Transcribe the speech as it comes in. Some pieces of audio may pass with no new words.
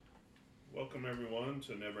Welcome everyone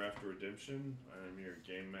to Never After Redemption. I am your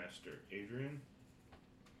Game Master Adrian.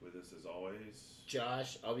 With us as always,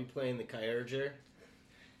 Josh. I'll be playing the Kyurger.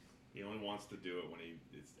 He only wants to do it when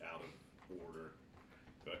it's out of order.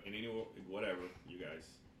 But whatever, you guys,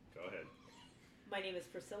 go ahead. My name is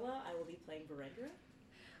Priscilla. I will be playing Verendra.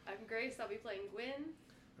 I'm Grace. I'll be playing Gwyn.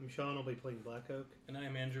 I'm Sean. I'll be playing Black Oak. And I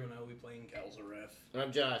am Andrew, and I will be playing Calzareth. And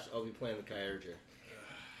I'm Josh. I'll be playing the Kyurger.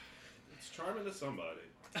 It's charming to somebody.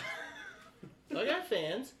 I got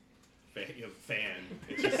fans. Fan.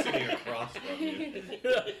 It's just sitting across from you.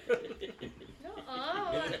 No,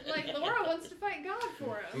 like Laura wants to fight God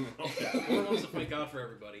for him. Laura wants to fight God for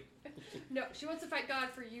everybody. No, she wants to fight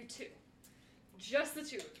God for you too. Just the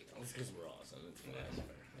two of you. It's because we're awesome. It's fine. That's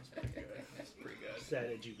fair. That's pretty good. That's pretty good. Sad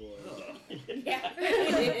edgy boy. Yeah.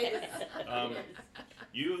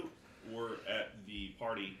 You were at the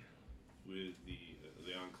party with the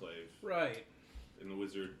Enclave. Right. And the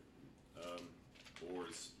wizard,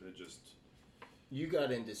 Ors, just... You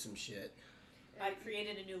got into some shit. I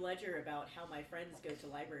created a new ledger about how my friends go to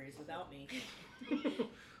libraries without me.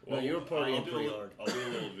 Well, you were partying pretty hard. I'll do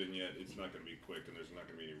a little vignette. It's not going to be quick, and there's not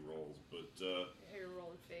going to be any rolls. But Your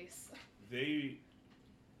rolling face.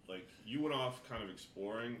 you went off kind of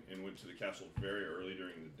exploring and went to the castle very early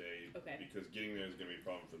during the day. Okay. Because getting there is going to be a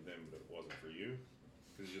problem for them, but it wasn't for you.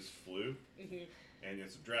 Because you just flew. Mm-hmm. And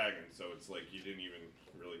it's a dragon, so it's like you didn't even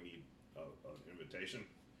really need an invitation.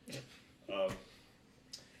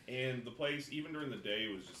 And the place, even during the day,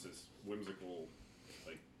 was just this whimsical,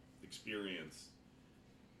 experience.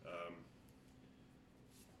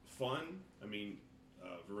 Fun. I mean,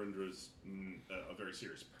 Verendra's a very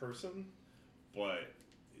serious person, but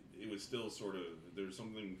it was still sort of, there's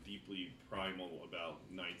something deeply primal about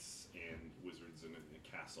knights and wizards in a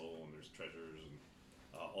castle, and there's treasures and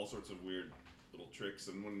all sorts of weird little tricks.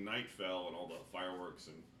 And when night fell and all the fireworks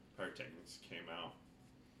and pyrotechnics came out,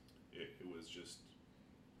 it was just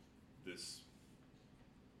this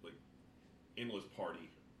endless party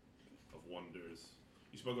of wonders.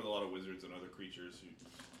 You spoke with a lot of wizards and other creatures who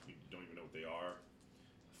you don't even know what they are.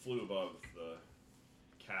 Flew above the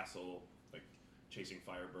castle, chasing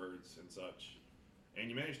firebirds and such. And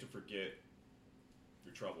you managed to forget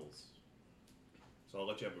your troubles. So I'll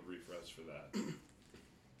let you have a brief rest for that,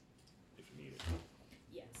 if you need it.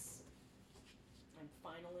 Yes. I'm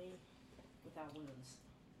finally without wounds.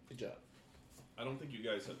 Good job. I don't think you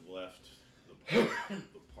guys had left the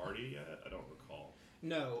party yet. I don't recall.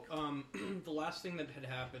 No, the last thing that had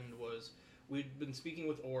happened was we'd been speaking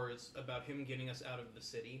with Ors about him getting us out of the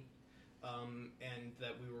city, and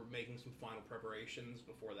that we were making some final preparations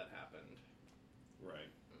before that happened. Right.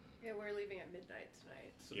 Yeah, we're leaving at midnight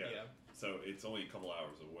tonight. So, yeah. So it's only a couple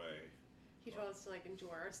hours away. He told us to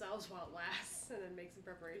enjoy ourselves while it lasts, and then make some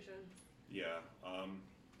preparation. Yeah.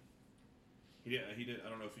 He did. I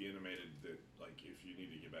don't know if he intimated that, if you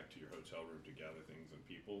need to get back to your hotel room to gather things and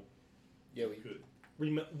people. Yeah, we could.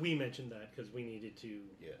 We mentioned that because we needed to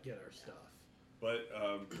get our stuff. But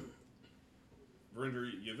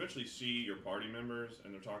Verendra, you eventually see your party members,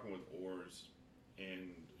 and they're talking with Ors,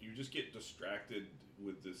 and you just get distracted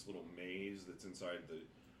with this little maze that's inside the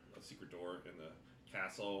secret door in the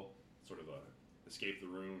castle. Sort of escape the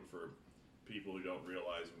room for people who don't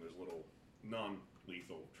realize when there's little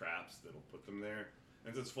non-lethal traps that'll put them there.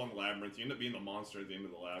 And it's this fun labyrinth. You end up being the monster at the end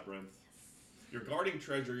of the labyrinth. You're guarding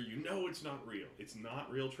treasure. You know it's not real. It's not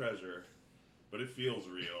real treasure, but it feels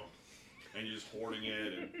real. And you're just hoarding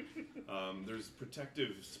it. And there's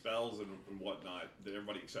protective spells and whatnot that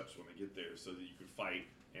everybody accepts when they get there so that you can fight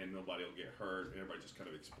and nobody will get hurt. And everybody just kind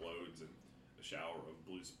of explodes in a shower of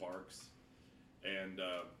blue sparks.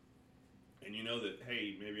 And you know that,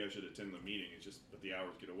 hey, maybe I should attend the meeting. It's just that the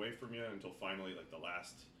hours get away from you until finally, the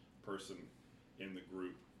last person in the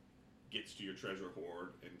group gets to your treasure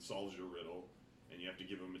hoard and solves your riddle, and you have to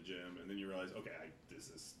give them a gem, and then you realize, okay, this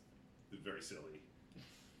is very silly.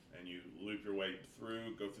 And you loop your way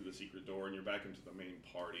through, go through the secret door, and you're back into the main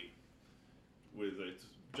party with a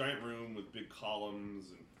giant room with big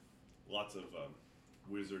columns, and lots of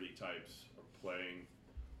wizardy types are playing.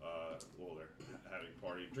 They're having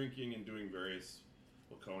party, drinking, and doing various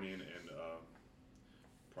Laconian and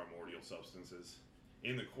primordial substances.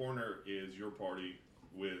 In the corner is your party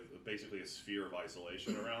with basically a sphere of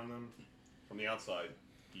isolation around them. From the outside,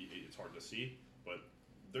 it's hard to see, but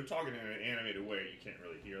they're talking in an animated way. You can't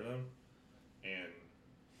really hear them. And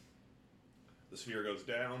the sphere goes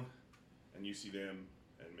down, and you see them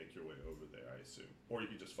and make your way over there, I assume. Or you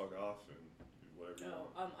could just fuck off and do whatever you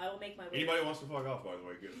want. I will make my way... Anybody who wants to fuck off, by the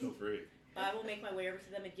way, feel free. I will make my way over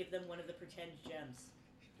to them and give them one of the pretend gems.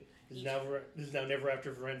 This is now never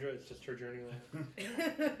after Verendra. It's just her journey life.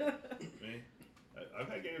 Me?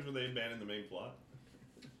 where they abandoned the main plot?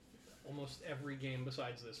 Almost every game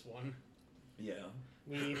besides this one. Yeah.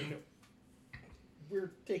 I mean,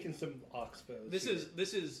 we're taking some oxbows. This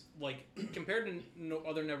is like compared to no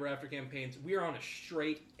other Never After campaigns, we are on a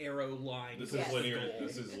straight arrow line. This Yes. is linear. goal.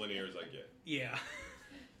 This is linear as I get. Yeah.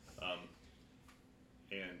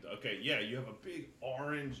 And okay, yeah, you have a big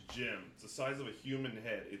orange gem. It's the size of a human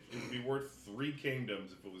head. It would be worth 3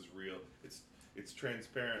 kingdoms if it was real. It's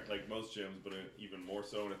transparent like most gems, but even more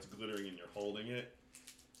so, and it's glittering, and you're holding it.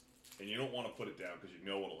 And you don't want to put it down because you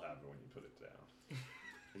know what'll happen when you put it down.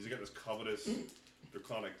 Because you got this covetous,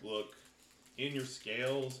 draconic look in your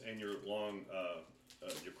scales and your long,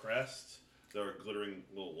 your crest. There are glittering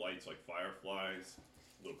little lights like fireflies,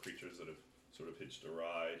 little creatures that have sort of hitched a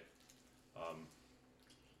ride.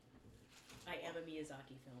 I am a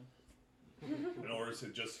Miyazaki film. And Oris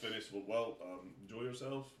had just finished. Well, enjoy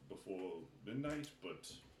yourself before midnight,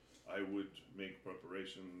 but I would make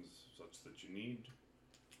preparations such that you need.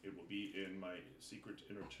 It will be in my secret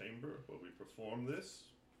inner chamber where we perform this.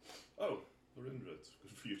 Oh, Larindra, it's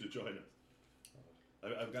good for you to join us.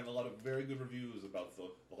 I've gotten a lot of very good reviews about the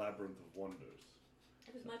Labyrinth of Wonders.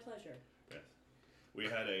 It was my pleasure. Yes. We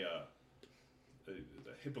had a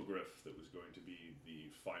hippogriff that was going to be the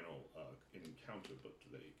final encounter, but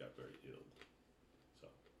they got very ill. So,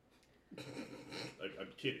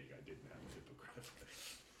 I'm kidding. I didn't have a hippogriff.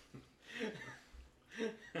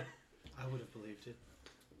 I would have believed it.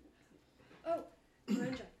 Oh,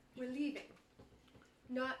 Miranda, we're leaving.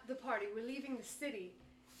 Not the party. We're leaving the city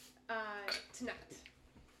tonight.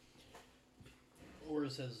 Or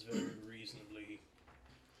says very reasonably.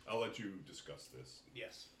 I'll let you discuss this.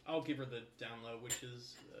 Yes, I'll give her the down low, which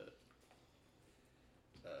is.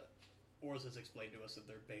 Oris has explained to us that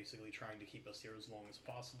they're basically trying to keep us here as long as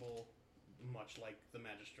possible, much like the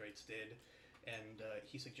magistrates did, and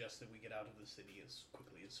he suggests that we get out of the city as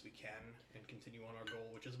quickly as we can and continue on our goal,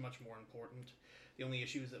 which is much more important. The only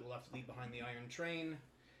issue is that we'll have to leave behind the Iron Train,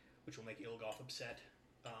 which will make Ilgoth upset,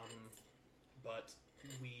 but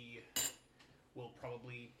we will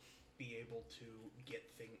probably be able to get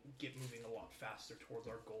moving a lot faster towards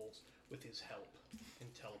our goals with his help.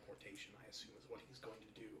 And teleportation, I assume, is what he's going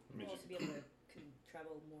to do. We'll also be able to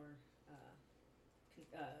travel more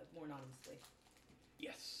anonymously.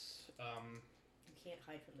 Yes. You can't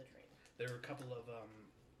hide from the train. There are a couple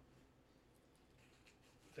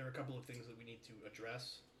of things that we need to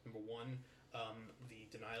address. Number one, the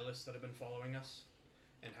denialists that have been following us,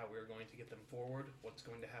 and how we're going to get them forward. What's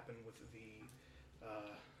going to happen with the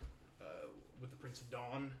Prince of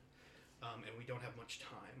Dawn, and we don't have much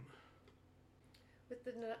time. With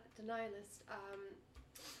the denialist,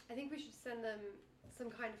 I think we should send them some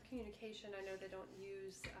kind of communication. I know they don't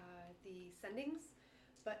use the sendings,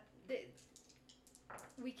 but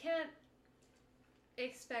we can't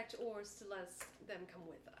expect Ors to let them come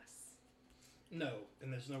with us. No,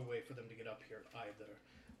 and there's no way for them to get up here either.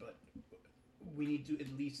 But we need to at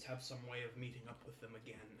least have some way of meeting up with them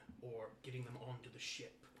again, or getting them onto the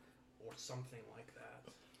ship, or something like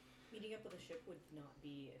that. Meeting up with a ship would not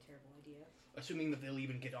be a terrible idea. Assuming that they'll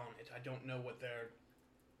even get on it. I don't know what their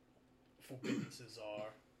forbiddances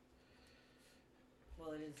are.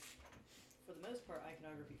 Well, it is, for the most part,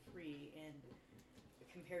 iconography free, and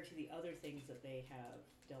compared to the other things that they have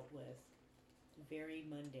dealt with, very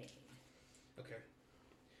mundane. Okay.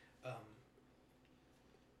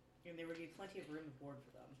 And there would be plenty of room aboard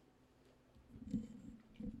for them.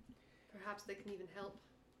 Perhaps they can even help.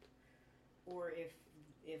 Or if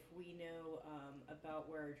we know about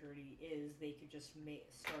where our journey is, they could just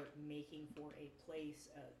start making for a place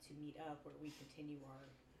to meet up where we continue our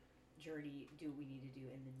journey, do what we need to do,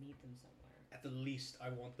 and then meet them somewhere. At the least, I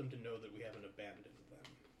want them to know that we haven't abandoned them.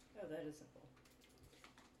 Oh, that is simple.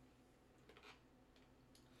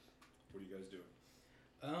 What are you guys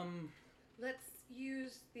doing? Let's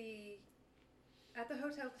use at the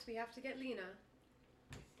hotel, because we have to get Lena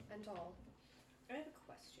and Tall. I have a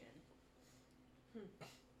question.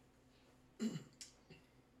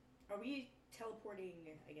 Are we teleporting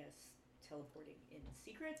in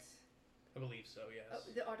secret? I believe so, yes. Oh,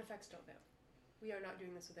 the artifacts don't know. We are not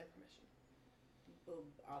doing this with their permission. Well,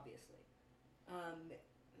 obviously.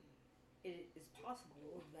 It is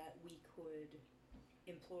possible that we could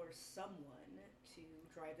implore someone to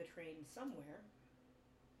drive the train somewhere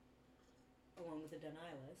along with the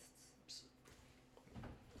denialists.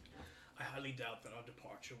 I highly doubt that our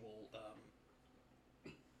departure will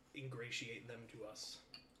ingratiate them to us.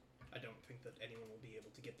 I don't think that anyone will be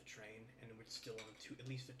able to get the train, and we're still on at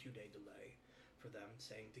least a 2-day delay for them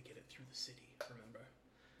saying to get it through the city, remember?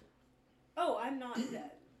 Oh, I'm not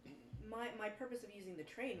that. My purpose of using the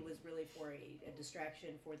train was really for a distraction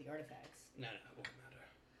for the artifacts. No, it won't matter.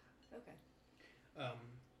 Okay.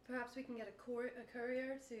 Perhaps we can get a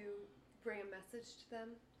courier to bring a message to them,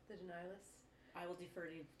 the denialists. I will defer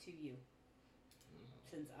to you.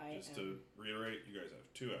 Since I Just to reiterate, you guys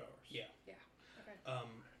have 2 hours. Yeah. Okay.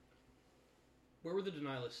 Where were the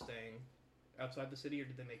denialists staying? Outside the city, or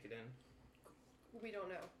did they make it in? We don't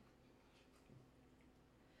know.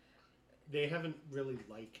 They haven't really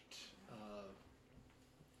liked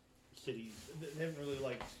cities. They haven't really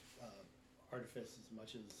liked Artifice as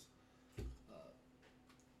much as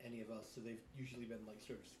any of us. So they've usually been like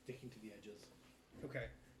sort of sticking to the edges. Okay.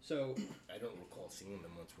 So I don't recall seeing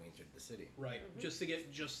them once we entered the city. right, just to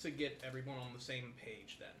get everyone on the same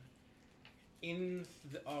page. Then, in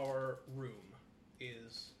our room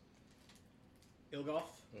is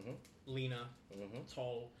Ilgoth, Lena,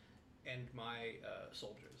 Toll, and my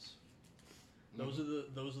soldiers. Those are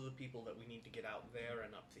the people that we need to get out there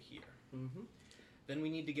and up to here. Mm-hmm. Then we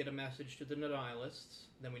need to get a message to the Nihilists.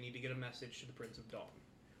 Then we need to get a message to the Prince of Dawn.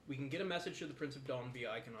 We can get a message to the Prince of Dawn via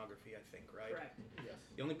iconography, I think, right? Correct. Yes.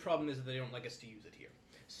 The only problem is that they don't like us to use it here.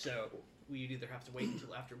 So we'd either have to wait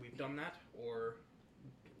until after we've done that, or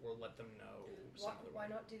let them know some other Why way.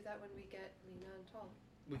 not do that when we get Lena and Tall?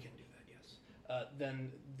 We can do that, yes.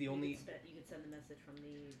 Then the only You could send the message from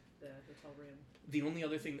the hotel room. the only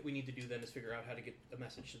other thing that we need to do then is figure out how to get a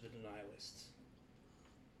message to the Denialists.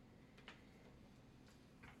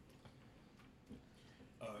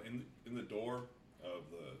 In the door of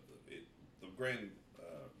the grand,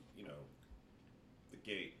 the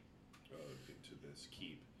gate into this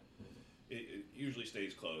keep, it usually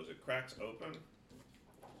stays closed. It cracks open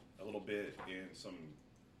a little bit, and some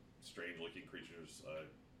strange-looking creatures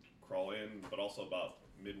crawl in, but also about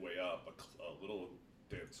midway up, a little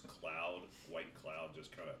dense cloud, white cloud,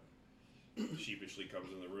 just kind of sheepishly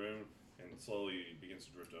comes in the room and slowly begins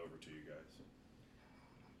to drift over to you guys.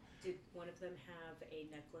 Did one of them have a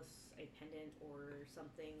necklace, a pendant, or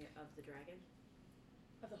something of the dragon?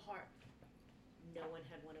 Of the heart. No one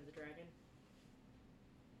had one of the dragon?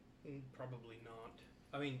 Probably not.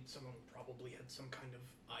 I mean, someone probably had some kind of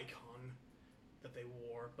icon that they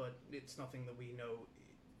wore, but it's nothing that we know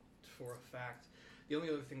for a fact. The only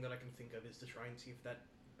other thing that I can think of is to try and see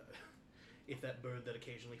if that bird that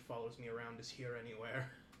occasionally follows me around is here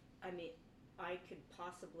anywhere. I mean, I could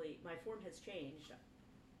possibly... My form has changed,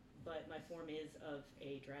 but my form is of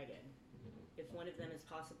a dragon. If one of them is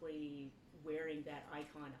possibly wearing that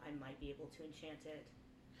icon, I might be able to enchant it.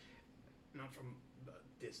 Not from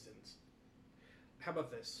distance. How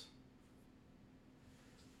about this?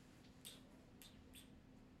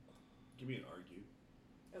 Give me an argue.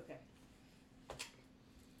 Okay.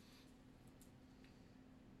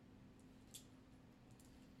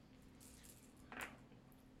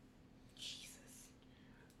 Jesus.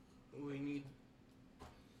 We need...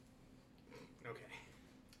 Okay.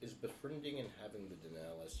 Is befriending and having the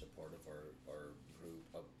Denalists a part of our group,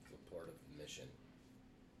 a part of the mission?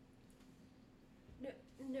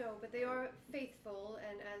 No, but they are faithful,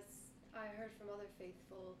 and as I heard from other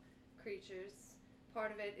faithful creatures,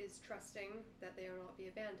 part of it is trusting that they will not be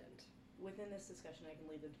abandoned. Within this discussion, I can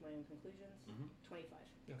lead them to my own conclusions. 25.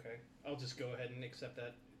 Okay. I'll just go ahead and accept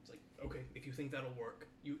that. It's like, okay, if you think that'll work,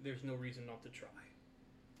 there's no reason not to try.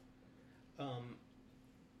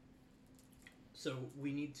 So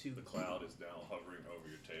we need to... The cloud is now hovering over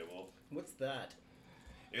your table. What's that?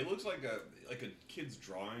 It looks like a kid's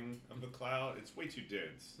drawing of the cloud. It's way too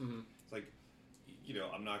dense. It's like,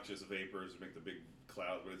 obnoxious vapors make the big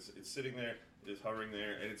cloud, but it's sitting there, it's hovering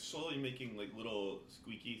there, and it's slowly making like little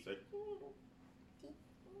squeaky, like,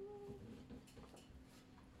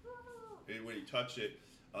 and when you touch it,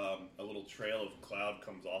 a little trail of cloud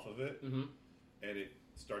comes off of it, and it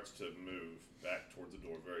starts to move back towards the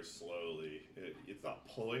door very slowly. It's not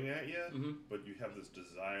pulling at you, but you have this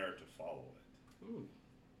desire to follow it. Ooh,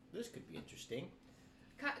 this could be interesting.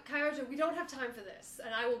 Kairojo, we don't have time for this,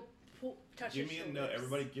 and I will touch Give your me a shoulders. no.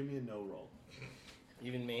 Everybody, give me a no roll.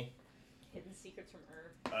 Even me? Hidden secrets from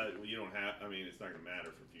Irv. You don't have. I mean, it's not gonna matter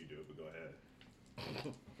if you do it, but go ahead.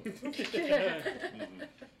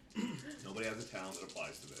 Nobody has a talent that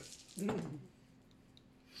applies to this.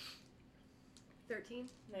 13?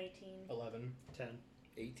 19. 11. 10.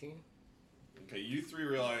 18? Okay, you three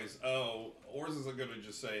realize, Ors isn't gonna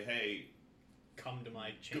just say, hey, Come to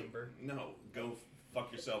my chamber. Go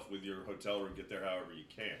fuck yourself with your hotel room, get there however you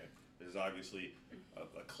can. There's obviously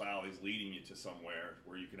a cloud is leading you to somewhere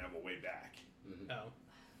where you can have a way back.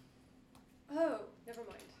 Oh. Never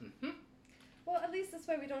mind. Well, at least this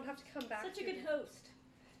way we don't have to come back. Such a good host.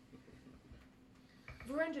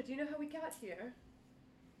 Verendra, do you know how we got here?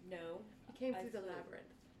 No. He came I through the flew. labyrinth.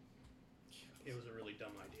 It was a really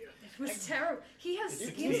dumb idea. It was terrible. He has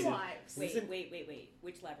It's skin succeeded. lives. Wait.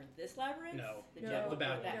 Which labyrinth? This labyrinth? No. The No. jet The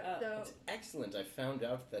bad that, one. No. It's excellent. I found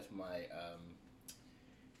out that my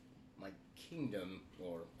my kingdom,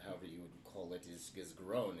 or however you would call it, is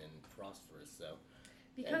grown and prosperous. So,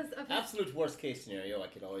 Because and of his absolute worst case scenario, I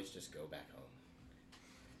could always just go back home.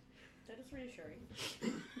 That is reassuring.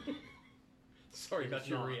 Sorry about It's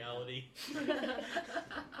your not. reality.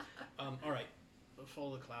 All right,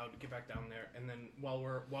 follow the cloud, get back down there, and then while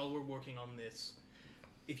we're working on this,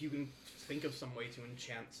 if you can think of some way to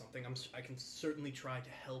enchant something, I can certainly try to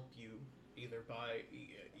help you either by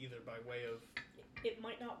way of. It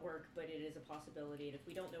might not work, but it is a possibility. And if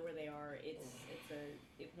we don't know where they are, it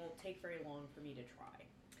won't take very long for me to try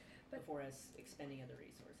before us expending other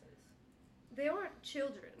resources. They aren't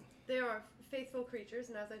children. They are faithful creatures,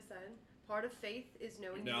 and as I said, part of faith is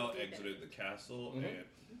knowing. We've now you will be exited there. the castle, Mhm. and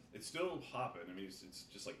it's still hopping. I mean, it's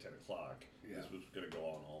just like 10 o'clock. Yeah. This was going to go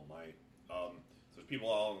on all night. So there's people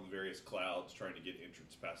all in the various clouds trying to get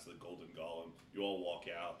entrance past the golden golem. You all walk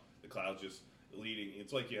out. The cloud's just leading.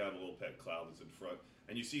 It's like you have a little pet cloud that's in front.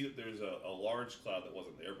 And you see that there's a large cloud that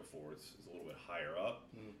wasn't there before. It's a little bit higher up.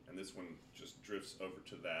 Mhm. And this one just drifts over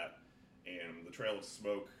to that. And the trail of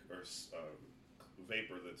smoke or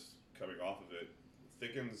vapor that's coming off of it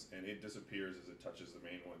thickens and it disappears as it touches the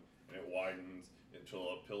main one, and it widens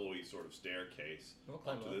until a pillowy sort of staircase Okay,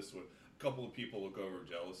 up to well. this one. A couple of people look over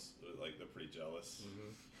jealous, like they're pretty jealous.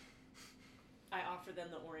 Mm-hmm. I offer them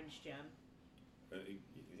the orange gem. You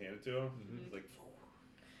hand it to them, Mhm. it's like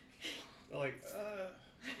they're like,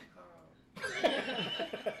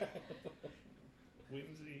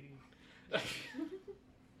 whimsy.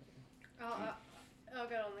 I'll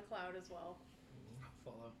get on the cloud as well.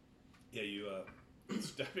 Follow. Yeah, you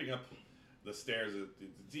stepping up the stairs.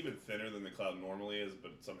 It's even thinner than the cloud normally is,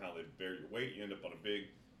 but somehow they bear your weight. You end up on a big,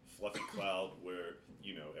 fluffy cloud where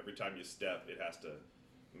every time you step, it has to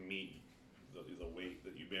meet the weight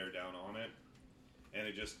that you bear down on it, and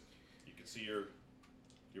you can see your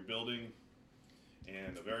building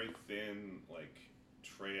and a very thin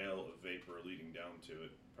trail of vapor leading down to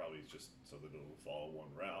it. Probably just so that it'll follow one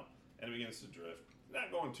route, and it begins to drift.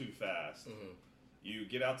 Not going too fast. Mm-hmm. You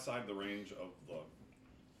get outside the range of the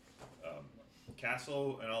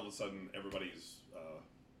castle, and all of a sudden, everybody's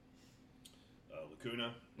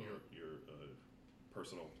lacuna, your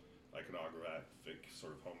personal iconographic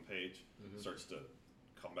sort of homepage, starts to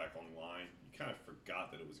come back online. You kind of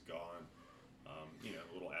forgot that it was gone.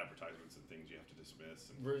 Little advertisements and things you have to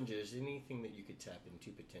dismiss. And Verinja, is there anything that you could tap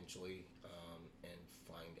into potentially and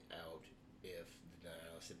find out if the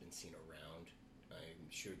Nihilists have been seen around?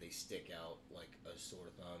 I'm sure they stick out like a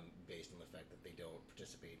sore thumb based on the fact that they don't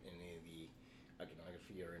participate in any of the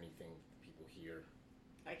iconography or anything people hear.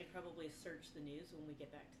 I could probably search the news when we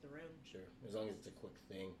get back to the room. Sure, as long as it's a quick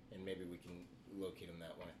thing, and maybe we can locate them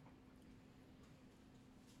that way.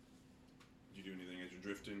 Did you do anything as you're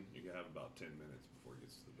drifting? You have about 10 minutes before it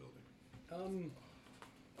gets to the building.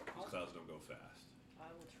 These clouds don't go fast.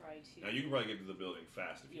 I will try to. Now, you can probably get to the building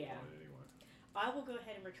fast if you Yeah. want it anyway. I will go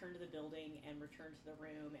ahead and return to the building and return to the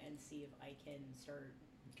room and see if I can start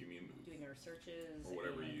Give me a move. doing our searches. Or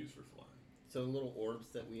whatever and you use for flying. So the little orbs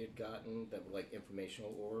that we had gotten, that were like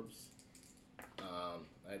informational orbs. I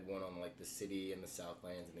had one on like the city and the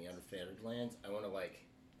Southlands and the Unfettered Lands. I want to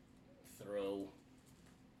throw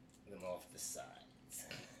them off the sides.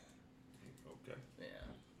 Okay. Yeah.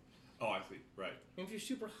 Oh, I see. Right. And if you're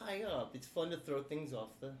super high up, it's fun to throw things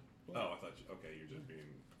off the. Oh, I thought you're just being.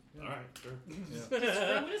 All right, sure.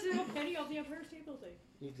 I'm gonna throw a penny off the Empire State Building.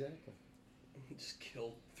 Exactly. Just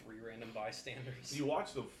kill 3 random bystanders. You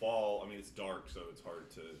watch them fall. I mean, it's dark, so it's hard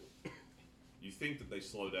to. You think that they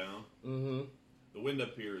slow down. Mm-hmm. The wind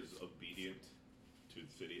up here is obedient to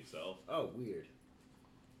the city itself. Oh, weird.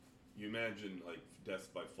 You imagine deaths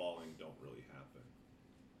by falling don't really happen,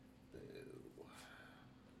 Boo.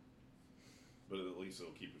 but at least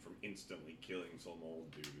it'll keep it from instantly killing some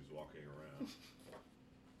old dude who's walking around.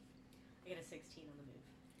 I got a 16 on the move.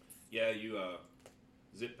 Yeah, you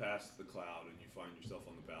zip past the cloud and you find yourself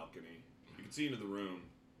on the balcony. You can see into the room.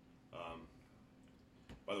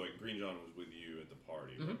 By the way, Green John was with you at the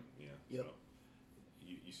party, right? Yeah. Yep. So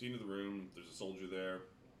you see into the room. There's a soldier there.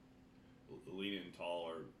 Alina and Tall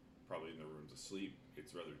are probably in their rooms asleep.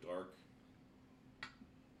 It's rather dark.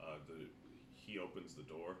 He opens the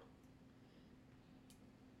door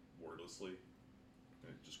wordlessly,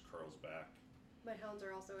 and it just curls back. My hounds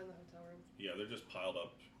are also in the hotel room. Yeah, they're just piled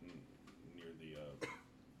up near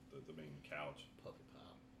the main couch. Puppy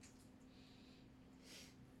pile.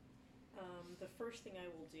 The first thing I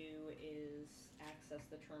will do is access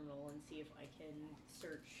the terminal and see if I can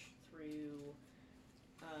search through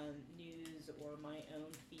news or my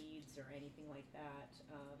own feeds or anything like that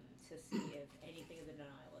to see if anything of the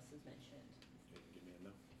Denialists is mentioned. You can give me a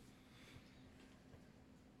no.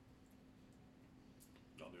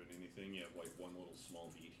 Not doing anything. You have like one little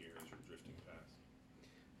small beat here as you're drifting past.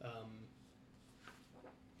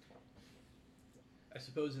 I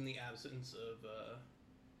suppose in the absence of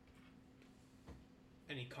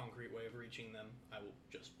any concrete way of reaching them, I will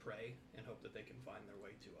just pray and hope that they can find their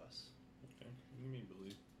way to us. Okay. You mean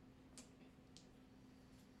believe?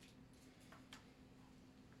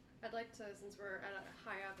 I'd like to, since we're at a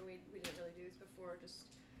high up and we didn't really do this before,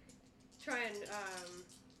 just try and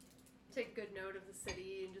take good note of the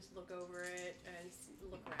city and just look over it and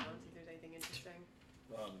look around, see if there's anything interesting.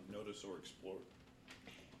 Notice or explore.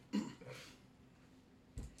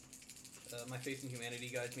 My faith in humanity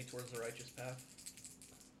guides me towards the righteous path.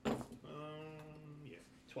 Yeah.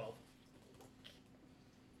 12.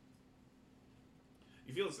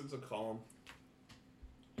 You feel a sense of calm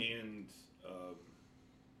and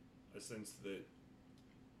a sense that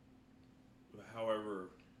however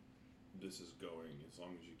this is going, as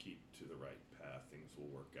long as you keep to the right path, things will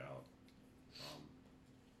work out.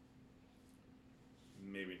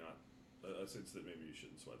 Maybe not. A sense that maybe you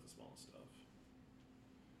shouldn't sweat the small stuff.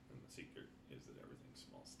 And the secret is that everything's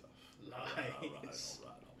small stuff. Lies. All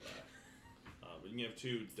right. But you can have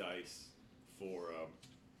 2 dice for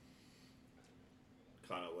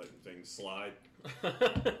kind of letting things slide.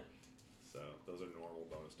 So those are normal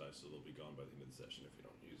bonus dice, so they'll be gone by the end of the session if you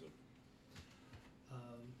don't use them.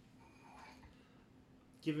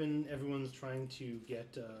 Given everyone's trying to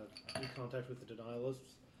get in contact with the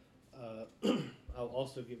Denialists, I'll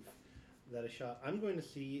also give that a shot. I'm going to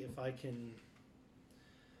see if I can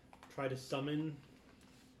try to summon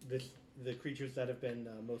the creatures that have been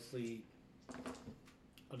mostly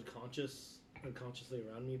unconsciously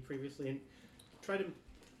around me previously, and try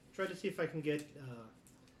to see if I can get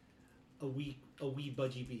a wee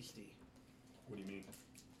budgie beastie. What do you mean?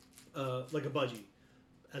 Like a budgie,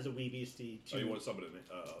 as a wee beastie. Oh, you want to summon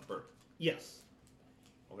a bird? Yes,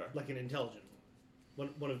 Okay. like an intelligent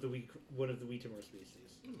one of the Wheatemore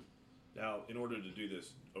species. Now, in order to do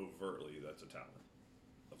this overtly, that's a talent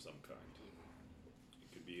of some kind.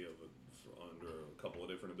 It could be under a couple of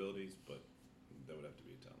different abilities, but that would have to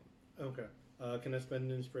be a talent. Okay. Can I spend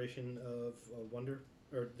an inspiration of Wonder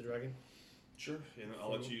or the dragon? Sure. And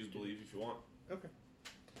I'll let you use believe if you want. Okay.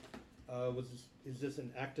 Is this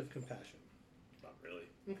an act of compassion? Not really.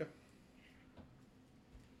 Okay.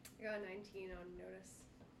 I got a 19 on notice.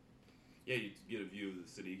 Yeah, you get a view of the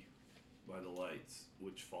city by the lights,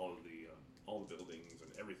 which follow all the buildings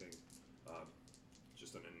and everything.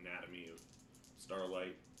 Just an anatomy of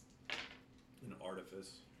starlight and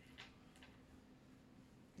artifice.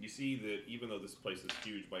 You see that even though this place is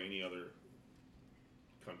huge by any other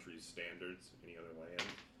country's standards, any other land,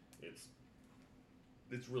 it's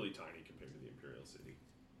really tiny compared to the Imperial City.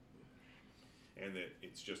 And that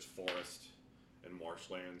it's just forest and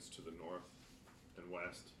marshlands to the north and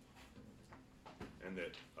west. And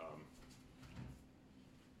that,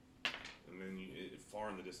 and then far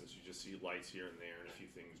in the distance, you just see lights here and there and a few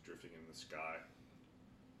things drifting in the sky.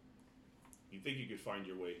 You think you could find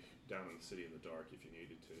your way down in the city in the dark if you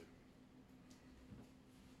needed to.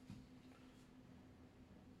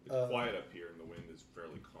 It's quiet up here and the wind is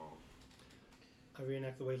fairly calm. I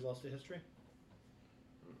reenact the ways lost to history.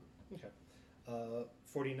 Okay.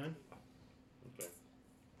 49. Okay.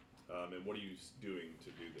 And what are you doing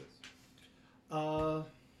to do this?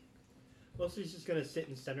 Mostly he's just going to sit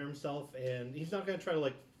and center himself, and he's not going to try to,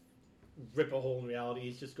 like, rip a hole in reality.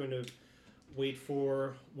 He's just going to wait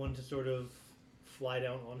for one to sort of fly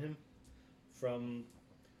down on him from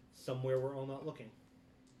somewhere we're all not looking.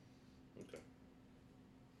 Okay.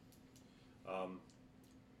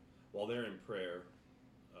 While they're in prayer,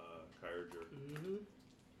 Kyrager,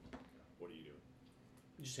 what are you doing?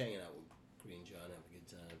 Just hanging out with Green John, having a good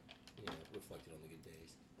time. You know, reflecting on the good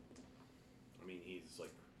days. I mean, he's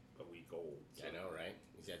like a week old. So. I know, right?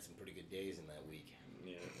 He's had some pretty good days in that week.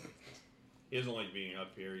 Yeah. He doesn't like being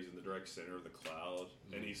up here. He's in the direct center of the cloud,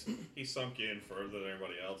 and he's sunk in further than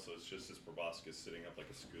everybody else. So it's just his proboscis sitting up like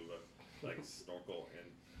a scuba, like snorkel, and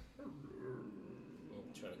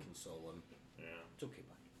We'll try to console him. yeah. It's okay,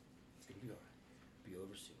 bud. It's gonna be alright. Be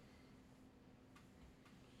over soon.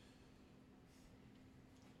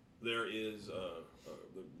 There is the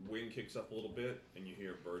wind kicks up a little bit, and you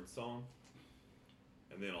hear bird song,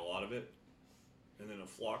 and then a lot of it, and then a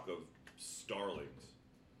flock of starlings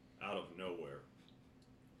out of nowhere,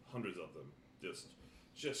 hundreds of them, just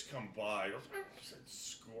just come by,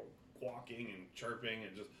 squawking and chirping,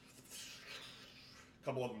 and just a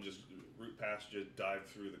couple of them just root past you, dive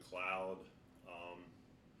through the cloud.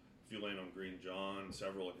 If you land on Green John,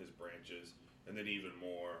 several in his branches, and then even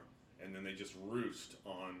more, and then they just roost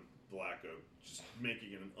on Black Oak, just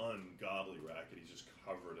making an ungodly racket. He's just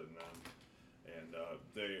covered in them, and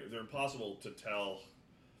they're impossible to tell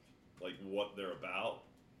like what they're about.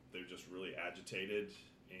 They're just really agitated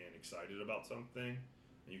and excited about something,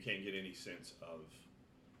 and you can't get any sense of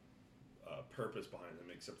purpose behind them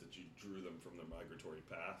except that you drew them from their migratory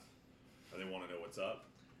path, and they want to know what's up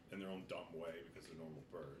in their own dumb way because they're normal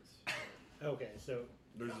birds. Okay, so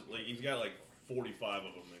There's like he's got like 45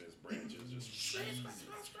 of them in his branches. Just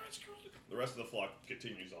the rest of the flock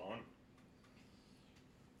continues on.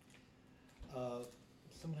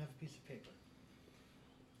 someone have a piece of paper?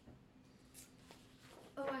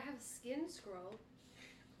 Oh, I have a skin scroll.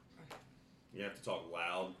 You have to talk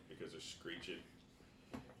loud because they're screeching.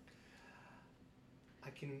 I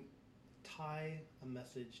can tie a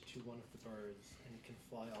message to one of the birds, and it can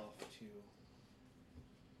fly off to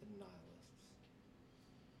the nihilists,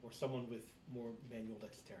 or someone with more manual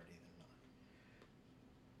dexterity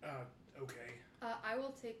than mine. Okay. I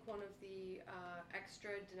will take one of the extra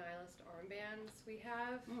denialist armbands we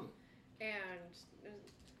have, and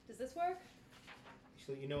does this work?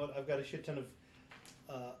 Actually, you know what? I've got a shit ton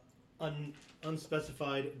of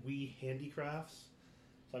unspecified Wii handicrafts.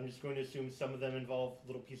 So I'm just going to assume some of them involve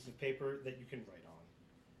little pieces of paper that you can write on.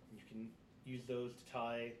 And you can use those to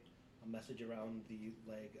tie a message around the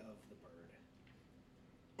leg of the bird.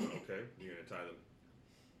 Okay, you're gonna tie them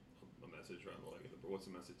a message around the leg of the bird. What's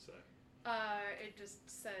the message say? It just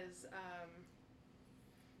says,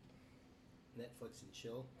 Netflix and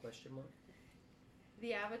chill? Question mark.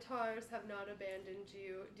 the avatars have not abandoned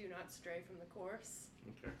you. Do not stray from the course.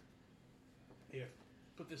 Okay. Here,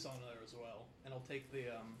 put this on there as well, and I'll take the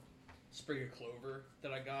sprig of clover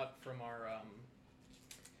that I got from our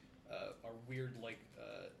weird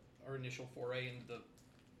our initial foray into the.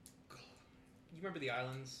 You remember the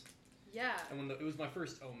islands? Yeah. And when it was my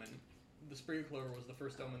first omen, the sprig of clover was the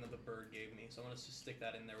first omen that the bird gave me, so I'm gonna just stick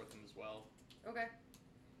that in there with him as well. Okay.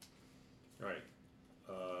 All right.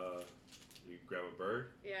 You grab a bird.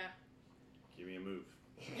 Yeah. Give me a move.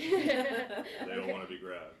 They don't want to be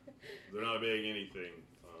grabbed. They're not being anything.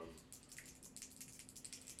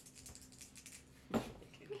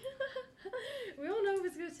 We don't know if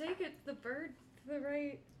it's gonna take it the bird to the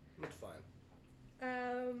right. It's fine.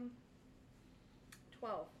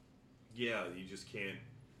 12. Yeah, you just can't.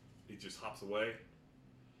 It just hops away.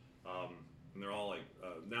 And they're all like.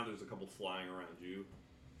 Now there's a couple flying around you,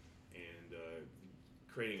 and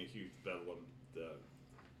creating a huge bedlam.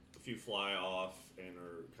 A few fly off and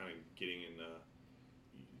are kind of getting in,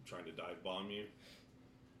 trying to dive bomb you.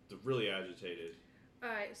 They're really agitated.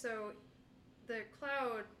 Alright, so the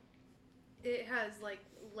cloud, it has like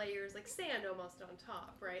layers, like sand almost on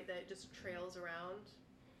top, right? That just trails around.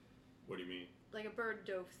 What do you mean? Like a bird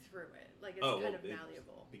dove through it. Like it's kind of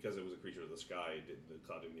malleable. Because it was a creature of the sky, the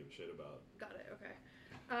cloud didn't give a shit about. Got it, okay.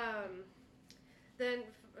 Then,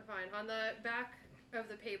 fine. On the back of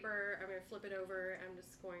the paper, I'm going to flip it over. I'm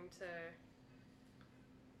just going to...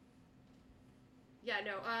 Yeah,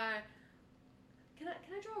 no, Can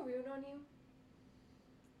I draw a rune on you?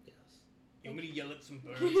 Yes. You want me to yell at some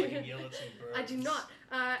birds? I can yell at some birds. I do not.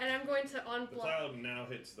 And I'm going to The unblock... cloud now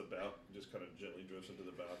hits the balcony, just kind of gently drifts into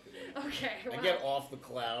the balcony. Okay, well... I get off the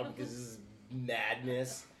cloud because this is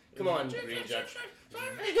madness. Come on, Green John.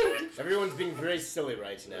 Everyone's being very silly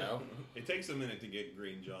right now. It takes a minute to get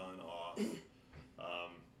Green John off.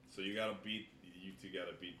 So you two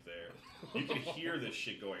gotta beat there. You can hear this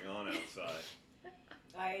shit going on outside.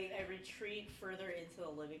 I retreat further into the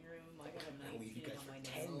living room. I have a I'll leave you 19 guys on for my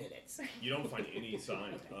 10 nails. minutes. You don't find any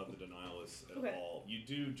signs of the Denialists at Okay. all. You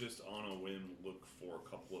do just on a whim look for a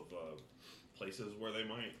couple of places where they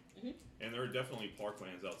might. Mhm. And there are definitely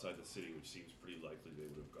parklands outside the city, which seems pretty likely they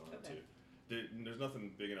would have gone Okay. to. There's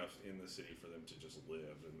nothing big enough in the city for them to just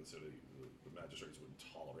live in the city. The magistrates wouldn't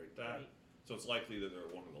tolerate that. Right. So it's likely that they're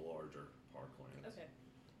one of the larger parklands. Okay.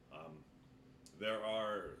 There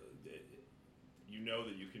are, you know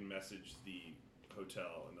that you can message the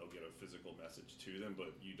hotel and they'll get a physical message to them,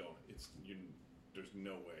 but you don't. There's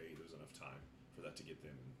no way there's enough time for that to get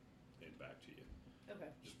them and back to you. Okay.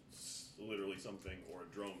 Just literally something or a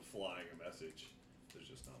drone flying a message. There's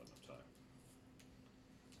just not enough time.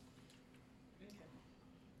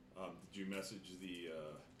 Okay. Did you message the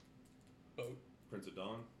Boat. Prince of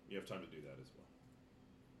Dawn? You have time to do that as well.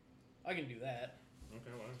 I can do that.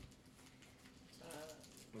 Okay, well.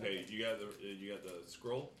 Okay, you got the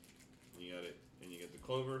scroll. You got it and you get the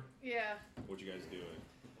clover. Yeah. What you guys doing?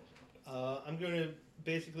 I'm going to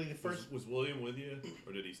basically the first. Was William with you,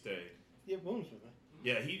 or did he stay? Yeah, William's with me.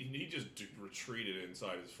 Yeah, he just retreated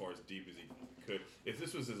inside as far as deep as he could. If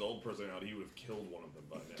this was his old personality, he would have killed one of them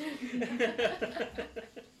by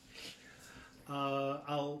now.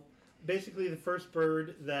 I'll basically the first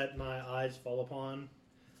bird that my eyes fall upon,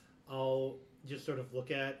 I'll just sort of look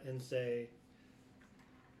at and say,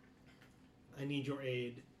 I need your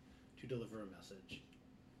aid to deliver a message.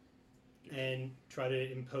 And try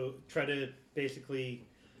to basically...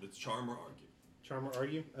 It's charm or argue. Charm or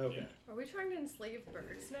argue? Okay. Yeah. Are we trying to enslave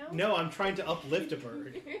birds now? No, I'm trying to uplift a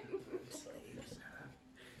bird.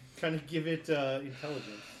 Trying to give it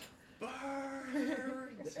intelligence.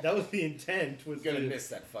 Birds! That was the intent, was Gonna to miss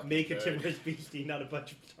that fucking make a bird. timorous beastie, not a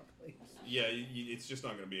bunch of starlings. Yeah, it's just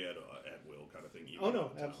not going to be at will kind of thing. Even Oh no,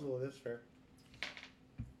 in the town. absolutely, that's fair.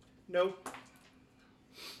 Nope.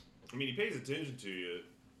 I mean, he pays attention to you,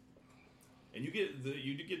 and you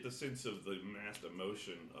do get the sense of the massed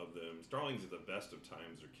emotion of them. Starlings at the best of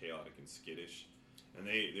times are chaotic and skittish, and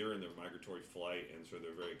they're in their migratory flight, and so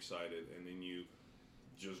they're very excited. And then you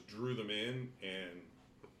just drew them in, and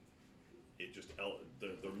it just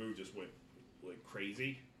their mood just went like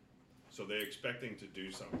crazy. So they're expecting to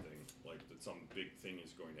do something, like that some big thing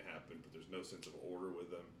is going to happen, but there's no sense of order with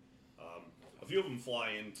them. A few of them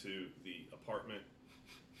fly into the apartment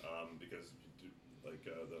because,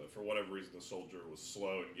 for whatever reason, the soldier was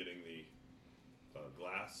slow in getting the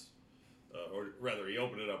glass, or rather, he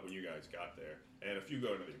opened it up when you guys got there, and a few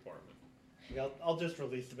go into the apartment. Yeah, I'll just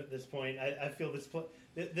release them at this point. I feel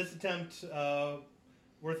this attempt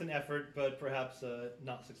worth an effort, but perhaps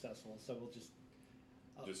not successful. So we'll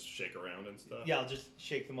Just shake around and stuff. I'll just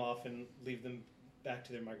shake them off and leave them back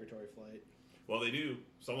to their migratory flight. Well, they do.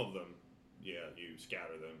 Some of them, yeah, you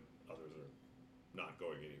scatter them. Others are not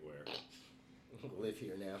going anywhere. Live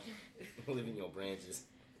here now. Live in your branches.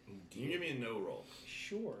 Can you give me a no roll?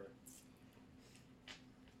 Sure.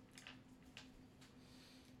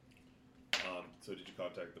 So did you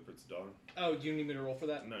contact the Prince of Dawn? Oh, do you need me to roll for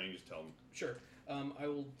that? No, you just tell him. Sure. I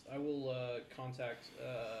will contact.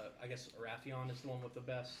 I guess Arathion is the one with the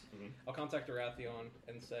best. Mhm. I'll contact Arathion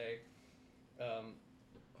and say,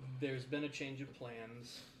 there's been a change of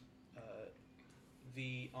plans.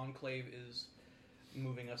 The Enclave is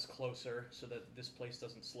moving us closer so that this place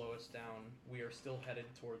doesn't slow us down. We are still headed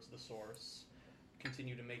towards the source.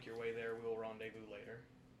 Continue to make your way there. We will rendezvous later.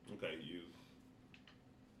 Okay,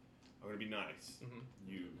 I'm gonna be nice. Mm-hmm.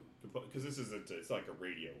 You, because this isn't. It's like a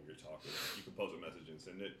radio where you're talking. You compose a message and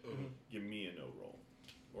send it. Mm-hmm. Give me a no roll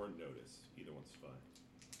or notice. Either one's fine.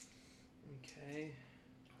 Okay.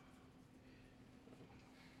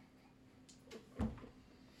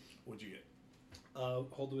 What'd you get?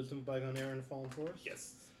 Hold the wisdom of bygone era in a fallen forest?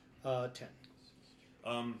 Yes. 10.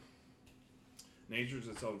 Nature's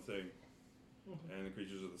its own thing, and the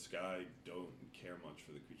creatures of the sky don't care much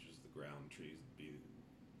for the creatures of the ground. Trees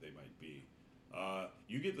they might be.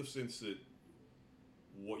 You get the sense that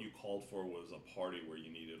what you called for was a party where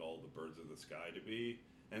you needed all the birds of the sky to be,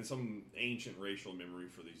 and some ancient racial memory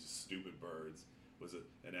for these stupid birds was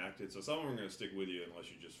enacted. So some of them are going to stick with you unless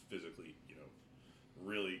you just physically,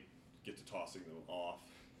 really get to tossing them off.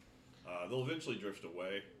 They'll eventually drift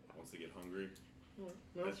away once they get hungry. No,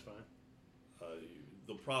 that's fine.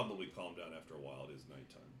 They'll probably calm down after a while. It is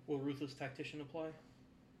nighttime. Will Ruthless Tactician apply?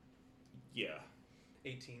 Yeah.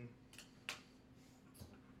 18.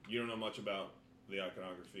 You don't know much about the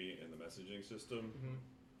iconography and the messaging system. Mm-hmm.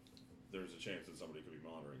 There's a chance that somebody could be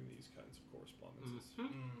monitoring these kinds of correspondences.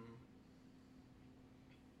 Mm.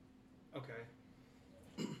 Okay.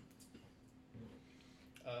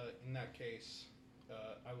 In that case,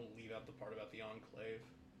 I will leave out the part about the Enclave.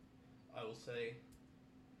 I will say,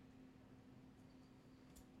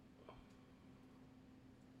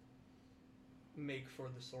 make for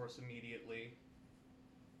the source immediately.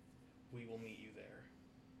 We will meet you there.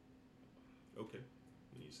 Okay.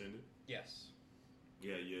 When you send it? Yes.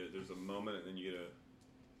 Yeah, there's a moment and then you get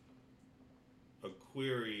a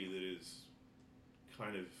query that is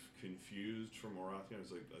kind of confused from Arathion.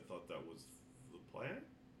 It's like, I thought that was the plan?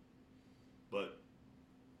 But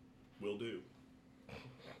will do.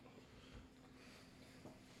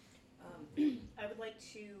 I would like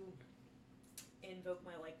to invoke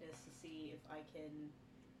my likeness to see if I can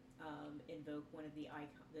invoke one of the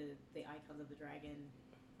icons of the dragon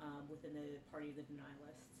within the party of the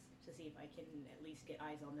Denialists to see if I can at least get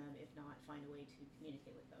eyes on them, if not find a way to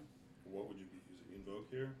communicate with them. What would you be using? Invoke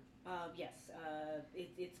here? Yes,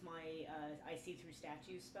 it's my I see through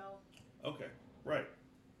statues spell. Okay, right.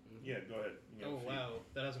 Yeah, go ahead. You Oh have a few. wow,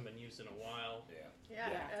 that hasn't been used in a while. Yeah. Yeah.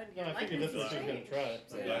 Yeah. And No, your I figured likeness that's what has she was gonna changed. try.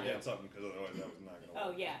 I'm Yeah. glad you had something because otherwise that was not going to work.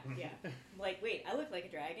 Oh yeah. I'm like, wait, I look like a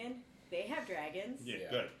dragon. They have dragons. Yeah, Yeah.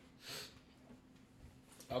 good.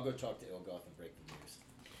 I'll go talk to Ilgoth and break the news.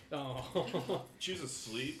 Oh. She's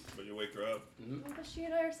asleep, but you wake her up. Mm-hmm. Oh, but she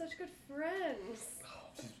and I are such good friends.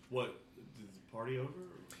 She's, what? Is the party over?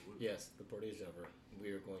 Or what? Yes, the party is over. We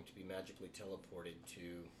are going to be magically teleported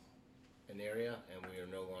to an area, and we are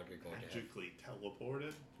no longer going to have... Magically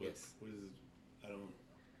teleported? Yes. What is it? I don't...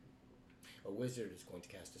 A wizard is going to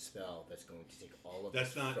cast a spell that's going to take all of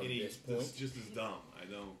That's us not from any... this point That's just as dumb. I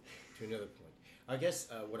don't... to another point. I guess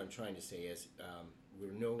what I'm trying to say is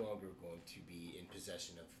we're no longer going to be in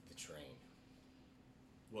possession of the train.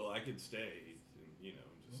 Well, I could stay, and, you know,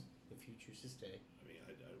 just... If you choose to stay, I mean,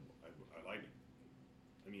 I like...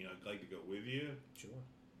 I mean, I'd like to go with you, sure.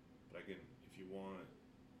 but I can, if you want,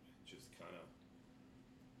 just kind of...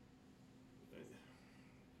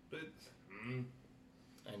 But...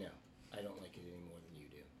 I know. I don't like it any more than you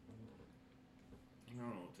do. I don't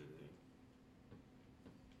know what to do.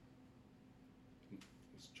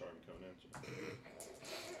 It's charm Conan.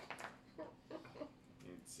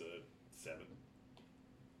 It's 7.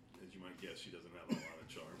 As you might guess, she doesn't have a lot of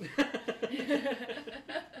charm.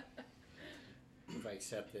 If I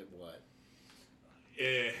accept it, what?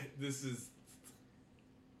 This is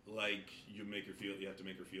like you make her feel. You have to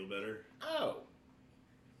make her feel better. Oh!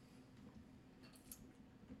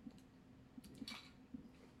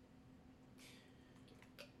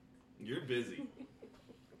 You're busy.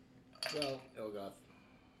 Well, Ilgoth,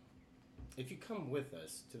 if you come with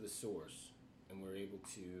us to the source and we're able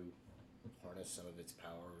to harness some of its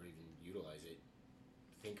power or even utilize it,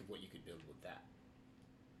 think of what you could build with that.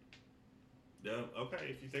 No, okay.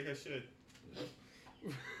 If you think I should,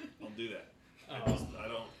 I'll do that. Oh. I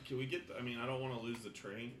don't. Can we get? I mean, I don't want to lose the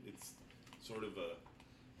train. It's sort of a.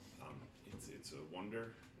 It's a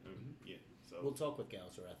wonder. Yeah. So. We'll talk with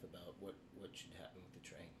Galzarath about what should happen with the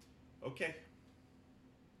train. Okay.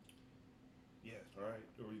 Yeah. All right.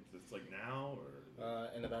 It's like now or.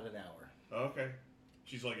 In about an hour. Okay.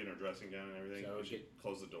 She's like in her dressing gown and everything. So and she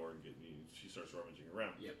closes the door and she starts rummaging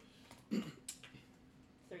around. Yep.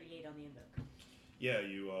 38 on the invoke. Yeah,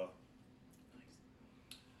 you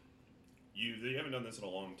haven't done this in a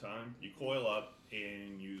long time. You coil up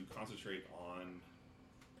and you concentrate on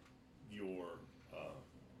your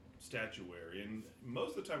statuary. And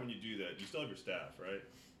most of the time when you do that, you still have your staff, right?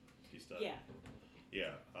 You still Yeah.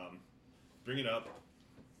 Yeah. Bring it up.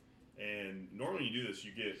 And normally you do this,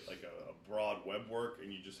 you get like a broad web work,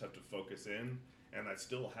 and you just have to focus in, and that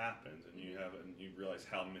still happens, and you realize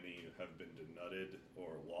how many have been denuded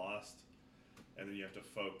or lost, and then you have to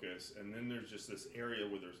focus, and then there's just this area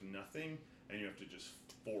where there's nothing, and you have to just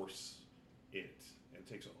force it. It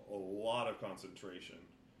takes a lot of concentration,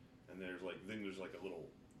 and there's like a little,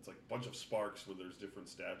 it's like a bunch of sparks where there's different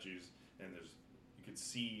statues, and you can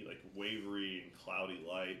see like wavery and cloudy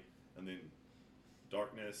light, and then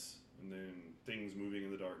darkness, and then things moving in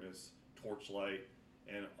the darkness, torchlight,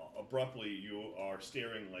 and abruptly you are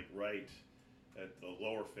staring like right at the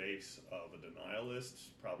lower face of a denialist,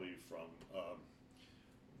 probably from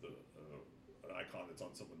an icon that's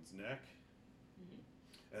on someone's neck,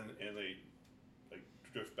 and they like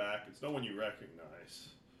drift back. It's no one you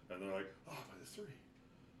recognize, and they're like, "Oh, by the 3,"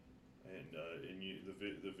 and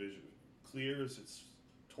the vision clears. It's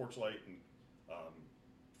torchlight and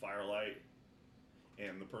firelight.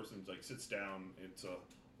 And the person like sits down. It's a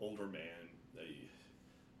older man.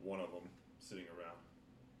 One of them sitting around.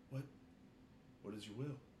 What is your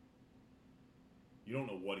will? You don't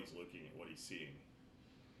know what he's looking at, what he's seeing.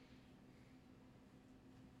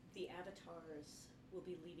 The avatars will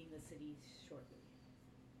be leaving the city shortly,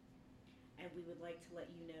 and we would like to let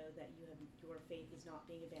you know that your faith is not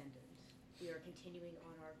being abandoned. We are continuing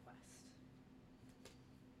on our quest.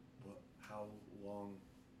 How long?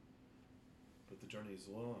 But the journey is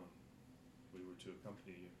long. We were to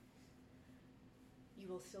accompany you. You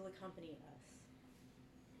will still accompany us,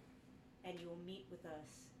 and you will meet with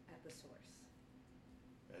us at the source.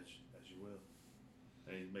 As you will.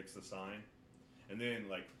 And he makes the sign. And then,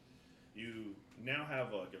 like, you now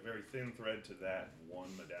have like a very thin thread to that one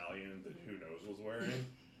medallion that who knows was wearing.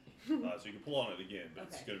 So you can pull on it again, but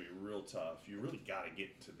it's Okay. going to be real tough. You really got to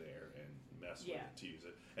get to there and mess with it to use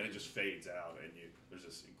it. And it just fades out, and there's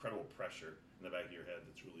this incredible pressure in the back of your head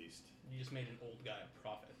that's released. You just made an old guy a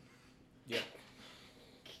prophet. Yeah.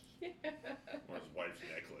 Or his wife's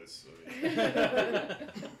necklace. I mean,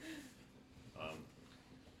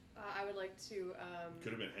 I would like to.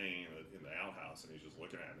 could have been hanging in the outhouse, and he's just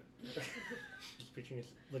looking at it. just picturing it's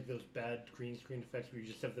like those bad green screen effects where you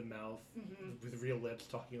just have the mouth with real lips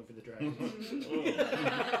talking over the dragon.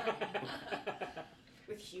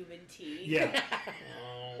 With human teeth. Yeah.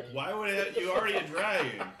 Why would it? You already a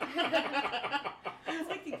dragon.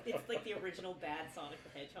 It's like the original bad Sonic the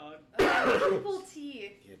Hedgehog. People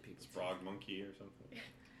teeth. Yeah, people. Frog monkey or something.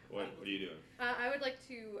 What are you doing? I would like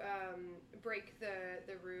to break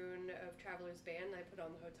the rune of Traveler's Band I put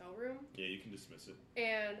on the hotel room. Yeah, you can dismiss it.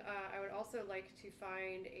 And I would also like to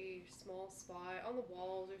find a small spot on the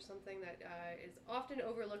walls or something that is often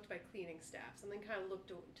overlooked by cleaning staff. Something kind of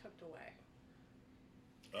tucked away.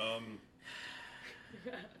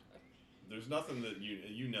 There's nothing that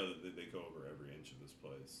you know that they go over every inch of this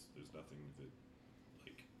place. There's nothing that,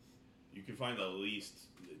 like, you can find at least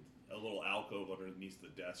a little alcove underneath the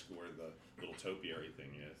desk where the little topiary thing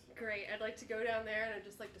is. Great. I'd like to go down there and I'd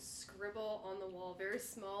just like to scribble on the wall, very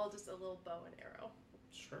small, just a little bow and arrow.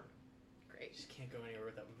 Sure. Great. Just can't go anywhere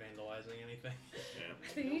without vandalizing anything. Yeah.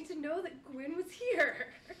 They need to know that Gwyn was here.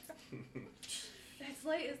 It's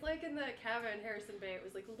like in the cabin in Harrison Bay. It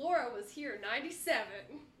was like Laura was here, 97.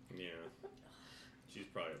 Yeah. She's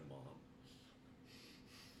probably a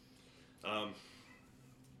mom.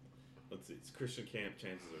 Let's see. It's Christian camp.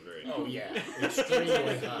 Chances are very Oh yeah, extremely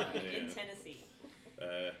high. In Yeah. Tennessee.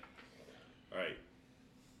 All right.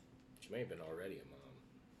 She may have been already a mom.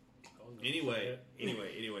 Oh, no. Anyway.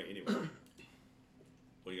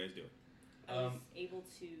 What are you guys doing? I was able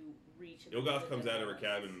to reach. Ilgoth comes out of her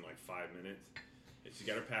cabin in like 5 minutes. She's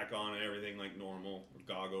got her pack on and everything like normal. Her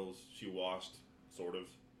goggles. She washed, sort of.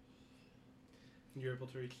 You're able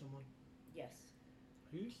to reach someone? Yes.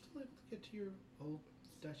 Are you still able to get to your old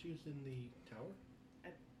statues in the tower?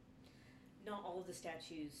 Not all of the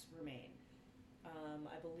statues remain.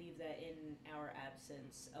 I believe that in our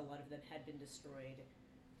absence, a lot of them had been destroyed.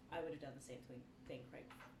 I would have done the same thing, quite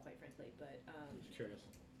frankly, but I'm just curious.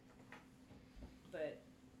 but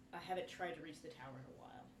I haven't tried to reach the tower in a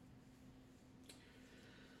while.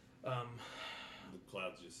 The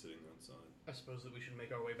cloud's just sitting outside. I suppose that we should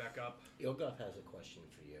make our way back up. Ilgoth has a question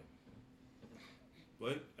for you.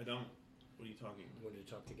 What? I don't. What are you talking You wanted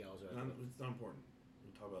to talk to Galzar? It's not important.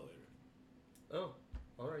 We'll talk about it later. Oh,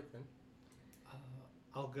 all right then.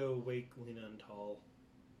 I'll go wake Lena and Tall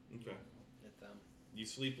Okay. at them. You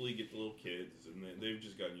sleepily get the little kids, and they've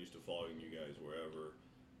just gotten used to following you guys wherever.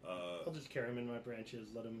 I'll just carry them in my branches,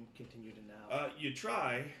 let them continue to nap. You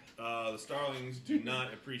try. The starlings do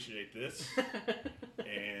not appreciate this,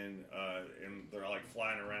 and they're like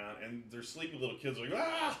flying around, and their sleepy little kids are like,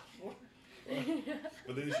 ah!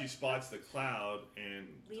 But then she spots the cloud, and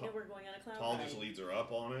Lena, we're going on a cloud Tall ride. just leads her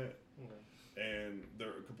up on it, Okay. and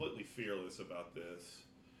they're completely fearless about this.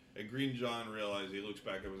 And Green John realized, he looks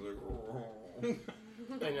back and was like,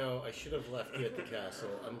 I know, I should have left you at the castle.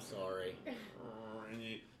 I'm sorry. and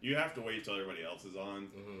you have to wait till everybody else is on.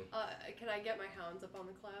 Mm-hmm. Can I get my hounds up on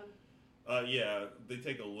the cloud? Yeah, they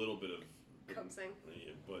take a little bit of Coaxing.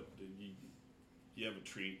 Yeah, but you have a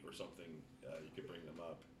treat or something, you could bring them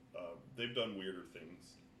up. They've done weirder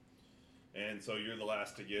things, and so you're the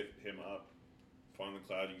last to get him up on the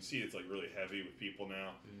cloud. You can see it's like really heavy with people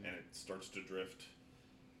now, and it starts to drift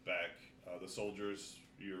back. The soldiers,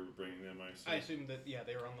 you're bringing them, I I assume. assume that,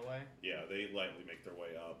 they were on the way. Yeah, they lightly make their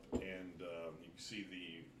way up, and you can see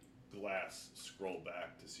the glass scroll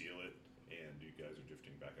back to seal it, and you guys are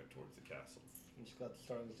drifting back up towards the castle. I'm just glad the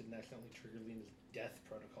Starlings didn't accidentally trigger Lena's death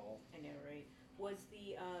protocol. I know, right? Was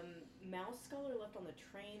the mouse scholar left on the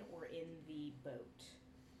train or in the boat?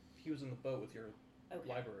 He was in the boat with your Okay.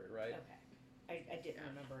 library, right? Okay. I didn't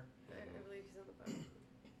remember. I believe he's on the boat.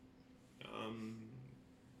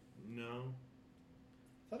 No.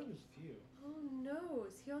 I thought it was you. Oh no,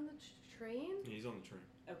 is he on the train? He's on the train.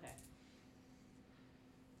 Okay.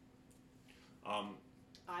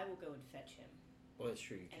 I will go and fetch him, Well, that's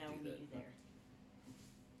true. You and can I will do meet that. you there.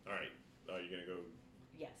 All right. You're gonna go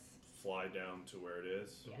Yes. fly down to where it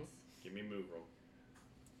is. Yes. Give me a move roll.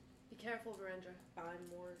 Be careful, Verendra. I'm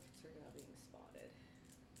more concerned about being spotted.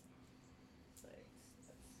 But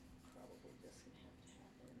that's probably just gonna have to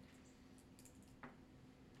happen.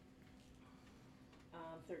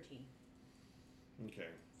 13. Okay.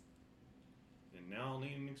 And now I'll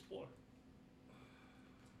need an explorer.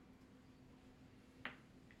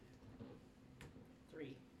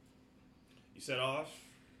 You set off,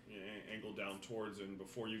 you angle down towards, and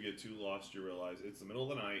before you get too lost, you realize it's the middle of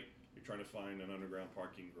the night. You're trying to find an underground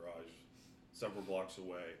parking garage several blocks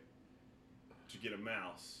away to get a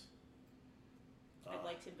mouse. I'd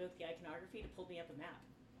like to invoke the iconography to pull me up a map.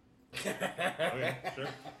 Okay, sure.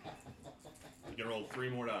 You can roll 3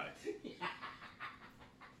 more die.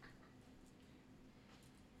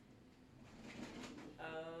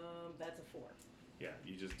 Yeah,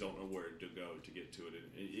 you just don't know where to go to get to it.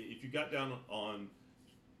 And if you got down on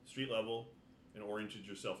street level and oriented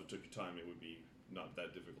yourself and took your time, it would be not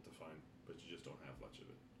that difficult to find, but you just don't have much of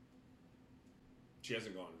it. She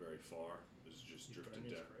hasn't gone very far. It's just drifted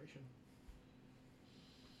down. Inspiration.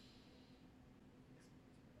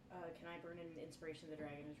 Can I burn an inspiration of the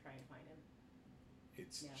dragon to try and find him?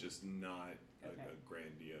 It's Yeah. just not Okay. a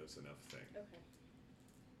grandiose enough thing. Okay.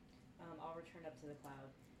 I'll return up to the cloud.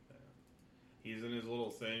 He's in his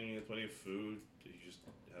little thing. He has plenty of food. He just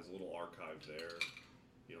has a little archive there.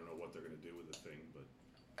 You don't know what they're going to do with the thing, but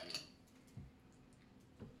you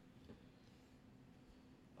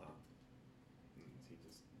know.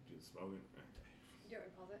 He just smoking. You want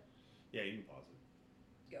me to pause it? Yeah, you can pause it.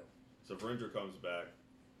 Go. So Verinder comes back.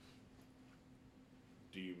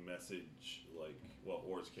 Do you message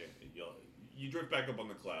Oars can't? You drift back up on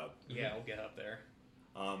the cloud. Yeah, we'll get up there.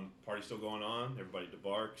 Party's still going on. Everybody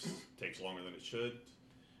debarks. Takes longer than it should.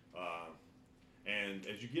 And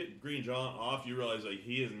as you get Green John off, you realize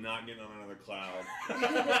he is not getting on another cloud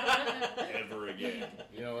ever again.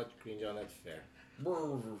 You know what, Green John? That's fair.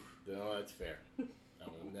 No, that's fair. I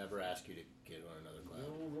will never ask you to get on another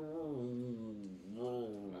cloud.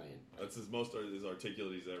 Ryan, That's as most as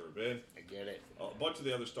articulate he's ever been. I get it. A bunch of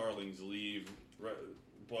the other starlings leave,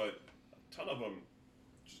 but a ton of them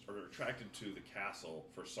just are attracted to the castle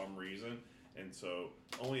for some reason, and so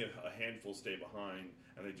only a handful stay behind,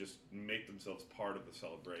 and they just make themselves part of the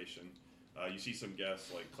celebration. You see some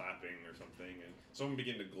guests clapping or something, and some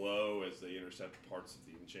begin to glow as they intercept parts of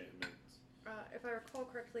the enchantment. If I recall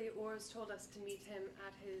correctly, Ors told us to meet him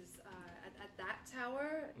at his at that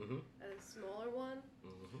tower, at a smaller one.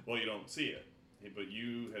 Well, you don't see it, but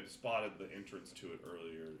you had spotted the entrance to it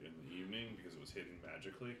earlier in the evening because it was hidden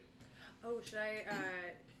magically. Oh, should I?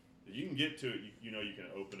 You can get to it. You know you can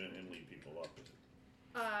open it and lead people up with it.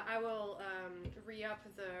 I will re-up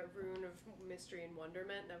the rune of mystery and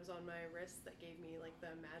wonderment that was on my wrist that gave me the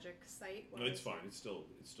magic sight. No, it's fine. It's still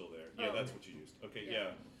there. Yeah, Oh, that's okay. what you used. Okay, Yeah.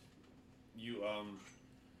 yeah. You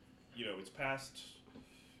it's past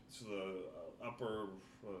the upper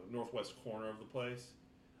northwest corner of the place.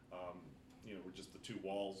 Where just the two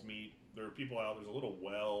walls meet. There are people out. There's a little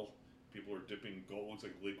well. People are dipping gold. Looks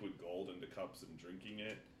like liquid gold into cups and drinking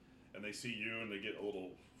it. And they see you and they get a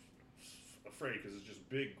little afraid because it's just a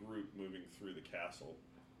big group moving through the castle.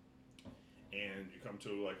 And you come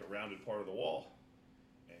to a rounded part of the wall,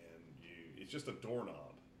 and it's just a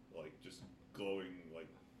doorknob, just glowing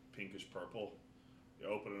pinkish purple. You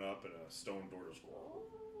open it up and a stone door just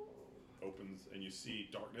opens, and you see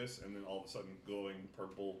darkness, and then all of a sudden glowing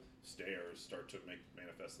purple stairs start to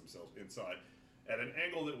manifest themselves inside at an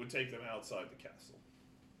angle that would take them outside the castle.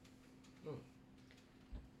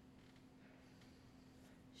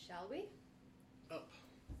 Shall we? Up.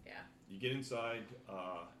 Yeah. You get inside,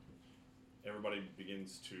 everybody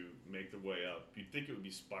begins to make their way up. You'd think it would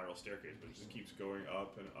be spiral staircase, but it just keeps going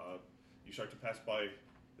up and up. You start to pass by,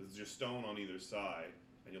 there's just stone on either side,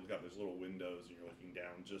 and you look out, there's little windows, and you're looking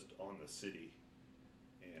down just on the city.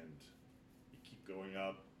 And you keep going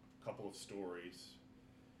up a couple of stories,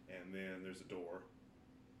 and then there's a door.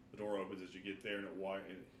 The door opens as you get there, and it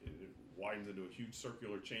widens into a huge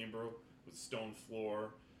circular chamber with stone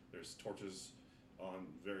floor. There's torches on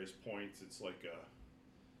various points. It's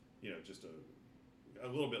just a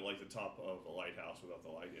little bit like the top of a lighthouse without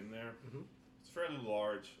the light in there. It's fairly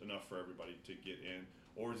large, enough for everybody to get in.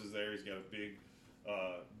 Ors is there. He's got a big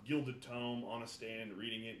gilded tome on a stand,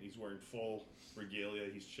 reading it. He's wearing full regalia.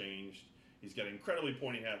 He's changed. He's got an incredibly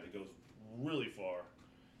pointy hat that goes really far.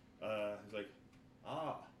 He's like,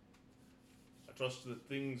 I trust that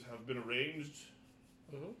things have been arranged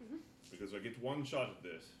because I get one shot at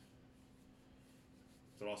this.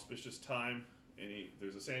 It's an auspicious time, and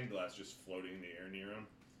there's a sand glass just floating in the air near him.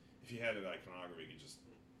 If you had an iconography, you could just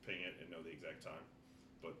ping it and know the exact time.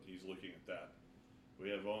 But he's looking at that. We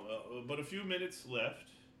have but a few minutes left.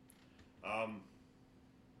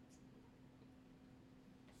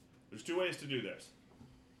 There's two ways to do this.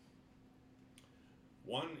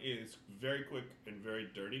 One is very quick and very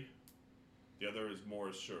dirty. The other is more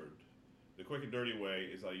assured. The quick and dirty way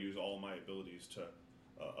is I use all my abilities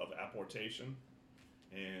of apportation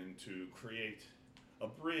and to create a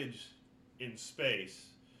bridge in space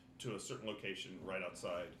to a certain location right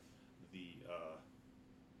outside the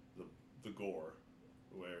gore,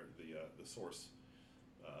 where the source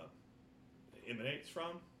emanates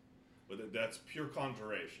from. But that's pure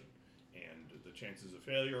conjuration, and the chances of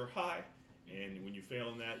failure are high. And when you fail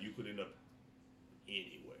in that, you could end up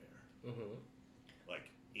anywhere,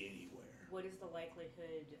 like anywhere. What is the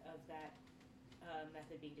likelihood of that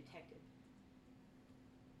method being detected?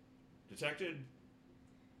 Detected,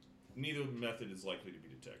 Neither method is likely to be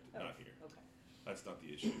detected. Oh, Not here. Okay. That's not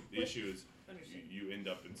the issue. The issue is Understood. you end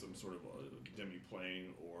up in some sort of a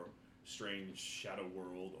demi-plane or strange shadow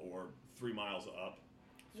world or 3 miles up.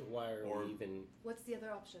 So why are Or- we even? What's the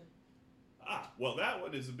other option? Well, that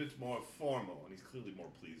one is a bit more formal, and he's clearly more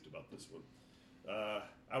pleased about this one.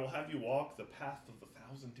 I will have you walk the path of the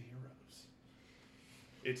 1,000 heroes.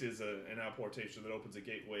 It is an apportation that opens a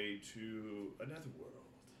gateway to another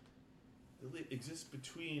world. It exists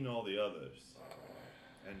between all the others,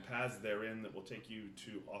 and paths therein that will take you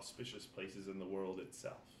to auspicious places in the world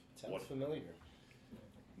itself. Sounds familiar.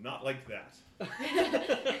 Not like that.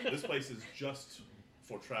 This place is just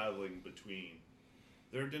for traveling between.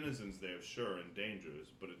 There are denizens there, sure, and dangers,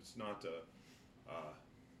 but it's not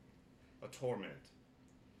a torment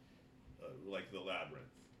like the labyrinth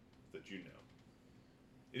that you know.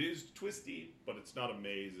 It is twisty, but it's not a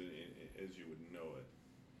maze as you would know it.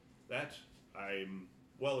 That I'm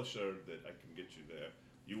well assured that I can get you there.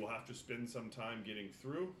 You will have to spend some time getting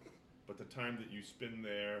through, but the time that you spend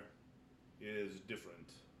there is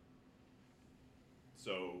different.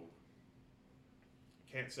 So,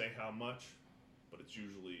 can't say how much, but it's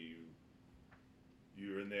usually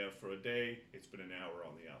you're in there for a day, it's been an hour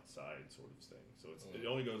on the outside sort of thing. So it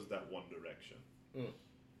only goes that one direction.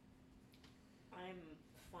 I'm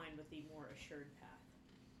fine with the more assured path.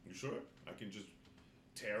 You sure? I can just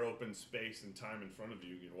tear open space and time in front of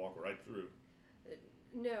you. You can walk right through.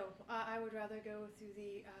 No, I would rather go through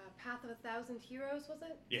the Path of 1,000 Heroes, was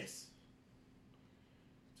it? Yes.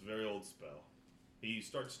 It's a very old spell. He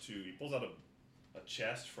pulls out a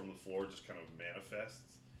chest from the floor, just kind of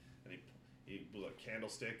manifests, and he pulls out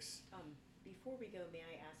candlesticks. Before we go, may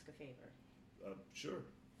I ask a favor? Sure.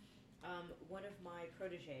 One of my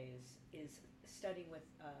proteges is studying with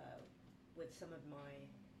some of my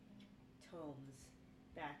tomes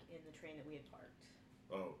back in the train that we had parked.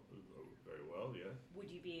 Oh, very well, yeah.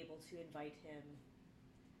 Would you be able to invite him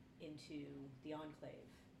into the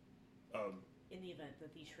Enclave in the event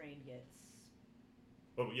that the train gets...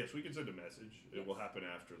 Oh, yes, we can send a message. It will happen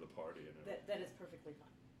after the party. And That is perfectly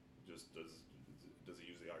fine. just does he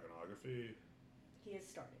use the iconography? He has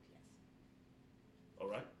started, yes. All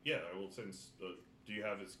right. Yeah, I will send. Do you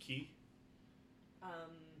have his key?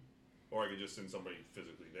 Or I could just send somebody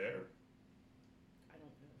physically there. I don't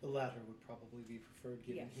know. The latter would probably be preferred,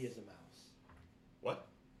 given he Yes. is a mouse. What?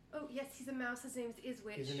 Oh, yes, he's a mouse. His name's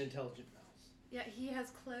Iswitch. He's an intelligent mouse. Yeah, he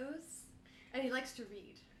has clothes, and he likes to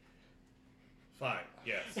read. Fine.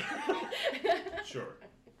 Yes. Sure.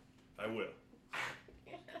 I will.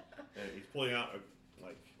 And he's pulling out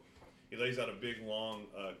he lays out a big long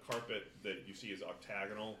carpet that you see is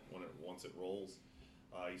octagonal once it rolls.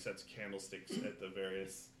 He sets candlesticks at the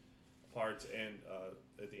various parts and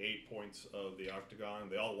at the 8 points of the octagon.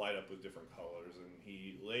 They all light up with different colors, and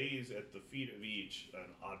he lays at the feet of each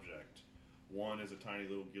an object. One is a tiny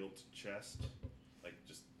little gilt chest, like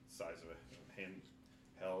just the size of a hand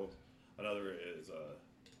held. Another is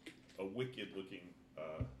a wicked-looking,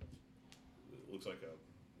 looks like a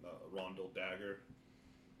rondel dagger.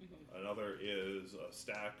 Mm-hmm. Another is a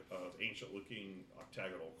stack of ancient-looking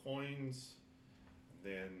octagonal coins.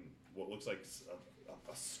 Then what looks like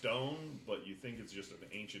a stone, but you think it's just an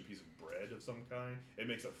ancient piece of bread of some kind. It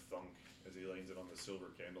makes a thunk as he lays it on the silver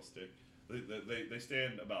candlestick. They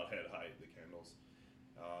stand about head height, the candles.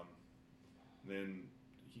 Then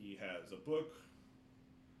he has a book,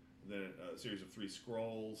 then a series of 3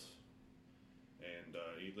 scrolls, and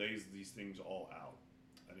he lays these things all out.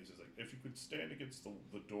 And he says, like, if you could stand against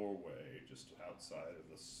the doorway just outside of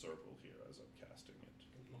the circle here as I'm casting it.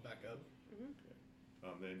 I'll back up.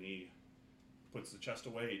 Then he puts the chest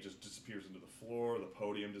away. He just disappears into the floor. The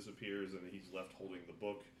podium disappears, and he's left holding the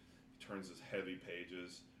book. He turns his heavy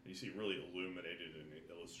pages, and you see it really illuminated and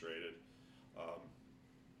illustrated.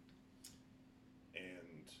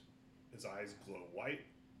 And his eyes glow white,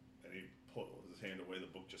 and he pulls his hand away. The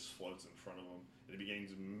book just floats in front of him, and he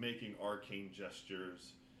begins making arcane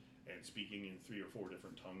gestures and speaking in 3 or 4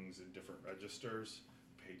 different tongues in different registers.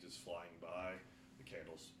 Pages flying by. The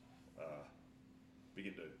candles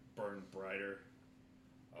begin to burn brighter.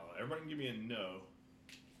 Everybody can give me a no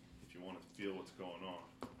if you want to feel what's going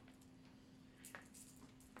on.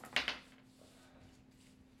 It's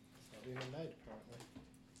not even night, apparently.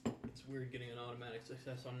 It's weird getting an automatic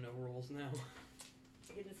success on no rolls now.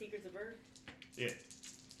 Hidden Secrets of Bird? Yeah.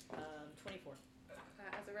 24.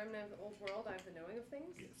 As a remnant of the old world, I have the knowing of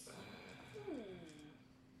things. Yes.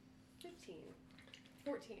 15.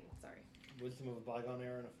 14, sorry. Wisdom of a bygone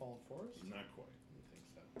era in a fallen forest? Not quite. I don't think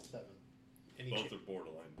so. 7. Any, Both are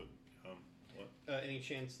borderline, but what? any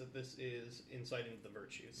chance that this is insight into the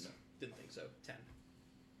virtues? No. Didn't think so. 10.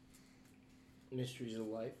 Mysteries of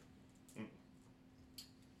Life. Mm.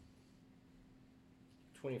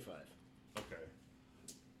 25. Okay.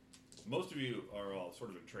 Most of you are all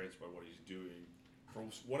sort of entranced by what he's doing. For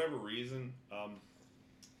whatever reason,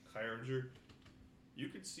 Kyranger, you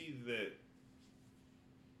could see that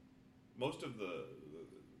most of the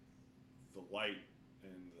light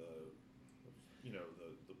and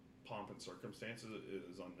the pomp and circumstances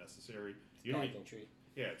is unnecessary. You don't. Pageantry.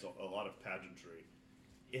 Yeah, it's a lot of pageantry.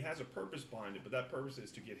 It has a purpose behind it, but that purpose is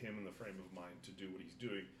to get him in the frame of mind to do what he's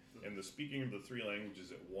doing. And the speaking of the 3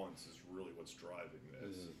 languages at once is really what's driving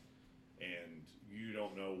this. And you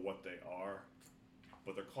don't know what they are,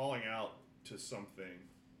 but they're calling out to something.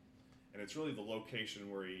 And it's really the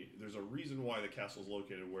location where there's a reason why the castle's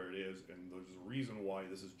located where it is, and there's a reason why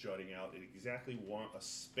this is jutting out in exactly a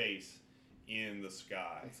space in the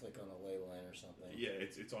sky. It's like on a ley line or something. Yeah,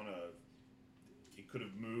 it's on a. It could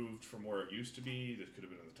have moved from where it used to be. This could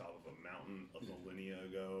have been at the top of a mountain a millennia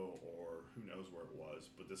ago, or who knows where it was.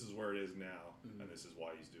 But this is where it is now, and this is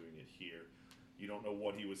why he's doing it here. You don't know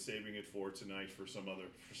what he was saving it for tonight for some other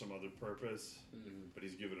purpose, but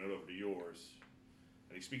he's giving it over to yours.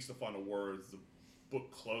 And he speaks the final words. The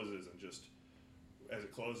book closes, and just as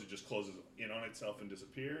it closes, it just closes in on itself and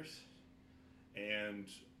disappears. And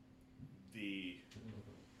the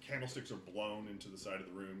candlesticks are blown into the side of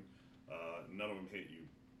the room. None of them hit you.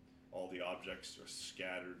 All the objects are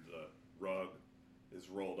scattered. The rug is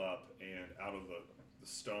rolled up, and out of the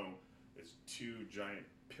stone is 2 giant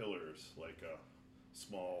pillars, like a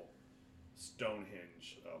small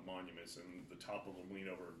Stonehenge monuments, and the top of them lean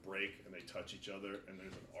over and break, and they touch each other, and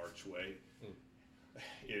there's an archway.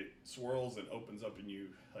 It swirls and opens up in you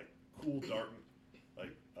like cool, dark,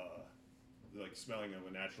 like smelling of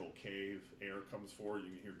a natural cave. Air comes forward.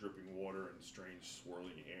 You can hear dripping water and strange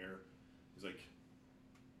swirling air. He's like,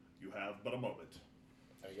 "You have but a moment."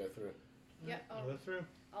 I go through. Yeah, Go through.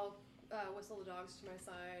 I'll whistle the dogs to my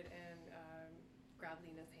side and grab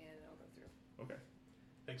Lena's hand and I'll go through. Okay.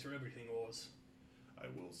 Thanks for everything, Oz. I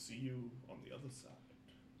will see you on the other side.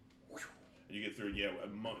 And you get through,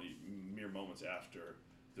 mere moments after,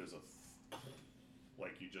 there's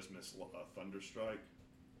like you just missed a thunder strike,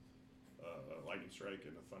 a lightning strike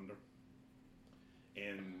and a thunder.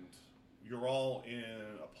 And you're all in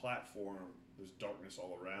a platform, there's darkness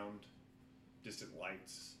all around, distant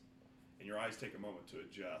lights, and your eyes take a moment to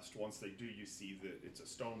adjust. Once they do, you see that it's a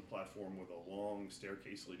stone platform with a long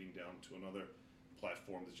staircase leading down to another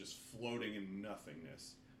platform that's just floating in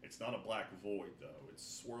nothingness. It's not a black void, though.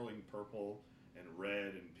 It's swirling purple and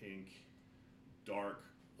red and pink, dark,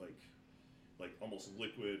 like almost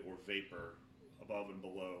liquid or vapor above and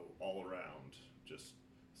below, all around, just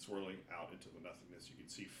swirling out into the nothingness. You can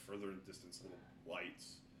see further in the distance little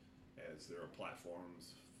lights as there are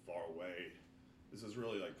platforms far away. This is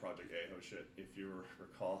really like Project Aho shit, if you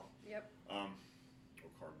recall. Yep. Or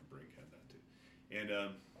Carbon Brink had that too.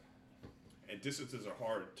 And distances are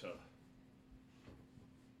hard to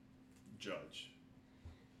judge.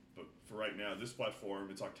 But for right now, this platform,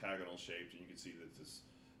 it's octagonal shaped, and you can see that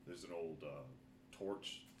there's an old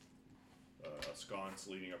torch, a sconce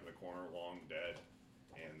leading up in the corner, long dead,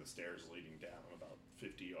 and the stairs leading down about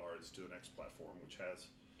 50 yards to the next platform, which has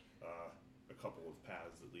a couple of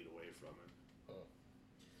paths that lead away from it.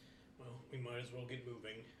 Well, we might as well get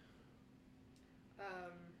moving.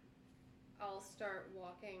 I'll start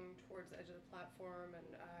walking towards the edge of the platform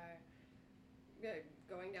and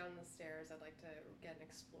going down the stairs. I'd like to get and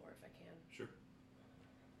explore if I can. Sure.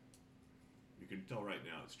 You can tell right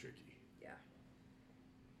now it's tricky. Yeah.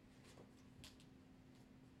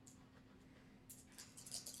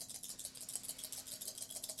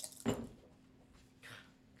 God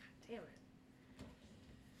damn it.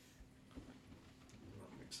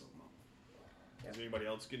 I'll mix them up. Does anybody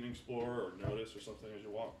else get an explore or notice or something as you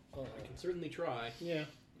walk? I can certainly try. Yeah,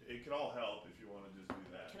 It could all help if you want to just do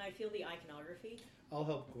that. Can I feel the iconography? I'll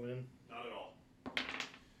help Gwen. Not at all.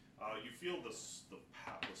 You feel the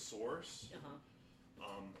source,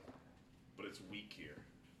 but it's weak here.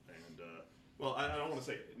 And, well, I don't want to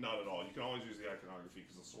say not at all. You can always use the iconography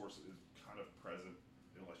because the source is kind of present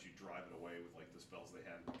unless you drive it away with, like, the spells they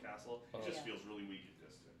had in the castle. It just feels really weak and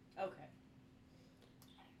distant. Okay.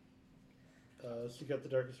 Seek out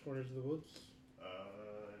the darkest corners of the woods.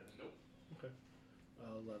 Nope. Okay.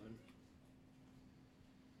 11.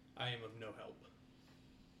 I am of no help.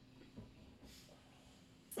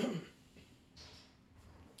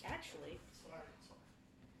 Actually, It's fine. It's fine.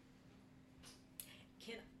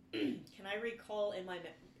 can I recall in my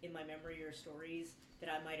memory or stories that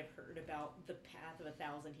I might have heard about the Path of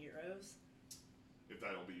 1,000 Heroes? If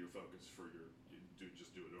that'll be your focus for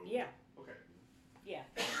just do it over. Yeah. Okay. Yeah.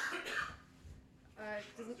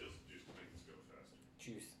 Just to make this go faster.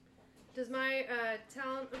 Juice. Does my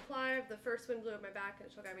talent apply? The first wind blew at my back, and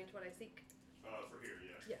it shall guide me to what I seek. For here,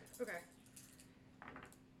 yeah. Yeah. Okay.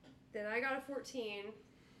 Then I got a 14.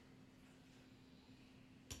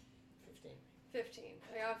 15. 15.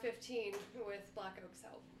 I got a 15 with Black Oak's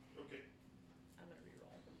help. Okay. I'm gonna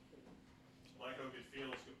reroll. Black Oak, it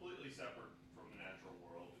feels completely separate from the natural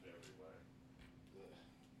world in every way.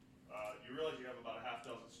 You realize you have about a half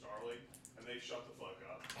dozen starling, and they shut the fuck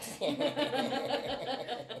up.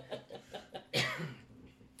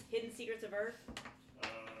 Hidden Secrets of Earth.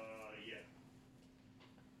 Yeah.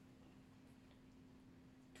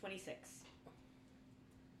 26.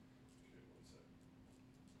 Okay, 1 sec.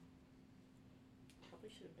 Probably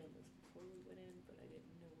should have done this before we went in, but I didn't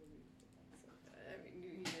know where we would put that. So. I mean,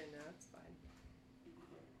 you didn't know. It's fine.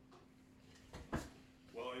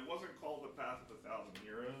 Well, it wasn't called the Path of 1,000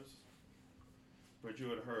 Heroes, but you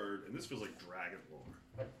had heard, and this feels like dragon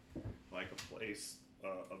lore, like a place,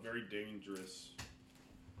 a very dangerous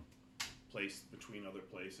place between other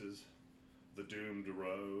places, the doomed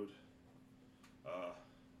road,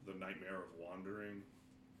 the nightmare of wandering,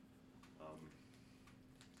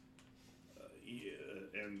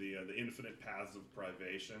 and the infinite paths of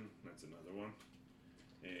privation. That's another one.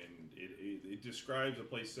 And it describes a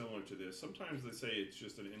place similar to this. Sometimes they say it's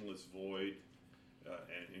just an endless void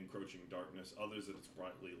and encroaching darkness. Others that it's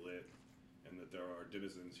brightly lit, and that there are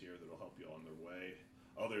denizens here that will help you on their way.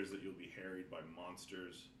 Others that you'll be harried by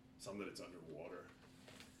monsters. Some that it's underwater.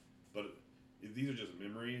 But these are just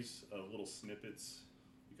memories of little snippets.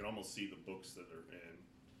 You can almost see the books that are in.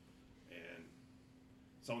 And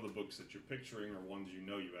some of the books that you're picturing are ones you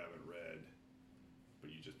know you haven't read,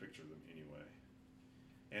 but you just picture them anyway.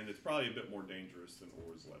 And it's probably a bit more dangerous than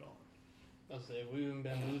Oars let on. I'll say, have we been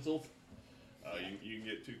bamboozled? You can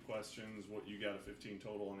get 2 questions. What you got a 15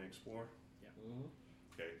 total on the Explore? Mm-hmm.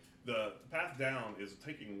 Okay. The path down is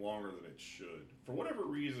taking longer than it should. For whatever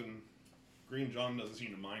reason, Green John doesn't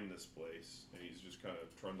seem to mind this place, and he's just kind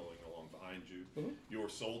of trundling along behind you. Mhm. Your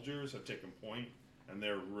soldiers have taken point, and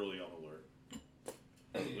they're really on alert.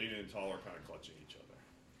 Lena and Tall are kind of clutching each other.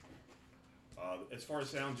 As far as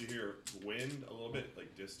sounds, you hear wind a little bit,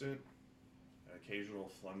 like distant, an occasional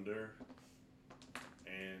thunder,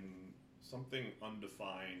 and something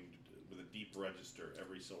undefined with a deep register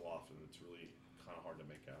every so often. It's really kind of hard to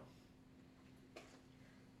make out.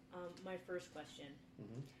 My first question.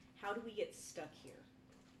 Mm-hmm. How do we get stuck here?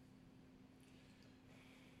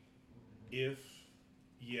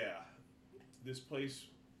 This place,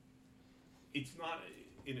 it's not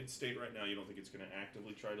in its state right now. You don't think it's going to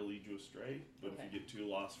actively try to lead you astray, but Okay. if you get too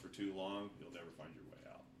lost for too long, you'll never find your way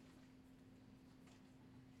out.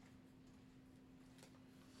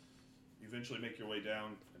 You eventually make your way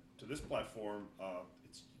down to this platform.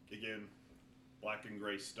 It's, again, black and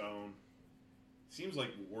gray stone. Seems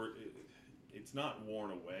like it's not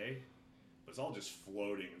worn away, but it's all just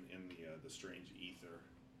floating in the strange ether.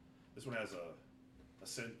 This one has a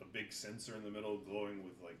big sensor in the middle, glowing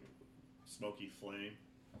with like smoky flame,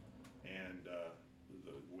 and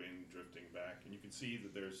the wind drifting back. And you can see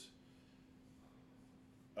that there's.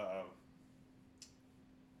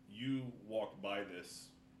 You walked by this,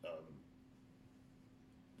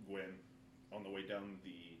 Gwen, on the way down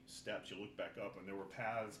the steps. You look back up, and there were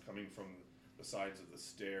paths coming from the sides of the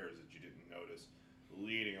stairs that you didn't notice,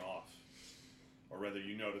 leading off. Or rather,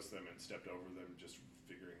 you noticed them and stepped over them, just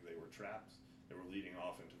figuring they were traps. They were leading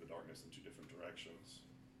off into the darkness in 2 different directions.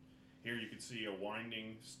 Here you can see a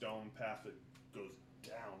winding stone path that goes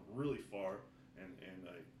down really far and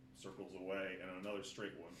circles away, and another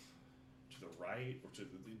straight one to the right, or to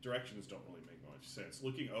the directions don't really make much sense.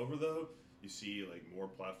 Looking over though, you see like more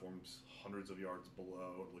platforms hundreds of yards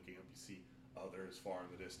below. Looking up, you see others far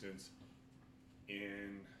in the distance.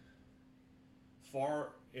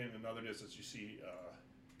 Far in another distance, you see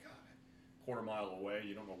quarter mile away.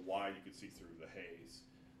 You don't know why you could see through the haze.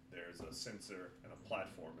 There's a sensor and a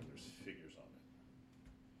platform, and there's figures on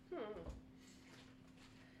it.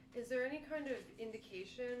 Is there any kind of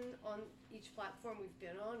indication on each platform we've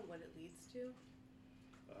been on what it leads to?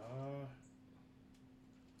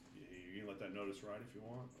 You can let that notice ride if you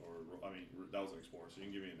want, or that was an Explorer, so you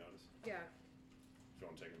can give me a notice Yeah. if you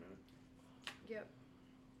want to take a minute. Yep.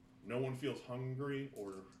 No one feels hungry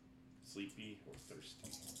or sleepy or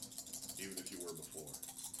thirsty, even if you were before.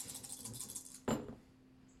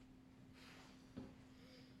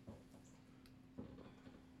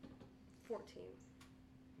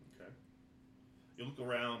 Okay. You look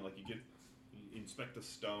around, you inspect the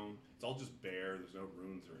stone. It's all just bare. There's no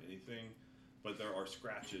runes or anything, but there are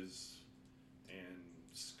scratches and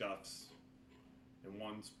scuffs, and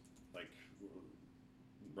one's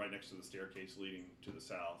right next to the staircase leading to the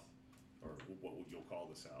south, or what you'll call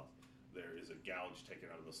the south, there is a gouge taken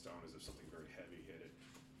out of the stone as if something very heavy hit it.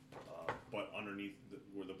 But underneath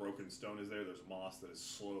where the broken stone is there's moss that is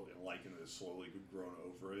slow and lichen that has slowly grown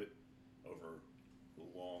over it over a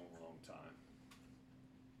long, long time.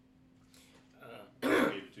 I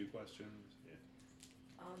gave you 2 questions. Yeah.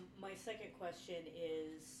 My second question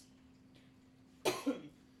is,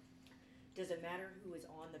 does it matter who is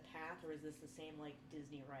on the path, or is this the same like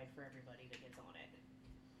Disney ride for everybody that gets on it?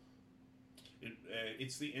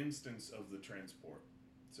 It's the instance of the transport.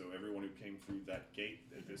 So everyone who came through that gate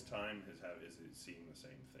at this time is seeing the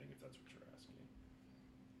same thing. If that's what you're asking.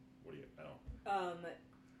 What do you? I don't.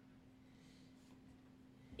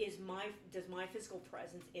 Does my physical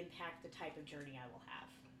presence impact the type of journey I will have?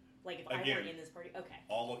 Like if I Again, weren't in this party, okay.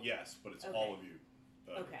 Yes, but it's Okay. all of you.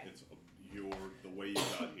 Okay. It's the way you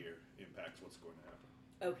got here impacts what's going to happen.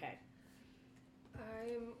 Okay.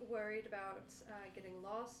 I'm worried about getting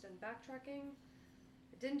lost and backtracking.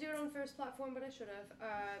 I didn't do it on the first platform, but I should have.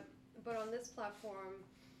 But on this platform,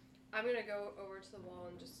 I'm going to go over to the wall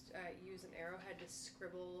and just use an arrowhead to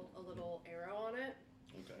scribble a little arrow on it.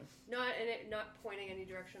 Okay. Not pointing any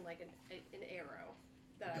direction, like an arrow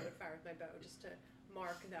that I would fire with my bow, just to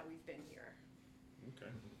mark that we've been here.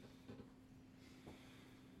 Okay.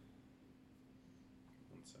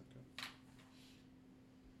 1 second.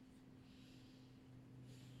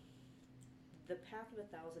 The Path of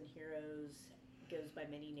 1,000 Heroes goes by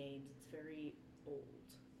many names. It's very old.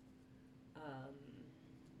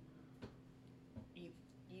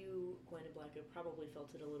 You, Gwen and Blacko, probably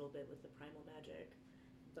felt it a little bit with the primal magic,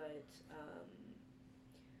 but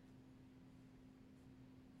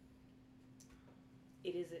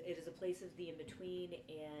it is a place of the in-between,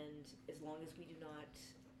 and as long as we do not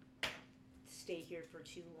stay here for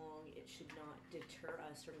too long, it should not deter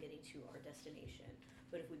us from getting to our destination.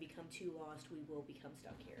 But if we become too lost, we will become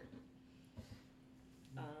stuck here.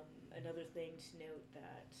 Another thing to note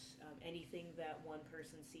that anything that one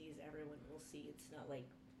person sees, everyone will see. It's not like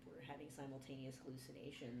we're having simultaneous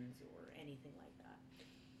hallucinations or anything like that.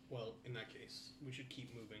 Well, in that case, we should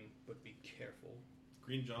keep moving, but be careful.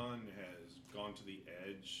 Green John has gone to the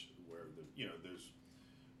edge where there's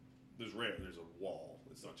a wall.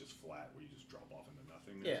 It's not just flat where you just drop off into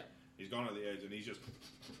nothingness. Yeah. He's gone to the edge and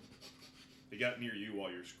he got near you while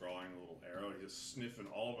you're scrawling a little arrow. He's just sniffing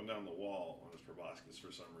all up and down the wall on his proboscis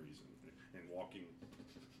for some reason and walking,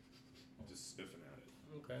 just sniffing at it.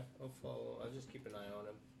 Okay, I'll follow. I'll just keep an eye on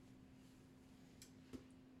him.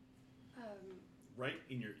 Right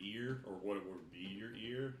in your ear, or what would be your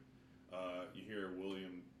ear, you hear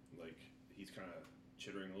William, like, he's kind of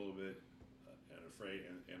chittering a little bit and afraid,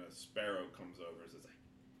 and a sparrow comes over and says, like,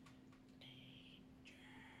 danger.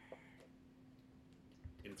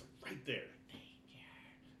 And it's right there. Danger.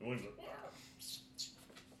 And William's like, Is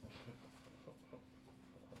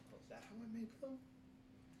that how I make them?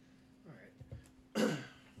 Alright.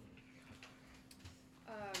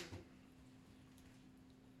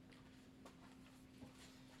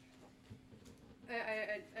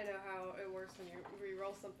 I know how it works when you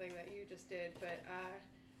re-roll something that you just did, but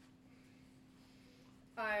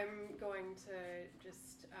I'm going to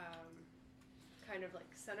just kind of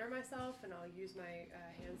like center myself, and I'll use my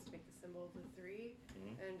hands to make the symbol of the 3,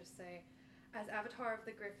 and just say, as Avatar of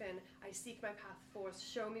the Griffin, I seek my path forth,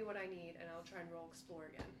 show me what I need, and I'll try and roll Explore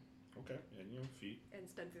again. okay, and feet. And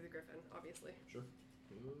spin through the Griffin, obviously. Sure.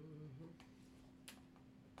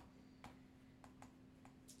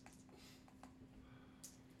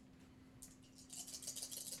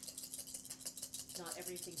 Not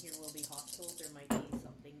everything here will be hostile. There might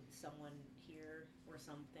be someone here or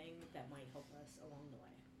something that might help us along the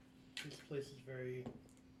way. This place is very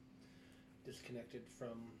disconnected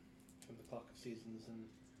from the clock of seasons and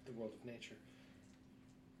the world of nature.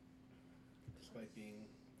 Despite being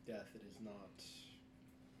death, it is not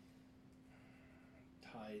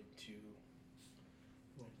tied to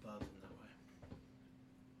above in that way.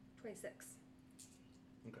 26.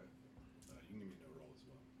 Okay. You can give me no roll as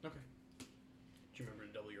well. Okay. Do you remember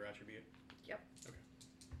to double your attribute? Yep. Okay.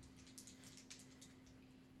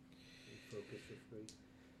 Focus for free.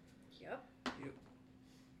 Yep.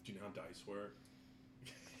 Do you know how dice work?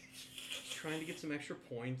 Trying to get some extra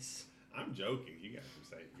points. I'm joking. You guys were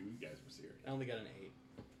serious. I only got an 8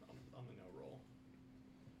 on the no roll.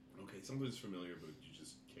 Okay, something's familiar, but you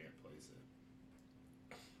just can't place it.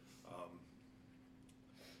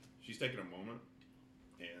 She's taking a moment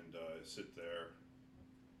and sit there,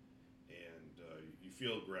 and you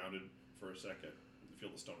feel grounded for a second. You feel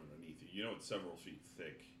the stone underneath you. You know it's several feet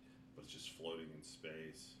thick, but it's just floating in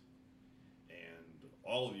space. And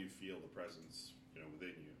all of you feel the presence,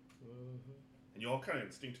 within you. And you all kind of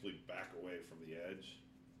instinctively back away from the edge.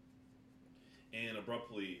 And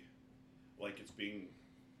abruptly, like it's being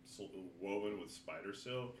woven with spider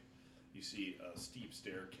silk, you see a steep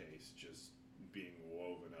staircase just being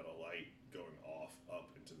woven out of light going off up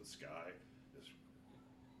into the sky, just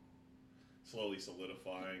slowly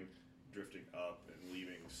solidifying, drifting up and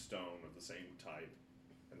leaving stone of the same type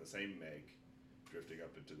and the same make drifting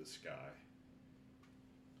up into the sky.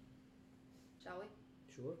 Shall we?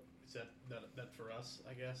 Sure. Is that for us,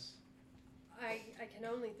 I guess? I can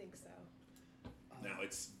only think so. Now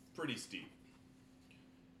it's pretty steep,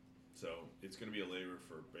 so it's going to be a labor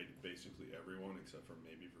for basically everyone except for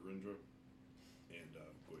maybe Varundra and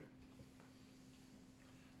Gwen.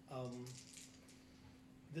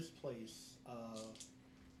 This place,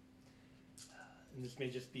 and this may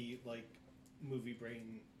just be like movie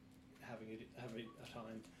brain having a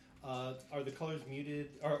time. Are the colors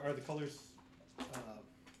muted? Are the colors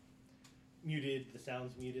muted? The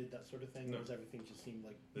sounds muted? That sort of thing? No. Or does everything just seem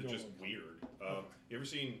like They're normal just and color? weird. You ever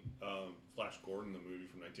seen Flash Gordon, the movie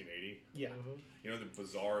from 1980? Yeah. You know the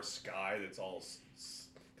bizarre sky that's all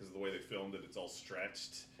because of the way they filmed it, it's all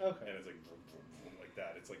stretched Okay. and it's like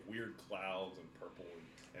that. It's like weird clouds and purple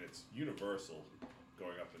and it's universal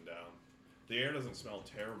going up and down. The air doesn't smell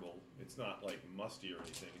terrible. It's not like musty or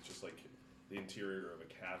anything. It's just like the interior of a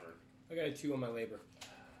cavern. I got a 2 on my labor.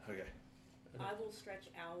 Okay. I will stretch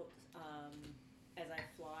out as I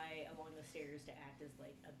fly along the stairs to act as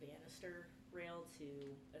like a banister rail to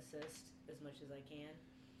assist as much as I can.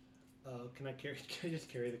 Can I just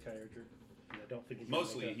carry the Kyogre? I don't think he's gonna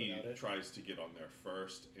Mostly make he up without it. tries to get on there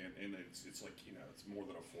first, and it's like, you know, it's more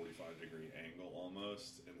than a 45-degree angle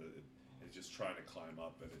almost, and it's just trying to climb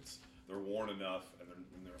up, and they're worn enough and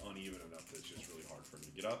they're uneven enough that it's just really hard for him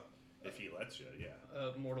to get up. If he lets you,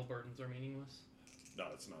 yeah. Mortal burdens are meaningless.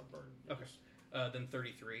 No, it's not a burden. Okay. Then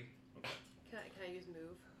 33. Can I use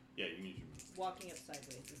move? Yeah, you need your move. Walking up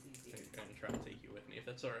sideways is easier. I'm going to try to take you with me if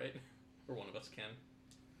that's all right, or one of us can.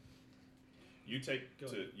 You've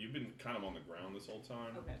been kind of on the ground this whole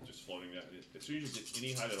time, Okay. just floating down. As soon as you get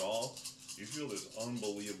any height at all, you feel this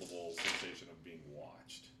unbelievable sensation of being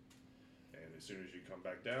watched. And as soon as you come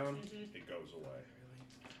back down, it goes away.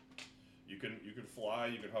 You can fly,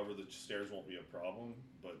 you can hover. The stairs won't be a problem,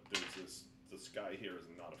 but the sky here is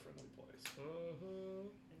not a friendly place.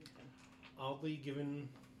 Okay. Oddly, given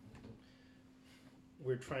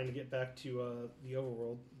we're trying to get back to the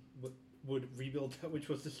overworld, would rebuild that which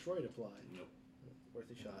was destroyed apply? Nope. Worth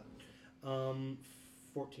a shot.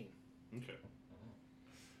 14. Okay.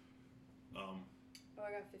 Oh,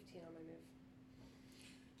 I got 15 on my move.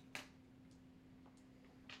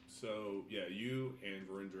 So yeah, you and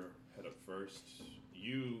Varindra head up first.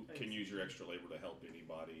 You can Thanks. use your extra labor to help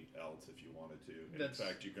anybody else if you wanted to. And in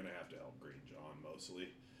fact, you're going to have to help Green John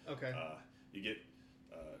mostly. Okay. You get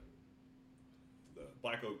the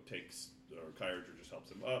Black Oak or Kyogre just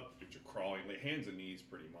helps him up. You're crawling, like hands and knees,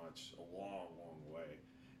 pretty much a long, long way.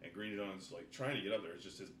 And Green John's like trying to get up there. It's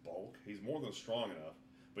just his bulk. He's more than strong enough,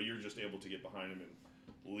 but you're just able to get behind him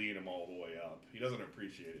and lean him all the way up. He doesn't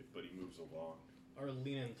appreciate it, but he moves along. Are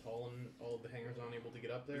Lena and Tall and all of the hangers on able to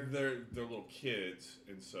get up there? They're little kids,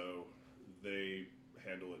 and so they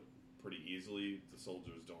handle it pretty easily. The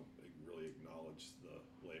soldiers don't really acknowledge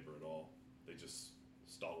the labor at all. They just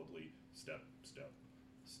stolidly step, step,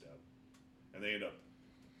 step, and they end up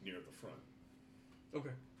near the front.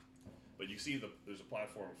 Okay. But you see there's a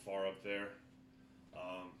platform far up there.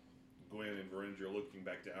 Gwen and Varindra are looking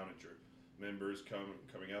back down at your members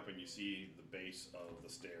coming up, and you see the base of the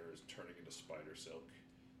stairs turning into spider silk,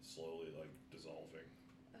 slowly like dissolving.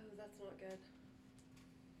 Oh, that's not good.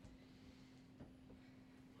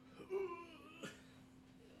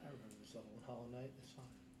 I remember this level in Hollow Knight. It's fine.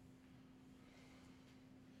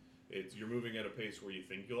 You're moving at a pace where you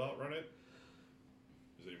think you'll outrun it.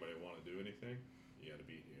 Does anybody want to do anything? You got to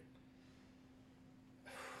be here.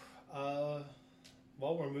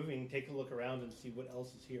 While we're moving, take a look around and see what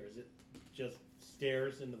else is here. Is it just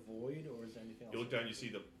stairs in the void, or is there anything else? You look down, you see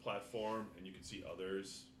the platform, and you can see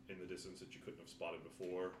others in the distance that you couldn't have spotted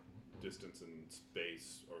before. Distance and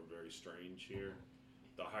space are very strange here.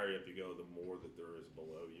 The higher up you go, the more that there is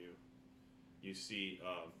below you. You see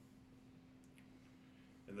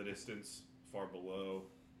in the distance, far below,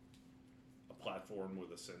 a platform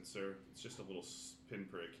with a sensor. It's just a little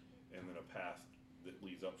pinprick, and then a path that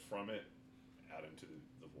leads up from it out into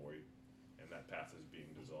the void. And that path is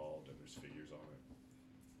being dissolved, and there's figures on it.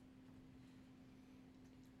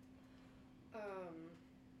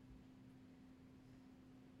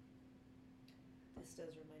 This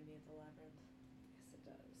does remind me of the labyrinth. Yes, it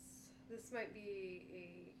does. This might be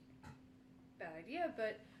a bad idea,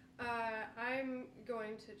 but I'm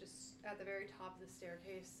going to just, at the very top of the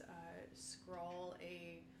staircase, scrawl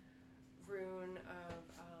a rune of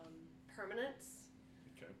permanence.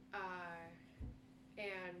 Okay.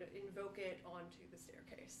 And invoke it onto the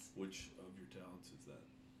staircase. Which of your talents is that?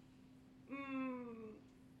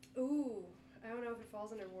 Ooh. I don't know if it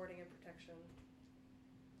falls under warding and protection.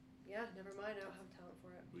 Yeah, never mind. I don't have talent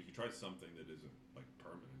for it. Well, you could try something that isn't like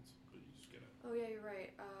permanence, but you just get a. Oh yeah, you're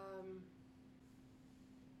right.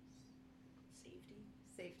 Safety.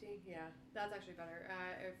 Safety. Yeah, that's actually better.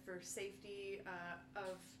 For safety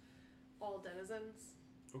of all denizens.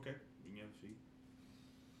 Okay, you can have a feat.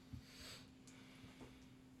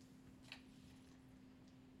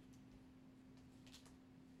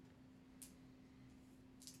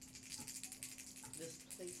 This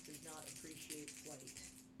place does not appreciate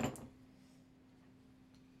flight.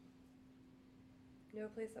 No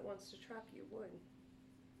place that wants to trap you would.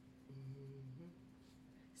 Mm-hmm.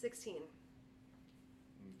 16.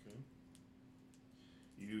 Okay.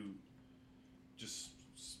 You just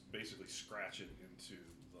basically scratch it into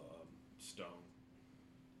the stone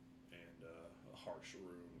and a harsh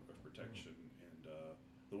rune of protection, and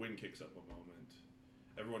the wind kicks up a moment.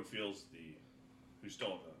 Everyone feels who's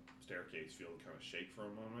still on the staircase feel it kind of shake for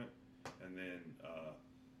a moment, and then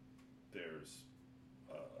there's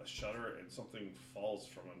a shudder and something falls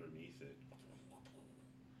from underneath it,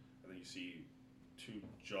 and then you see two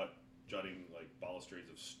jutting like balustrades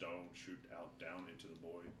of stone shoot out down into the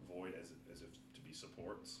void as if to be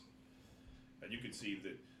supports, and you can see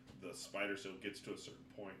that the spider silk gets to a certain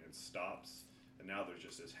point and stops, and now there's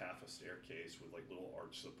just this half a staircase with like little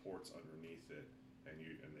arch supports underneath it, and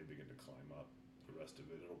they begin to climb up. The rest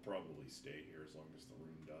of it'll probably stay here as long as the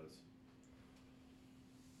room does.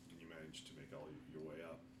 And you manage to make all your way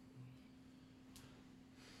up.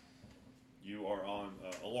 You are on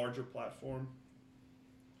a larger platform.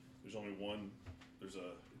 There's only one. It's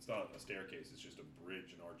not a staircase. It's just a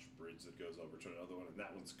bridge, an arched bridge that goes over to another one, and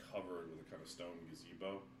that one's covered with a kind of stone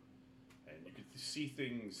gazebo. And you can see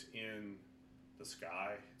things in the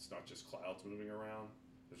sky. It's not just clouds moving around.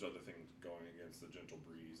 There's other things going against the gentle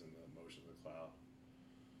breeze and the motion of the cloud.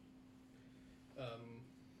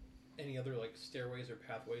 Any other like stairways or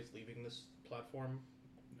pathways leaving this platform?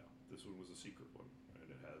 No, this one was a secret one, and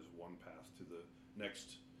it has one path to the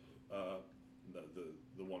next,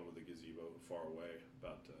 the one with the gazebo far away,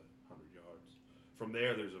 about 100 yards. From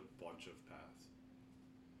there's a bunch of paths.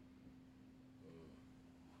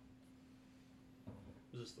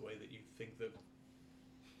 Is this the way that you think that?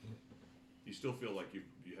 You still feel like you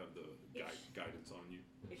have the guidance on you.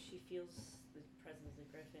 If she feels the presence of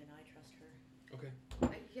Griffin, I trust her. Okay.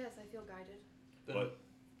 Yes, I feel guided. Then But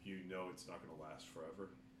you know it's not going to last forever.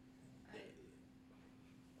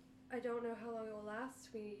 I don't know how long it will last.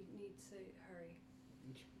 We need to hurry.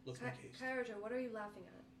 let's make haste. Kairoja, what are you laughing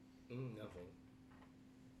at? Nothing.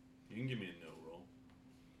 You can give me a no roll.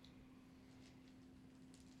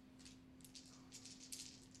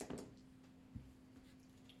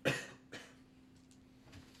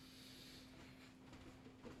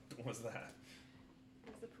 What was that?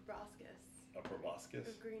 It's the proboscis A proboscis?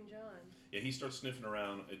 of Green John. Yeah, he starts sniffing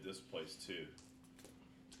around at this place too.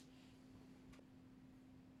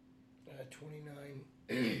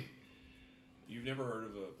 29. You've never heard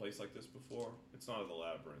of a place like this before? It's not the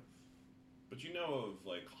labyrinth. But you know of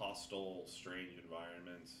like hostile, strange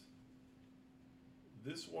environments.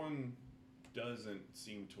 This one doesn't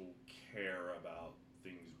seem to care about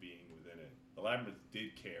things being within it. The labyrinth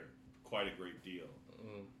did care quite a great deal,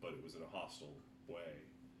 but it was in a hostile way.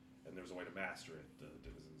 And there's a way to master it. The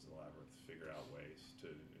denizens of the labyrinth figure out ways to.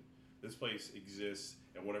 This place exists,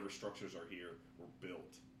 and whatever structures are here were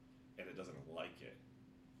built, and it doesn't like it.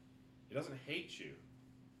 It doesn't hate you.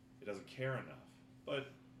 It doesn't care enough.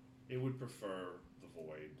 But it would prefer the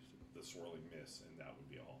void, the swirling mist, and that would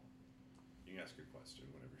be all. You can ask your question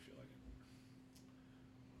whenever you feel like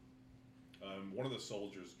it. One of the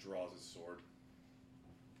soldiers draws his sword,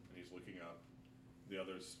 and he's looking up. The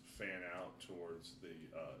others fan out towards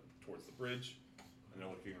the bridge, and they're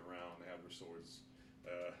looking around. They have their swords.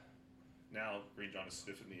 Now Green John is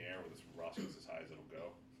sniffing the air with his proboscis as high as it'll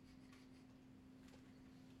go.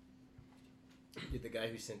 Did the guy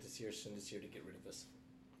who sent us here send us here to get rid of us?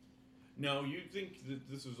 No, you think that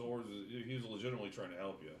this is Or's. He was legitimately trying to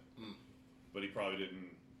help you, but he probably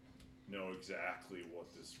didn't know exactly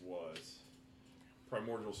what this was.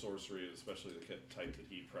 Primordial sorcery, especially the type that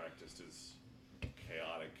he practiced, is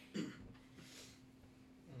chaotic.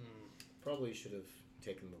 Probably should have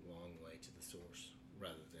taken the long way to the source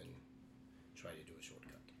rather than try to do a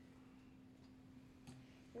shortcut.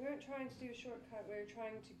 We weren't trying to do a shortcut. We were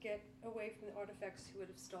trying to get away from the artifacts who would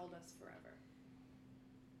have stalled us forever.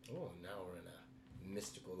 Oh, now we're in a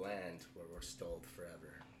mystical land where we're stalled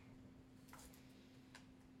forever.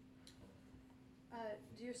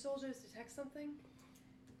 Do your soldiers detect something?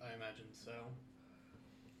 I imagine so.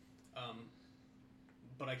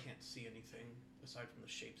 But I can't see anything aside from the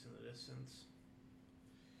shapes in the distance.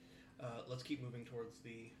 Let's keep moving towards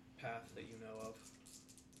the path that you know of.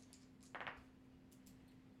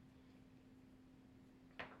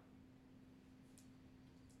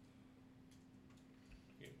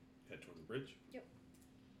 You head toward the bridge? Yep.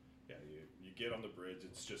 Yeah, you get on the bridge.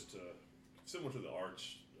 It's just similar to the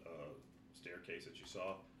arch staircase that you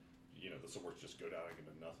saw. You know, the swords just go down into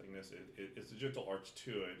nothingness. It's a gentle arch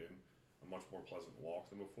to it and a much more pleasant walk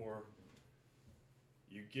than before.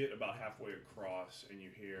 You get about halfway across and you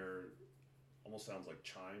hear almost sounds like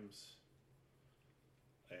chimes.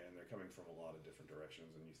 And they're coming from a lot of different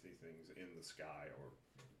directions, and you see things in the sky, or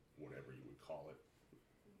whatever you would call it.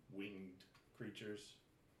 Winged creatures.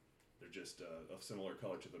 They're just of similar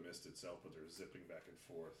color to the mist itself, but they're zipping back and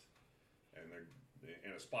forth. And they're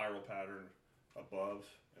in a spiral pattern above,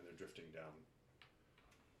 and they're drifting down.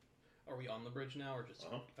 Are we on the bridge now, or just...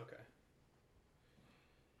 Uh-huh. Okay.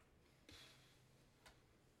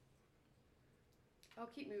 I'll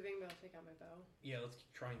keep moving, but I'll take out my bow. Yeah, let's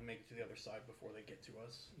keep trying to make it to the other side before they get to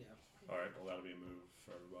us. Yeah. Alright, well that'll be a move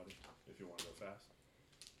for everybody, if you want to go fast.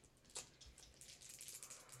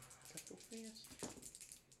 Gotta go fast.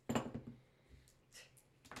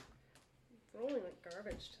 Rolling like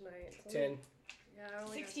garbage tonight. It's 10. only- Yeah, I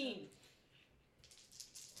only got 16.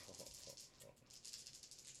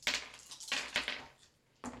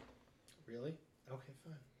 10. Really? Okay,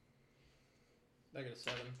 fine. I got a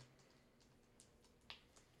 7.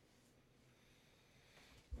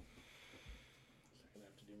 Second, I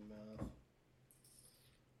have to do math.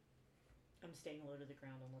 I'm staying low to the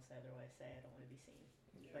ground unless I otherwise say I don't want to be seen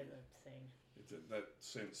by the thing. That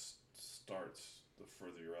sense starts the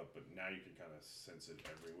further you're up, but now you can kind of sense it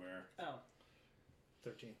everywhere. Oh.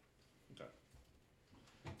 13. Okay.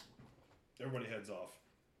 Everybody heads off.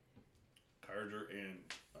 Kyrager and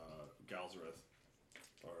Galzareth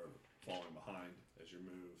are falling behind as you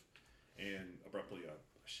move, and abruptly a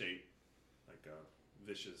shape, like a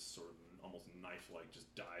vicious sort of almost knife-like,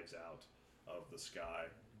 just dives out of the sky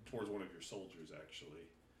towards one of your soldiers, actually.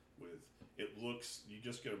 You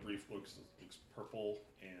just get a brief look, it looks purple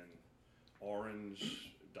and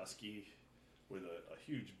orange, dusky, with a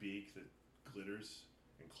huge beak that glitters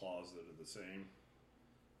and claws that are the same,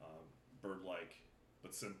 bird-like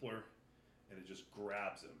but simpler, and it just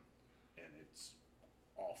grabs him, and it's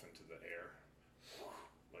off into the air,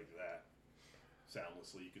 like that,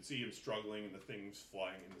 soundlessly. You can see him struggling, and the thing's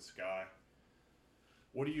flying in the sky.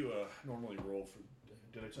 What do you normally roll for?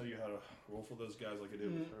 Did I tell you how to roll for those guys like I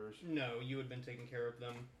did with hers? No, you had been taking care of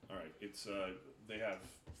them. All right, it's they have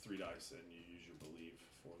 3 dice, and you use your believe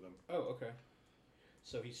for them. Oh, okay.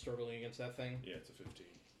 So he's struggling against that thing? Yeah, it's a 15.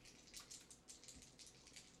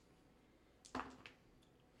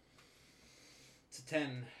 It's a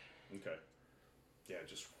 10. Okay. Yeah,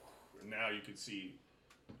 just now you can see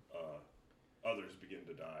others begin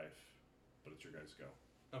to dive, but it's your guys' go.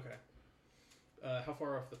 Okay. How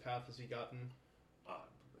far off the path has he gotten?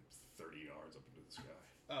 Like 30 yards up into the sky.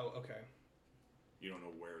 Oh, okay. You don't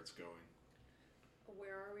know where it's going.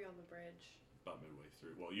 Where are we on the bridge? About midway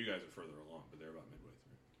through. Well, you guys are further along, but they're about midway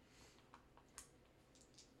through.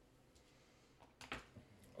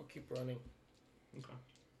 I'll keep running. Okay.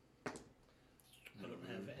 I don't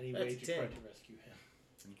have any That's way to try 10. to rescue him.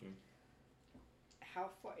 Okay. How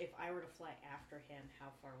far, if I were to fly after him,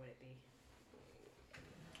 how far would it be?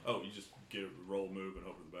 Oh, you just get a roll, move, and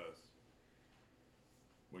hope for the best.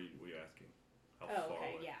 What are you asking? How Oh, far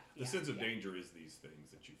okay, away? yeah. The sense of danger is these things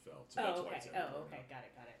that you felt. So that's why it's everywhere Oh, okay. now. Got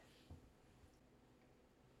it.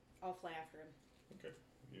 I'll fly after him. Okay.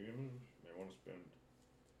 You even may want to spend.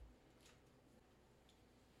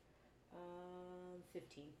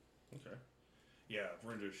 15. Okay. Yeah,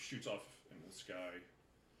 Verinder shoots off in the sky,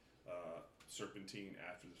 serpentine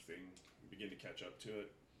after the thing. You begin to catch up to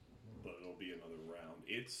it, but it'll be another round.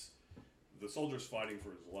 The soldier's fighting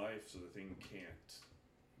for his life, so the thing can't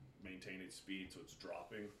maintain its speed, so it's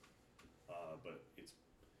dropping. But it's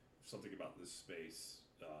something about this space.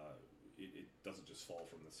 It doesn't just fall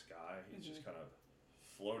from the sky. It's just kind of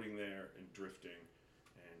floating there and drifting,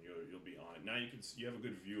 and you'll be on it. Now you have a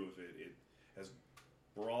good view of it. It has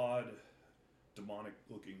broad,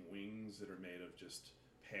 demonic-looking wings that are made of just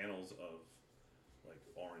panels of like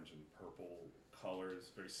orange and purple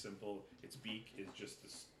colors. Very simple. Its beak is just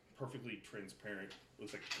this perfectly transparent.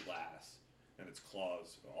 Looks like glass, and its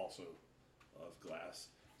claws also of glass.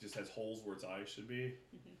 It just has holes where its eyes should be.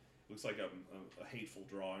 Mhm. Looks like a hateful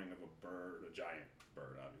drawing of a bird, a giant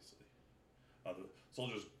bird, obviously. The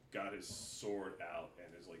soldier's got his sword out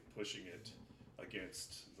and is like pushing it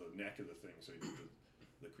against the neck of the thing, so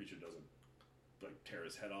the creature doesn't like tear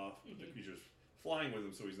his head off. But the creature's flying with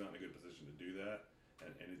him, so he's not in a good position to do that.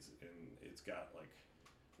 And it's got like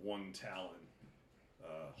one talon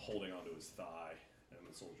holding onto his thigh, and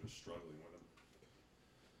the soldier's struggling with him.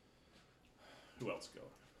 Who else go?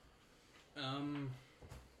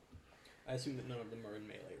 I assume that none of them are in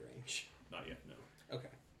melee range. Not yet, no. Okay.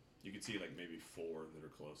 You can see like maybe 4 that are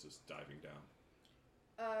closest diving down.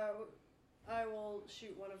 I will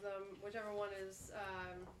shoot one of them, whichever one is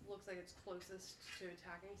looks like it's closest to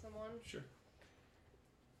attacking someone. Sure.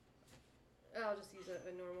 I'll just use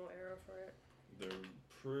a normal arrow for it. They're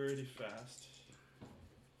pretty fast.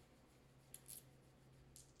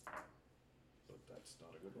 But that's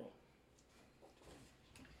not a good roll.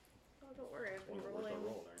 Oh, don't worry, I've been Where's rolling. our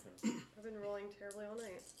roll there? I've been rolling terribly all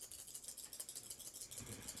night.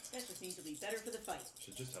 That just means you'll be better for the fight.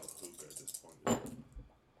 Should just have a hookah at this point.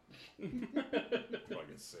 Probably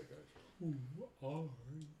get sick, actually.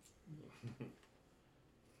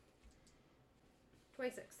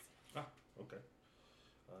 26. Okay.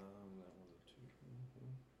 That was a 2.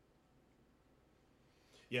 Mm-hmm.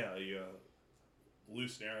 Yeah, you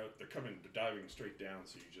loose and arrow. They're diving straight down,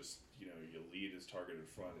 so you just, you lead his target in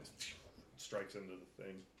front, and strikes into the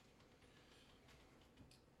thing.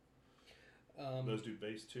 Those do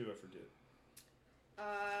base 2, I forget.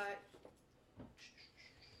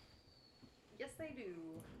 Yes, they do.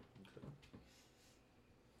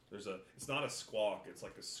 Okay. It's not a squawk, it's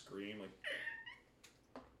like a scream, like,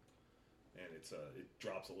 and it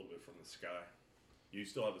drops a little bit from the sky. You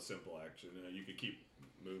still have a simple action. You could keep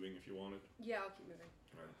moving if you wanted. Yeah, I'll keep moving.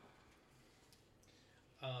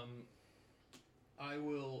 All right. I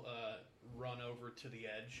will run over to the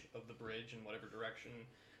edge of the bridge in whatever direction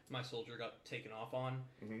my soldier got taken off on.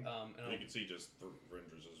 Mm-hmm. And you can see just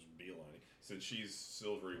Rendra's just beelining. Since she's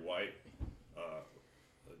silvery white, at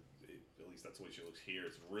least that's the way she looks here.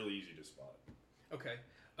 It's really easy to spot. Okay.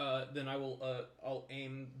 Then I will. I'll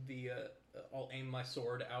aim my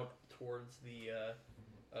sword out towards the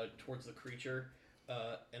creature,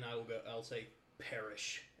 and I will go. I'll say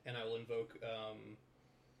perish, and I will invoke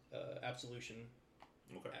absolution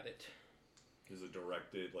at it. Is it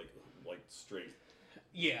directed like straight?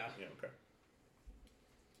 Yeah. Yeah. Okay.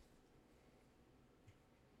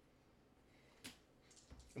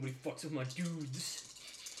 Nobody fucks with my dudes.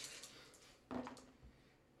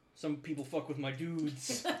 Some people fuck with my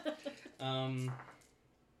dudes. It's only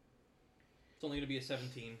gonna be a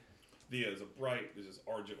 17. There's this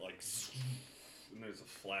argent and there's a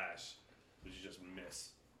flash, but you just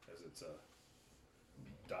miss as it's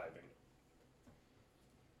diving.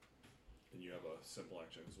 And you have a simple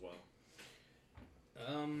action as well.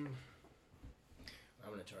 I'm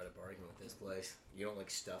gonna try to bargain with this place. You don't like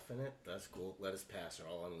stuff in it? That's cool. Let us pass, or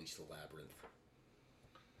I'll unleash the labyrinth.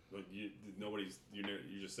 But you're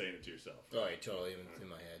just saying it to yourself. Oh, yeah, totally in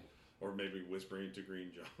my head. Or maybe whispering it to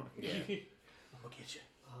Green John. Yeah. I'll get you.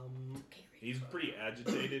 He's pretty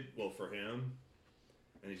agitated. Well, for him,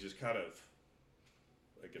 and he's just kind of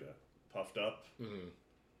puffed up. Mm-hmm.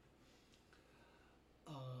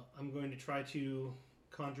 I'm going to try to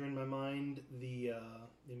conjure in my mind the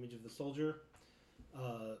image of the soldier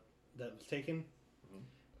that was taken,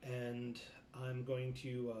 and I'm going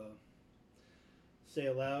to say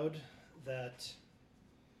aloud that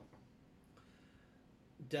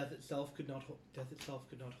death itself could not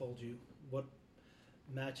hold you. What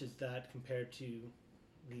matches that compared to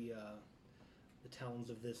the talons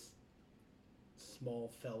of this small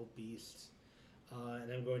fell beast?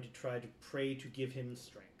 And I'm going to try to pray to give him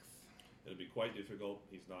strength. It'll be quite difficult.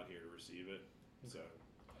 He's not here to receive it, so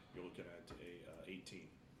you're looking at a 18.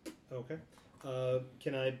 Okay.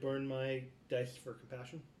 Can I burn my dice for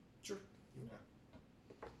compassion? Sure.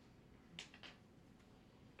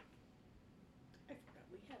 I forgot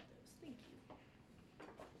we had those. Thank you.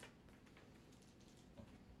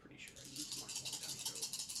 Pretty sure I used mine a long time ago.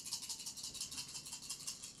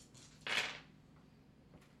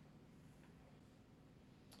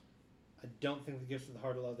 I don't think the gifts of the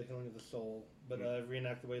heart allow the healing of the soul, but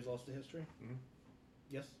reenact the ways lost to history? Mm-hmm.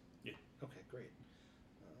 Yes? Yeah. Okay, great.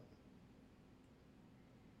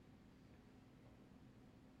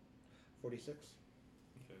 46.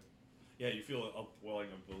 Okay. Yeah, you feel an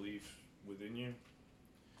upwelling of belief within you.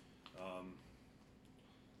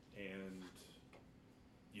 And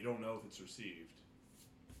you don't know if it's received,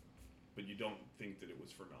 but you don't think that it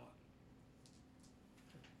was for naught.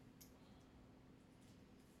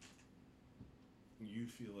 you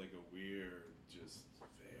feel like a weird, just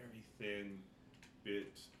very thin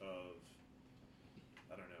bit of,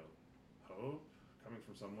 I don't know, hope coming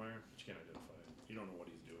from somewhere, but you can't identify it. You don't know what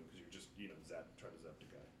he's doing because you're just, trying to zap the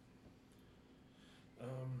guy.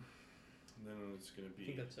 And then it's gonna I be.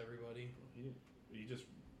 think that's everybody. Did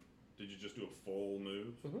you just do a full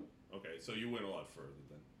move? Mhm. Okay, so you went a lot further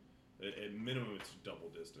then. At minimum, it's double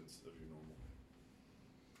distance of your normal.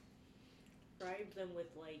 Bribe them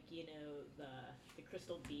with like the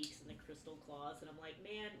crystal beaks and the crystal claws, and I'm like,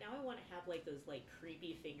 man, now I want to have like those like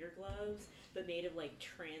creepy finger gloves, but made of like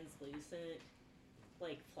translucent,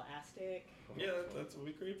 like plastic. Yeah, that's what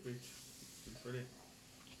we creepy. It's pretty.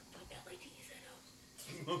 Put LEDs in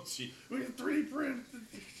them. Oh, gee, we have 3D print.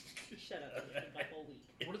 Shut up! It's been my whole week.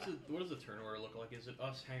 What does the turn order look like? Is it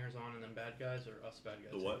us hangers on and then bad guys, or us bad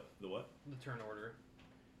guys? The what? The what? The turn order.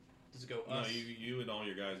 Does it go No, us? you and all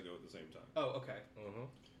your guys go at the same time. Oh, okay.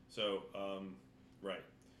 So, right.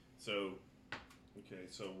 So, okay.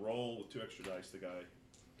 So roll with 2 extra dice. The guy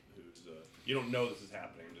who's you don't know this is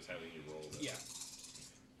happening. I'm just having you roll this. Yeah.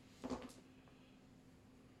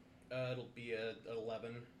 It'll be a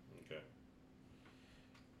 11. Okay.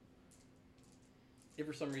 If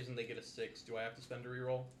for some reason they get a 6, do I have to spend a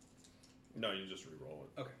reroll? No, you just re-roll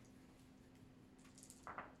it. Okay.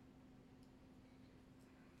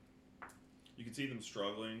 You can see them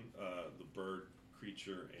struggling, the bird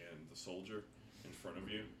creature and the soldier in front of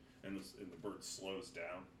you, and the bird slows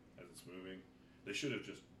down as it's moving. They should have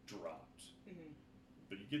just dropped. Mm-hmm.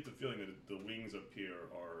 But you get the feeling that the wings up here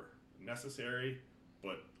are necessary,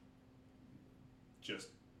 but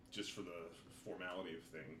just for the formality of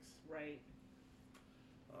things. Right.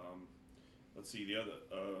 Let's see, the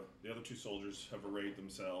other 2 soldiers have arrayed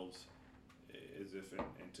themselves as if in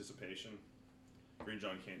anticipation. Green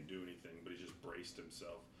John can't do anything, but he just braced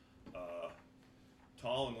himself.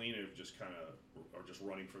 Tall and Lena just kind of are just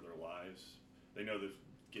running for their lives. They know that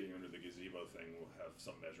getting under the gazebo thing will have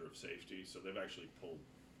some measure of safety, so they've actually pulled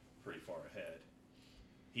pretty far ahead.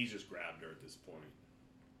 He's just grabbed her at this point.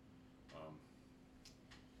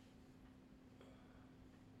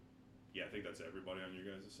 Yeah, I think that's everybody on your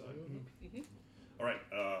guys' side. Mm-hmm. All right,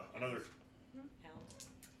 another.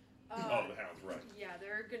 Hound. The hounds, right? Yeah,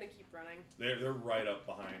 they're gonna keep running. They're right up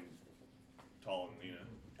behind Tall and Lena.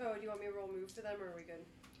 Oh, do you want me to roll move for them, or are we good?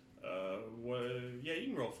 Yeah, you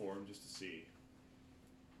can roll for them just to see.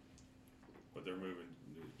 But they're moving,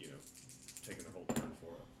 taking their whole turn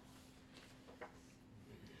for it.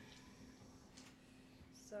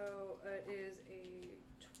 So it is a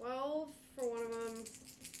 12 for one of them.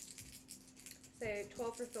 Say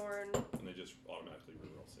 12 for Thorn. And they just automatically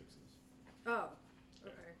reroll 6s. Oh,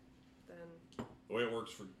 okay. Then. The way it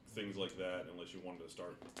works for things like that, unless you wanted to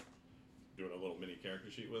start doing a little mini character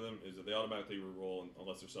sheet with them, is that they automatically reroll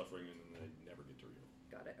unless they're suffering, and then they never get to reroll.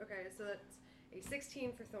 Got it. Okay, so that's a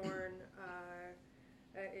 16 for Thorn.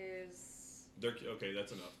 That is. Okay,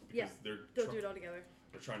 that's enough. Because they'll do it all together.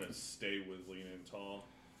 They're trying to stay with Lena and Tall,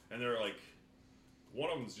 and they're like, one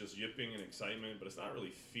of them's just yipping in excitement, but it's not really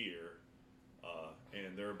fear.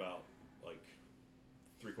 And they're about like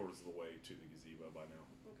 3/4 of the way to the gazebo by now.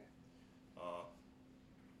 Okay.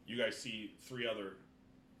 You guys see 3 other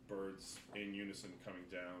birds in unison coming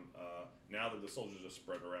down. Now that the soldiers are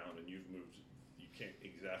spread around and you've moved, you can't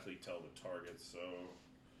exactly tell the targets. So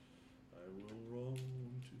I will roll 1,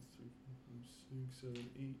 2, 3, 4, 5, 6, 7,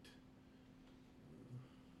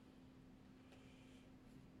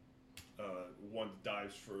 8. One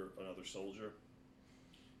dives for another soldier.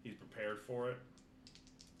 He's prepared for it.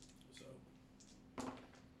 So.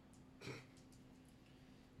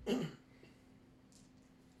 It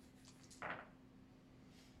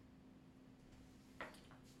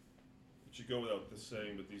should go without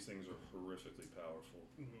saying, but these things are horrifically powerful.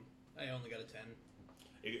 Mm-hmm. I only got a 10.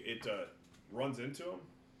 It runs into him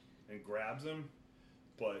and grabs him,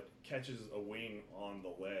 but catches a wing on the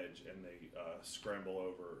ledge, and they scramble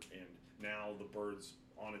over. And now the bird's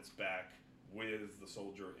on its back with the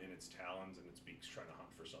soldier in its talons and its beaks, trying to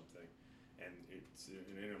hunt for something. And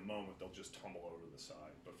in a moment they'll just tumble over to the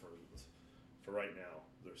side. But for right now,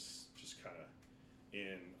 they're just kind of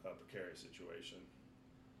in a precarious situation.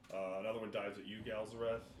 Another one dives at you,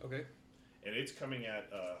 Galzareth. Okay. And it's coming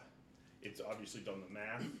at, it's obviously done the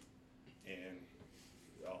math and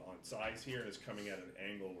on size here, and it's coming at an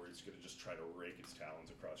angle where it's going to just try to rake its talons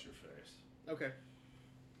across your face. Okay.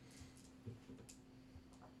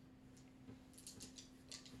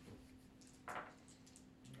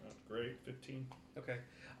 Great, 15. Okay.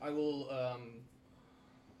 I will,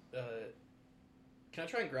 can I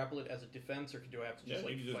try and grapple it as a defense, or do I have to just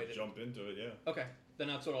You can fight just it? jump into it, yeah. Okay, then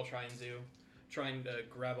that's what I'll try and do. trying to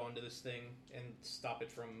grab onto this thing and stop it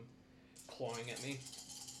from clawing at me.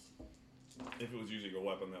 If it was using a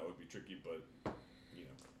weapon, that would be tricky, but, you know.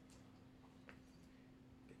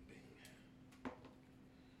 Bing,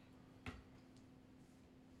 bing.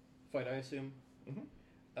 Fight, I assume. Mhm.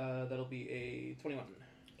 That'll be a 21.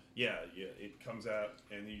 Yeah, it comes out,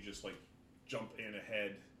 and you just, like, jump in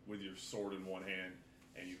ahead with your sword in one hand,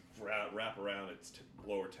 and you wrap around its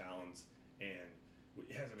lower talons, and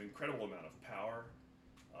it has an incredible amount of power,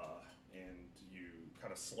 and you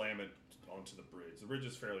kind of slam it onto the bridge. The bridge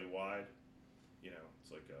is fairly wide,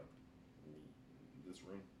 it's like this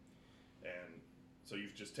room, and so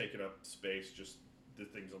you've just taken up space. Just the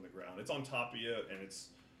thing's on the ground. It's on top of you, and it's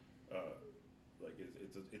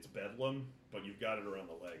it's bedlam, but you've got it around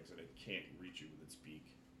the legs, and it can't reach you with its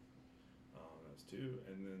beak. That's 2,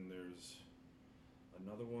 and then there's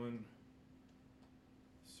another one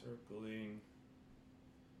circling.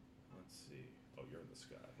 Let's see. Oh, you're in the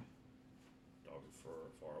sky. Dogs are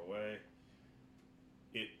far away.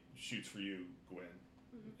 It shoots for you, Gwen,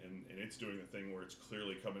 and it's doing the thing where it's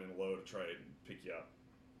clearly coming in low to try and pick you up.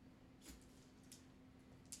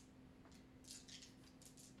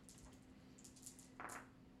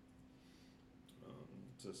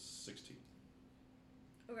 It's a 16.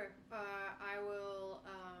 Okay. I will.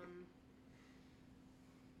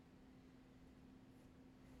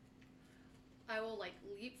 I will like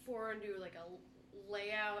leap forward and do like a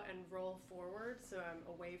layout and roll forward, so I'm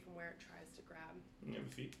away from where it tries to grab. You have a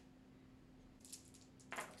feet.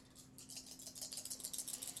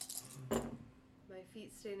 My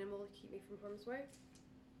feet stay nimble to keep me from harm's way.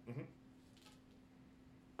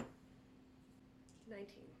 19.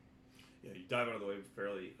 Yeah, you dive out of the way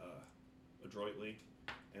fairly adroitly,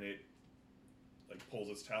 and it like pulls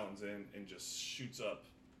its talons in and just shoots up.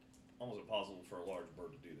 Almost impossible for a large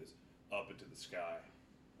bird to do this. Up into the sky,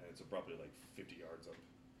 and it's abruptly like 50 yards up.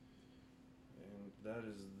 And that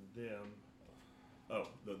is them. Oh,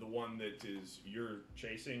 the one that is you're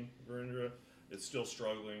chasing, Verindra, is still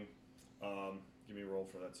struggling. Give me a roll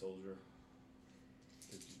for that soldier.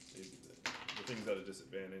 The thing's at a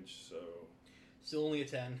disadvantage, so... Still only a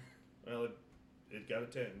 10. Well, it got a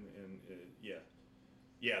 10, and yeah.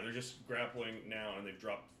 Yeah, they're just grappling now, and they've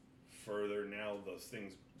dropped further. Now those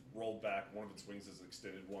things rolled back. One of its wings is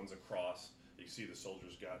extended, one's across. You see the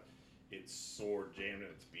soldier's got its sword jammed in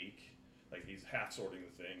its beak. Like he's half swording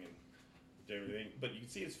the thing and everything. But you can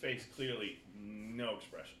see his face clearly, no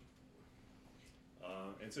expression.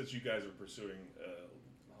 And since you guys are pursuing,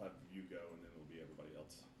 I'll have you go, and then it'll be everybody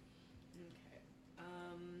else. Okay.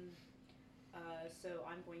 So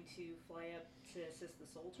I'm going to fly up to assist the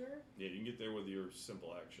soldier. Yeah, you can get there with your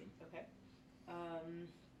simple action. Okay.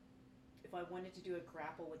 If I wanted to do a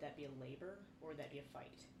grapple, would that be a labor or would that be a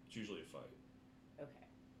fight? It's usually a fight, Okay.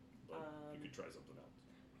 but you could try something else.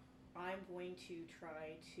 I'm going to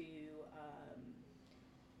try to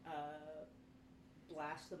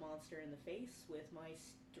blast the monster in the face with my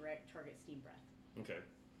direct target steam breath. Okay.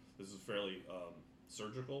 This is fairly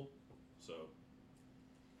surgical, so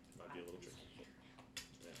it might be a little tricky.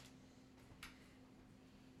 Yeah.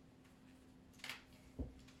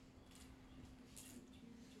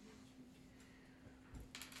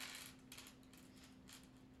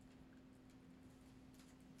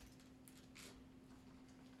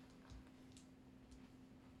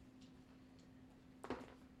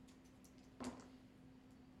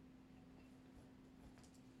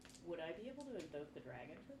 Would I be able to invoke the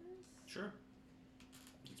dragon for this? Sure.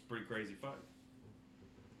 It's a pretty crazy fight.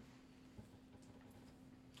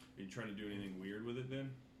 Are you trying to do anything weird with it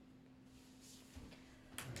then?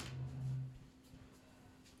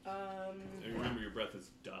 And remember, your breath is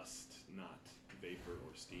dust, not vapor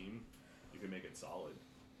or steam. You can make it solid.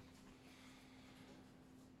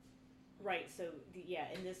 Right, so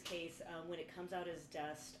in this case, when it comes out as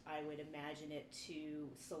dust, I would imagine it to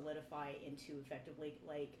solidify into effectively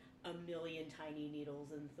like a million tiny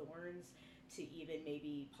needles and thorns to even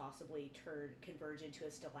maybe possibly converge into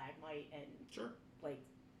a stalagmite and Sure. like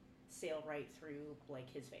sail right through like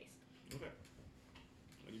his face. Okay.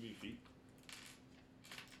 I'll give you feet.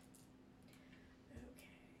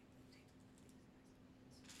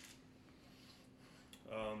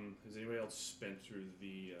 Has anybody else spent through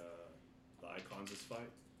the icons this fight?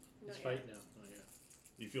 This Not fight? yet. No, not yet.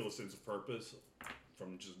 Do you feel a sense of purpose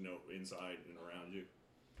from just inside and around you?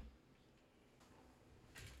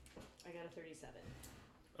 I got a 37.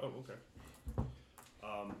 Oh, okay.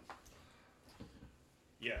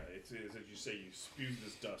 Yeah, it's as you say, you spew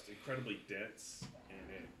this dust, incredibly dense, and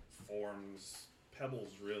it forms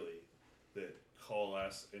pebbles, really, that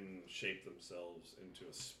coalesce and shape themselves into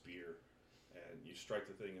a spear. And you strike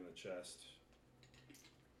the thing in the chest,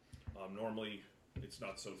 Normally, it's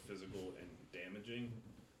not so physical and damaging.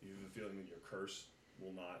 You have a feeling that your curse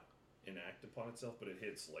will not enact upon itself, but it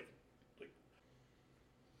hits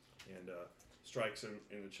and strikes him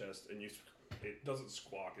in the chest, and it doesn't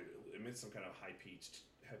squawk. It emits some kind of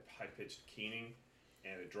high-pitched keening,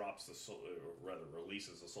 and it drops or rather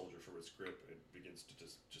releases the soldier from its grip. It begins to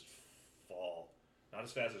just fall, not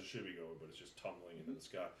as fast as it should be going, but it's just tumbling into the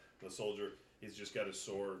sky. The soldier, he's just got his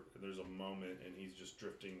sword, and there's a moment, and he's just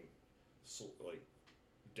drifting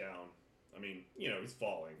down. I mean, he's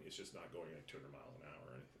falling. It's just not going like 200 miles an hour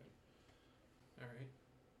or anything. All right.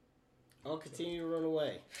 I'll continue to run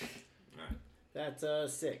away. All right. That's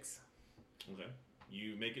 6. Okay.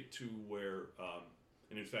 You make it to where,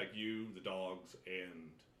 and in fact, you, the dogs,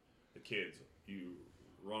 and the kids, you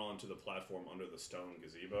run onto the platform under the stone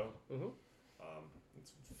gazebo. Mm-hmm.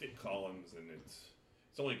 It's thick columns, and it's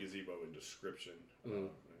only a gazebo in description. Mm-hmm.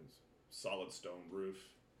 It's solid stone roof,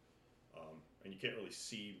 and you can't really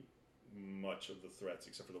see much of the threats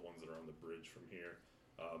except for the ones that are on the bridge from here.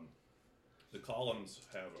 The columns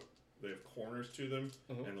have corners to them,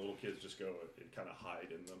 Mm-hmm. and the little kids just go and kind of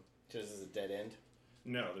hide in them. Just as a dead end?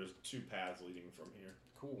 No, there's 2 paths leading from here.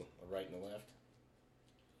 Cool. A right and a left?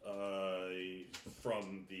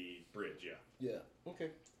 From the bridge, yeah. Yeah.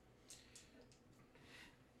 Okay.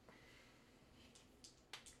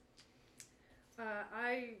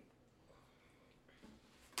 I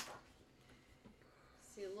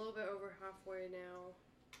see a little bit over halfway now.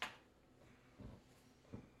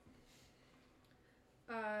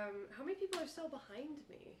 How many people are still behind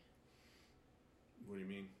me? What do you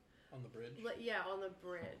mean? On the bridge? Yeah, on the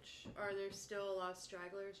bridge. Are there still a lot of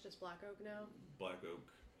stragglers? Just Black Oak now? Black Oak,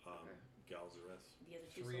 Okay. Galzareth, The other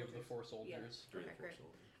 2 3 of the soldiers. 4 soldiers. 3 Okay, of the 4 great.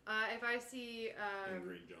 soldiers. If I see, And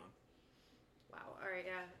Green John. wow, alright,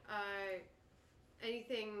 yeah.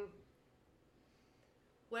 Anything,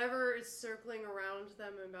 whatever is circling around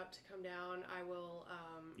them and about to come down, I will,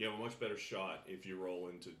 You have a much better shot if you roll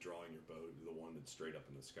into drawing your bow to the one that's straight up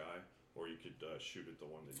in the sky, or you could shoot at the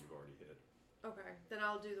one that you've already hit. okay, then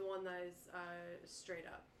I'll do the one that is, straight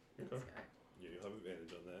up in the Okay. sky. Yeah, you'll have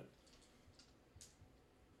advantage on that.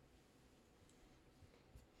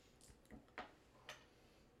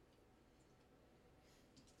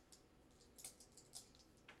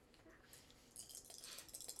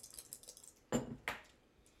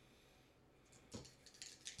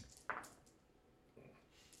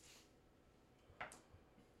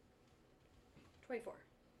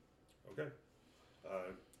 Okay.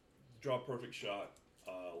 Draw a perfect shot,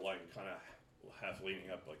 line kind of half leaning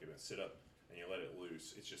up like in a sit up, and you let it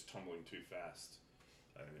loose. It's just tumbling too fast,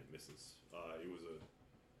 and it misses.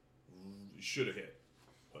 It should have hit,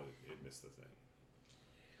 but it missed the thing.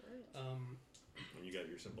 And you got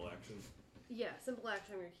your simple action. Yeah, simple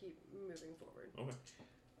action, I'm going to keep moving forward. Okay.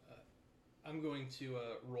 I'm going to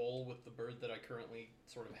roll with the bird that I currently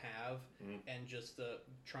sort of have, and just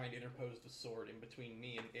try and interpose the sword in between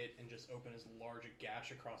me and it, and just open as large a gash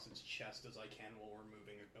across its chest as I can while we're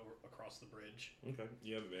moving across the bridge. Okay.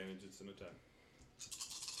 You have advantage. It's an attack.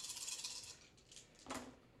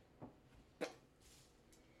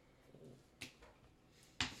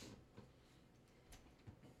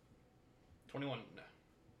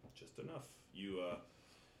 Just enough.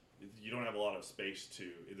 You don't have a lot of space to.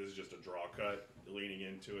 This is just a draw cut, leaning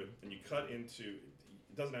into it, and you cut into.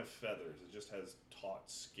 It doesn't have feathers. It just has taut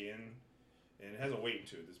skin, and it has a weight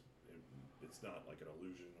to it. It's not like an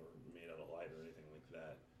illusion or made out of light or anything like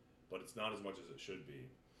that, but it's not as much as it should be,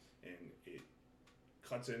 and it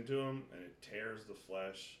cuts into him and it tears the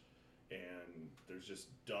flesh, and there's just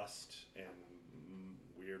dust and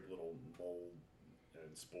weird little mold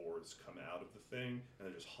and spores come out of the thing, and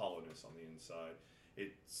there's just hollowness on the inside.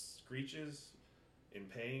 It screeches in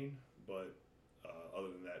pain, but other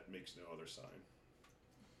than that, makes no other sign.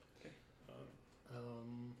 Okay.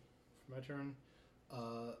 For my turn,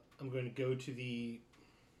 I'm going to go to the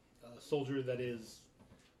soldier that is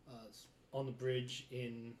on the bridge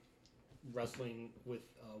in wrestling with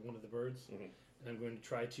one of the birds, Mhm. and I'm going to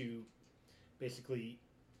try to basically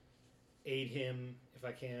aid him if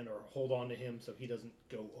I can, or hold on to him so he doesn't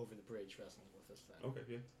go over the bridge wrestling with this thing. Okay,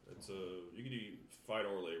 yeah. It's you can do fight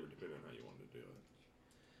or labor depending on how you want to do it.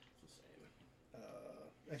 It's the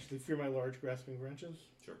same. Actually, fear my large grasping branches.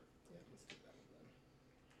 Sure. Yeah, let's do that one then.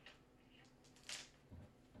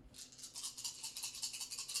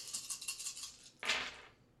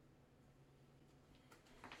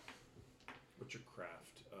 What's your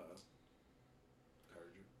craft,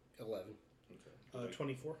 Kaiju? 11. Okay.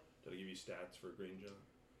 24. Did I give you stats for Green John?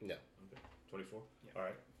 No. Okay. 24? Yeah.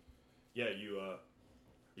 Alright. Yeah, you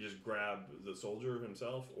just grab the soldier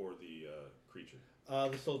himself or the creature?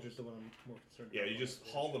 The soldier's the one I'm more concerned Yeah, about. you just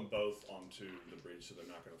haul them both onto the bridge so they're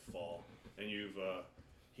not going to fall. And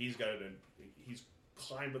he's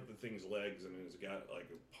climbed up the thing's legs and has got like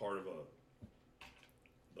a part of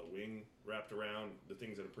the wing wrapped around. The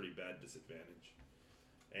thing's at a pretty bad disadvantage.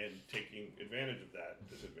 And taking advantage of that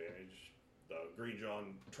disadvantage, Green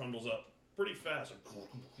John trundles up pretty fast.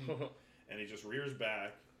 And he just rears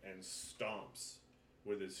back and stomps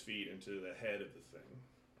with his feet into the head of the thing.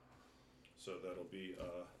 So that'll be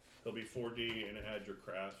he'll be 4D and add your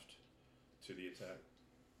craft to the attack.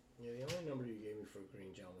 Yeah, the only number you gave me for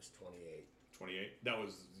Green John was 28. 28. That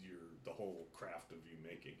was the whole craft of you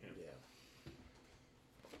making him. Yeah.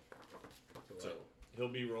 So he'll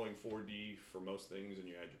be rolling 4D for most things, and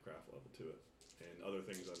you add your craft level to it, and other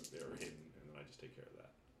things that are hidden, and then I just take care of that.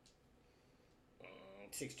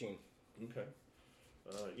 16. Okay.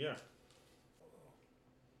 Yeah.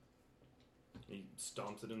 He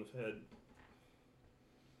stomps it in the head.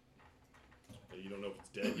 You don't know if it's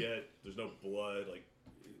dead yet. There's no blood. Like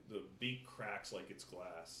the beak cracks like it's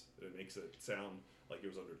glass. It makes it sound like it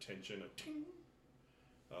was under tension. A ting.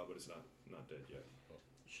 But it's not dead yet.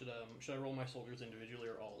 Should I roll my soldiers individually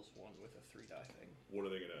or all as one with a 3-die thing? What are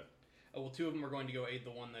they gonna? Oh, well, 2 of them are going to go aid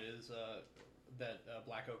the one that is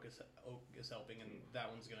Black Oak is helping, and that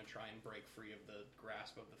one's going to try and break free of the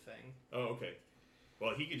grasp of the thing. Oh, okay.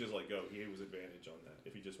 Well, he could just let go. He has advantage on that.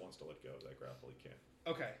 If he just wants to let go of that grapple, he can.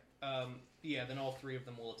 Okay. Yeah, then all 3 of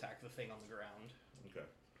them will attack the thing on the ground. Okay.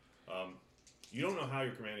 You don't know how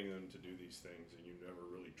you're commanding them to do these things, and you've never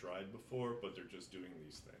really tried before, but they're just doing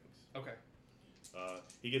these things. Okay.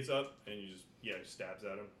 He gets up, and you just stabs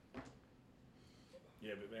at him. You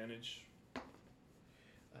have advantage.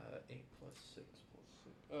 8 plus 6 plus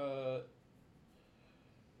 6.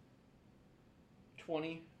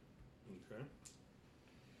 20. Okay.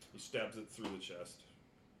 He stabs it through the chest.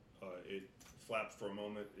 It flaps for a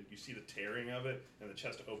moment. You see the tearing of it, and the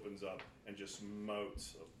chest opens up, and just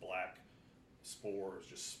motes of black spores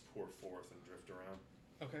just pour forth and drift around.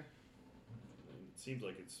 Okay. And it seems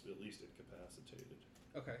like it's at least incapacitated.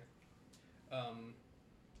 Okay.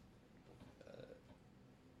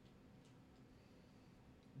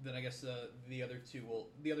 Then I guess the other two will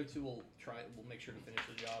make sure to finish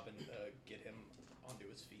the job and get him onto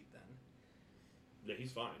his feet. Then. Yeah,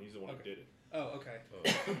 he's fine. He's the one who did it. Oh, okay.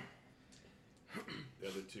 The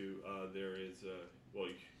other two, there is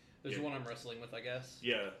There's the one I'm wrestling with, I guess.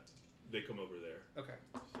 Yeah, they come over there. Okay.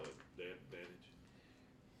 So they have advantage.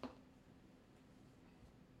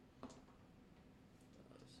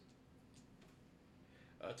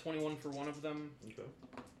 21 for one of them, Okay.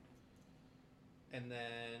 and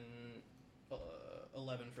then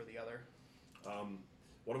 11 for the other.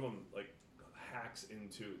 One of them hacks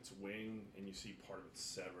into its wing, and you see part of it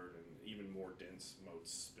severed, and even more dense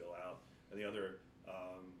motes spill out. And the other,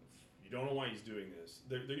 you don't know why he's doing this.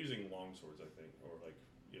 They're using long swords, I think, or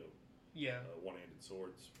Yeah. one-handed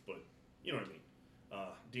swords, but you know what I mean.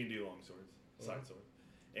 D&D long swords, side sword.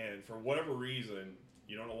 And for whatever reason,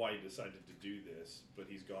 you don't know why he decided to do this, but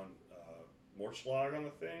he's gone more schlag on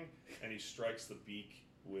the thing, and he strikes the beak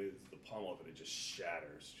with the pommel of it. It just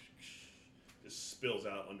shatters, just spills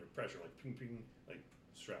out under pressure, like ping ping, like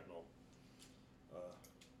shrapnel.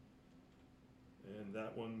 And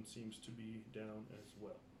that one seems to be down as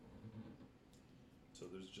well. So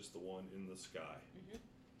there's just the one in the sky. Mm-hmm.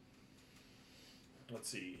 Let's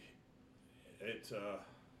see. It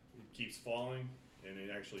keeps falling, and it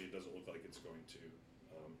doesn't look like it's going to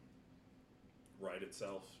right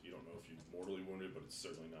itself. You don't know if you're mortally wounded, but it's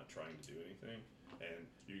certainly not trying to do anything. And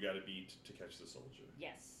you got to beat to catch the soldier.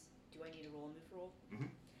 Yes. Do I need to roll a move roll? Mm-hmm.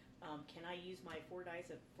 Can I use my 4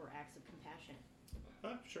 dice for acts of compassion?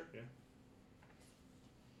 Sure, yeah.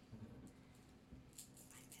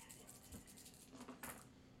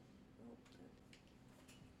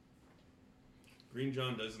 Green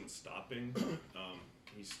John doesn't stopping.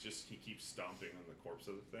 He keeps stomping on the corpse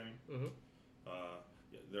of the thing. Mm-hmm.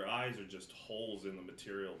 Their eyes are just holes in the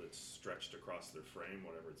material that's stretched across their frame,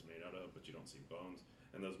 whatever it's made out of, but you don't see bones.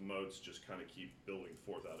 And those motes just kind of keep building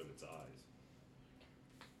forth out of its eyes.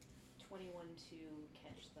 21 to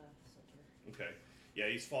catch the soldier. Okay. Yeah,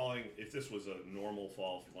 he's falling. If this was a normal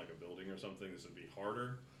fall from like a building or something, this would be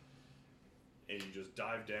harder. And you just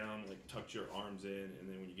dive down, tuck your arms in, and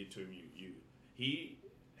then when you get to him, he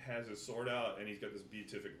has his sword out, and he's got this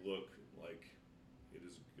beatific look, like it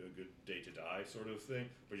is a good day to die sort of thing.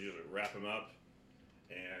 But you just wrap him up,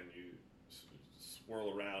 and you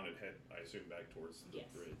swirl around and head, I assume, back towards the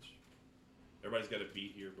bridge. Everybody's got a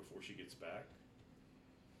beat here before she gets back.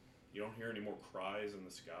 You don't hear any more cries in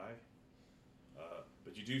the sky,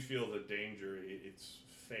 but you do feel the danger. It's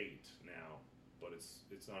fate now but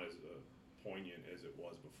it's not as poignant as it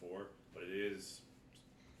was before. But it is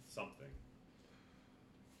something.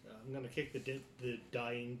 I'm gonna kick the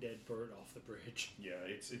dying dead bird off the bridge. Yeah,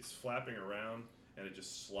 it's flapping around and it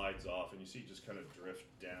just slides off, and you see it just kind of drift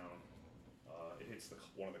down. It hits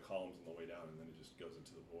one of the columns on the way down, and then it just goes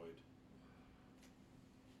into the void.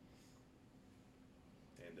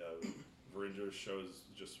 And Veringer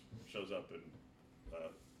shows up, and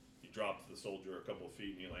he drops the soldier a couple of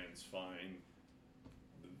feet, and he lands fine.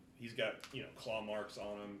 He's got claw marks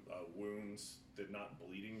on him, wounds that not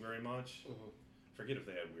bleeding very much. Mm-hmm. Forget if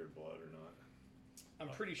they had weird blood or not. I'm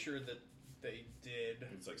pretty sure that they did.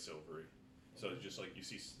 It's like silvery. So it's just like you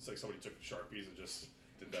see, it's like somebody took Sharpies and just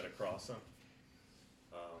did that across them.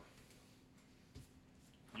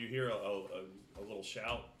 You hear a little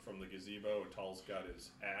shout from the gazebo, and Tall's got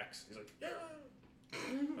his axe. He's like, yeah!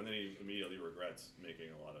 And then he immediately regrets making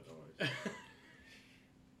a lot of noise.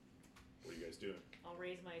 What are you guys doing? I'll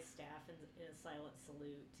raise my staff in a silent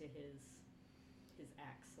salute to his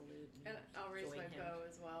axe salute. And I'll raise join my him. bow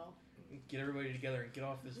as well. Get everybody together and get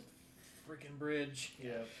off this freaking bridge.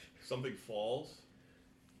 Yeah. Something falls,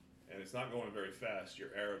 and it's not going very fast. Your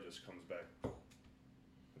arrow just comes back.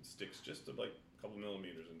 It sticks just like a couple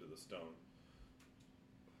millimeters into the stone.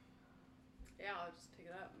 Yeah, I'll just pick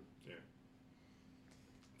it up. Yeah.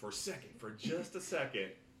 For just a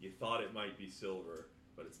second, you thought it might be silver,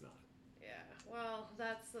 but it's not. Yeah. Well,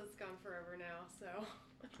 that's gone forever now. So.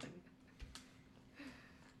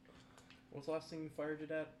 What's the last thing you fired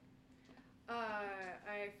it at?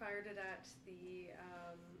 I fired it at the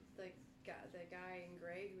guy in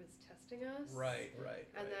gray who was testing us. Right.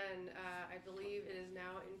 And then I believe it is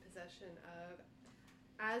now in possession of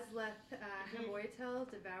Asleth Hamoitel,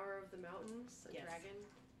 Devourer of the Mountains, a Yes. dragon.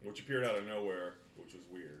 Which appeared out of nowhere, which was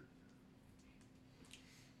weird.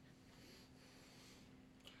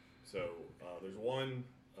 So, there's one,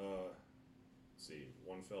 let's see,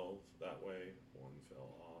 one fell that way, one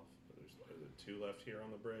fell off. There's two left here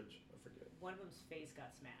on the bridge. I forget. One of them's face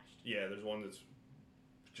got smashed. Yeah, there's one that's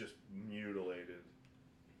just mutilated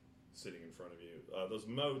sitting in front of you. Those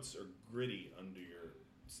moats are gritty under your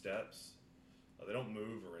steps. They don't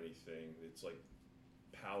move or anything. It's like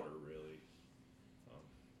powder, really.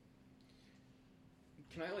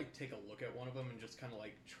 Can I take a look at one of them and just kind of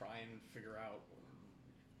try and figure out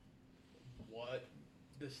what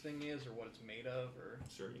this thing is or what it's made of, or?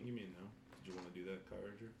 Sure, you can give me a no. Did you want to do that,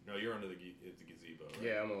 Kyrager? No, you're under the gazebo, right?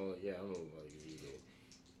 Yeah, I'm over by the gazebo.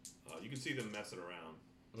 You can see them messing around.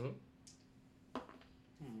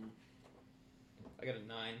 I got a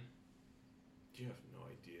 9. You have no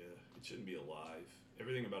idea. It shouldn't be alive.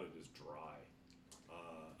 Everything about it is dry.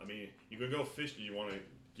 I mean, you could go fish. Do you want to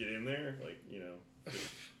get in there?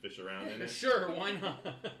 Fish around in it? Sure, why not?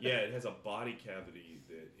 Yeah, it has a body cavity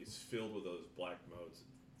that is filled with those black motes.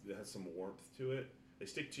 It has some warmth to it. They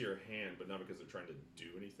stick to your hand, but not because they're trying to do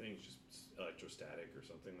anything. It's just electrostatic or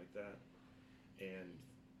something like that. And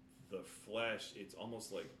the flesh, it's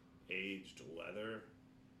almost like aged leather,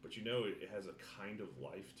 but it has a kind of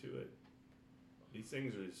life to it. These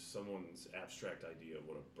things are someone's abstract idea of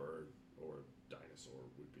what a bird or a dinosaur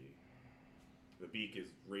would be. The beak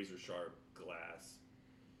is razor sharp glass,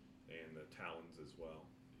 and the talons as well.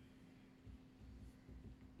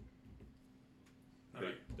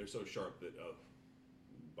 They're so sharp that,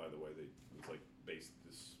 by the way, it's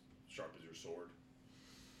this sharp as your sword.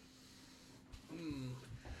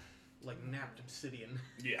 Like napped obsidian.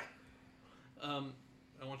 Yeah.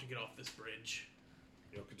 I want to get off this bridge.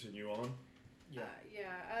 You'll continue on. Yeah.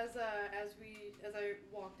 As I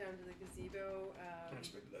walk down to the gazebo, I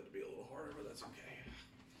expected that to be a little harder, but that's okay.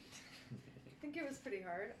 I think it was pretty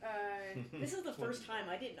hard. This is the first time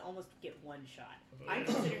I didn't almost get one shot. I'm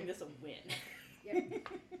considering this a win. Yeah.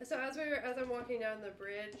 So as I'm walking down the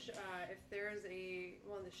bridge, if there's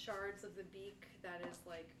one of the shards of the beak that is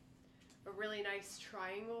a really nice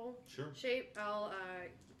triangle shape, I'll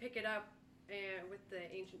pick it up and with the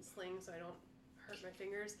ancient sling so I don't hurt my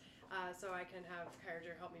fingers. So I can have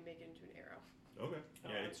Kyrager help me make it into an arrow. Okay.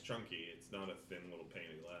 Yeah, it's chunky. It's not a thin little pane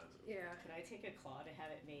of glass. Yeah. Could I take a claw to have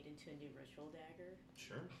it made into a new ritual dagger?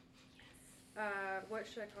 Sure. What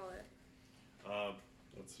should I call it?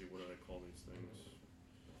 Let's see. What do I call these things?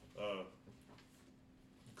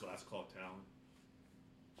 Glass claw talon.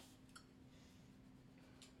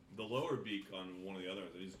 The lower beak on one of the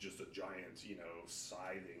others is just a giant,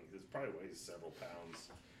 scything. It probably weighs several pounds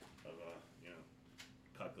of,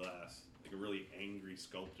 cut glass. Like a really angry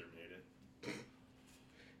sculptor made it.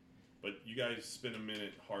 But you guys spend a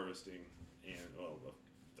minute harvesting, and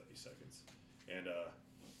 30 seconds, and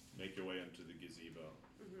make your way into the gazebo.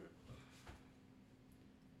 Mm-hmm.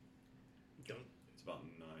 Don't It's about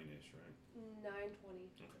 9-ish, right?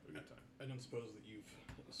 9:20. Okay, we got time. I don't suppose that you've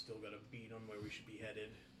still got a beat on where we should be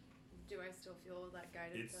headed. Do I still feel that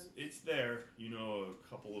guidance? It's there. You know, a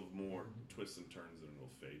couple of more twists and turns and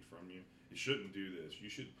it'll fade from you. You shouldn't do this. You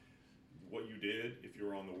should. What you did, if you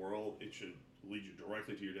were on the world, it should lead you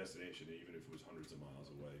directly to your destination, even if it was hundreds of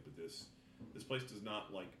miles away. But this place does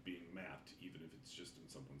not like being mapped, even if it's just in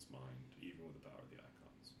someone's mind, even with the power of the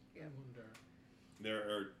icons. Yeah. I wonder. There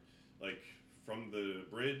are, like, from the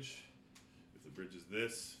bridge, if the bridge is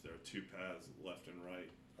this, there are 2 paths left and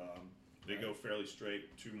right. They go fairly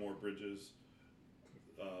straight, 2 more bridges.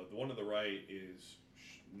 The one to the right is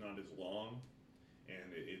not as long,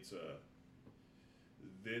 and it's the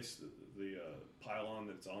pylon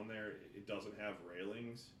that's on there, it doesn't have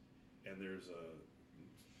railings, and there's a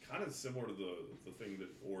kind of similar to the thing that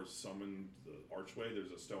Orr summoned, the archway.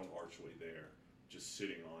 There's a stone archway there, just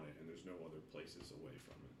sitting on it, and there's no other places away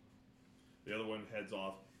from it. The other one heads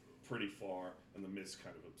off pretty far, and the mist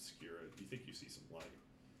kind of obscure it. You think you see some light.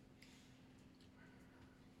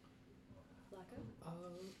 Laka?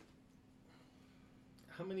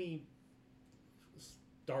 How many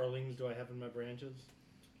starlings do I have in my branches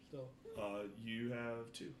still? You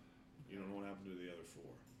have 2. You don't know what happened to the other 4.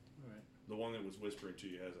 Alright. The one that was whispering to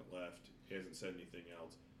you hasn't left. He hasn't said anything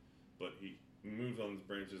else, but he moves on his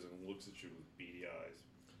branches and looks at you with beady eyes.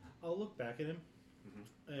 I'll look back at him,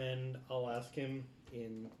 and I'll ask him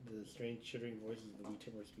in the strange chittering voices of the wee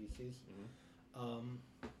timber species.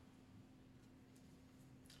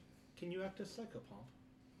 Can you act as psychopomp?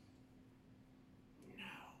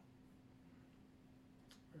 No.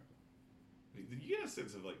 You get a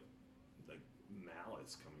sense of like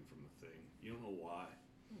malice coming from the thing. You don't know why.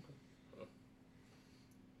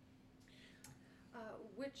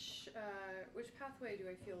 Which pathway do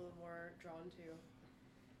I feel more drawn to?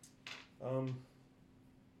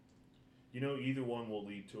 You know, either one will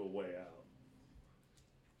lead to a way out.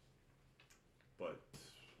 But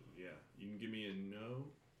yeah, you can give me a no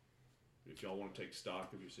if y'all want to take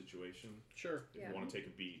stock of your situation. Sure. If you want to take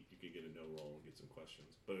a beat, you can get a no roll and get some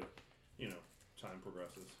questions. But you know, time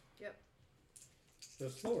progresses. Yep. So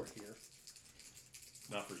slower here.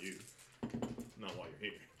 Not for you. Not while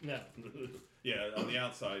you're here. No. Yeah, on the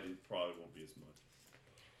outside it probably won't be as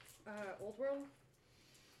much. Old World?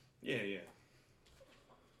 Yeah, yeah.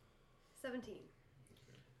 17.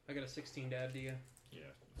 I got a 16 to add to you.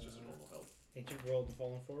 Yeah, it's just a normal help. Ancient World, the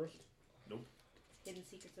Fallen Forest? Nope. Hidden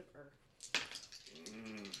Secrets of Earth.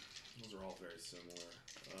 Those are all very similar.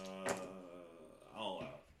 I'll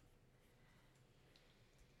allow.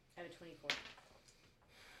 I have a 24.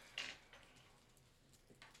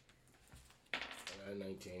 I got a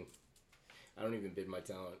 19. I don't even bid my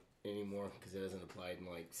talent anymore because it hasn't applied in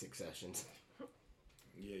like 6 sessions.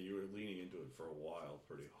 Yeah, you were leaning into it for a while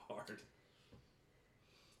pretty hard.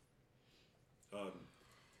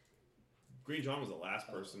 Green John was the last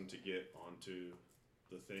person to get onto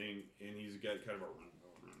the thing, and he's got kind of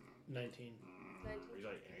a... 19. He's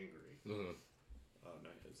like angry. Mm-hmm.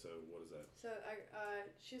 So what is that? So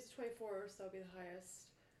she has a 24, so that'll be the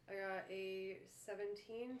highest. I got a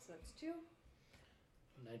 17, so that's 2.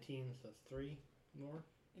 19, so that's 3 more.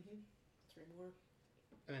 3 more.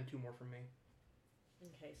 And then 2 more from me.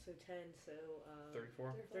 Okay, so 10, so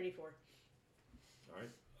 34. 34. All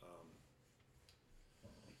right.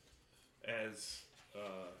 As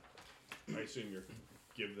I assume you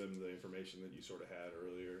give them the information that you sort of had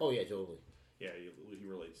earlier. Oh yeah, totally. Yeah, he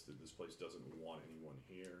relates that this place doesn't want anyone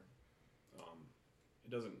here.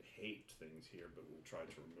 It doesn't hate things here, but will try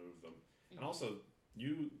to remove them. And also,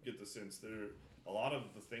 you get the sense there a lot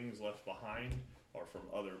of the things left behind are from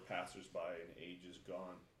other passersby and ages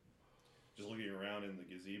gone. Just looking around in the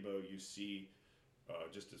gazebo, you see,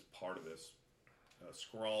 just as part of this,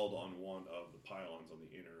 scrawled on one of the pylons on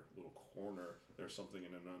the inner little corner, there's something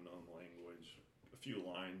in an unknown language, a few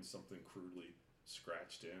lines, something crudely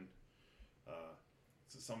scratched in.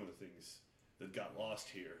 So some of the things that got lost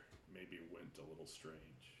here maybe went a little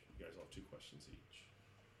strange. You guys all have 2 questions each.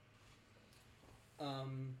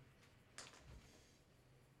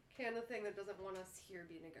 Can the thing that doesn't want us here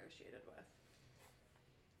be negotiated with?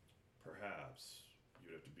 Perhaps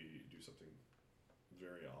you'd have to do something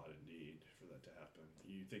very odd indeed for that to happen.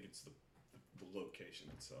 You think it's the location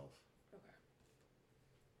itself. Okay.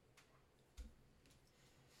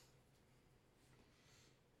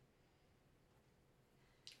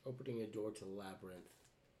 Opening a door to the labyrinth.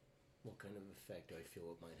 What kind of effect do I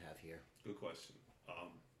feel it might have here? Good question.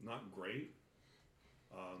 Not great.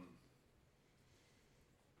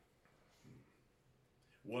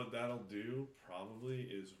 What that'll do probably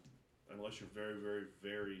is, unless you're very, very,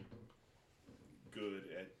 very good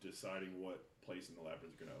at deciding what place in the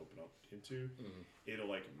labyrinth you're going to open up into, it'll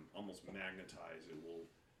like almost magnetize. It will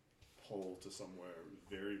pull to somewhere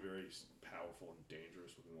very, very powerful and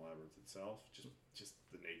dangerous within the labyrinth itself. Just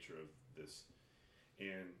the nature of this,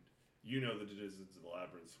 and you know that the citizens of the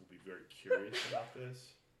labyrinth will be very curious about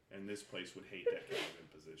this, and this place would hate that kind of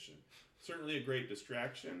imposition. Certainly a great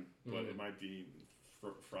distraction, but it might be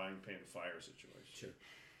frying pan fire situation. Sure.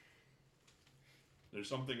 There's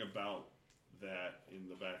something about that in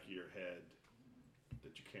the back of your head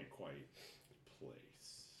that you can't quite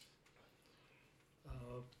place.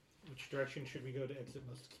 Which direction should we go to exit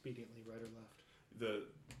most expediently, right or left?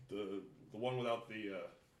 The one without the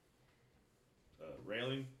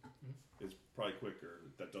railing is probably quicker.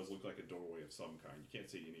 That does look like a doorway of some kind. You can't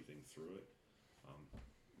see anything through it.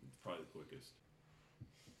 It's probably the quickest.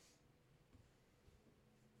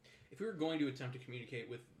 If we were going to attempt to communicate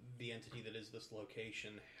with the entity that is this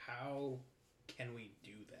location, how can we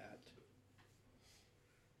do that?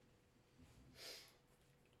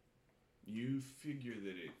 You figure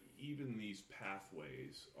that even these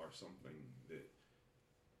pathways are something that,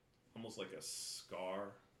 almost like a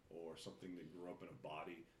scar or something that grew up in a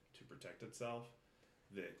body to protect itself,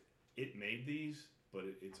 that it made these, but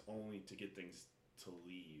it's only to get things to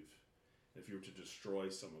leave. If you were to destroy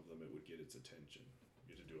some of them, it would get its attention.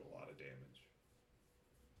 You have to do a lot of damage.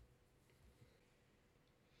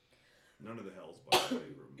 None of the hells, by the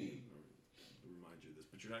way, remind you of this,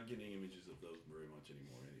 but you're not getting images of those very much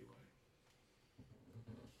anymore anyway.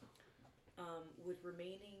 Would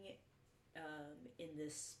remaining in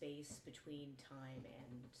this space between time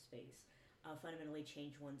and space fundamentally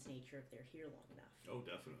change one's nature if they're here long enough? Oh,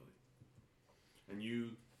 definitely. And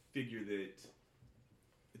you figure that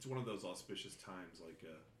it's one of those auspicious times, like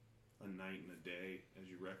a night and a day, as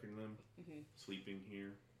you reckon them. Sleeping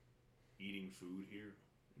here, eating food here,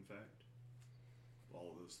 in fact. All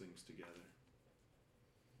of those things together.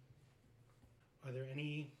 Are there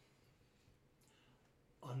any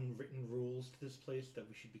unwritten rules to this place that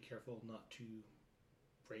we should be careful not to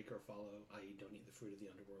break or follow, i.e. don't eat the fruit of the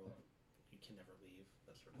underworld, you can never leave,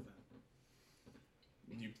 that sort of thing?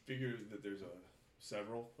 You figure that there's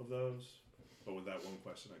several of those, but with that one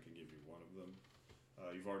question I can give you one of them.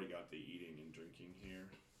 You've already got the eating and drinking here,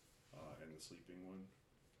 and the sleeping one.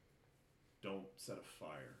 Don't set a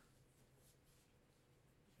fire.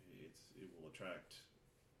 It will attract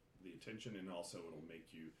the attention, and also it'll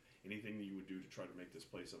make you, anything that you would do to try to make this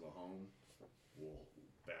place of a home will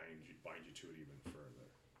bind you to it even further.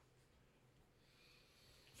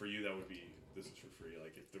 For you, that would be, this is for free.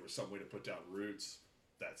 Like, if there was some way to put down roots,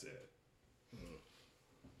 that's it.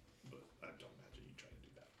 But I don't imagine you try to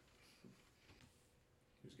do that.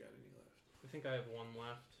 Who's got any left? I think I have one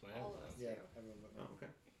left. All of us Yeah, do. everyone but me. Oh,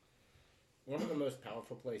 okay. One of the most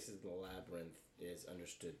powerful places in the labyrinth is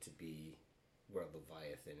understood to be where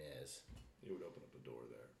Leviathan is. You would open up a door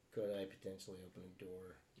there. Could I potentially open a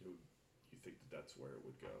door? You think that that's where it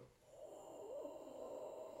would go.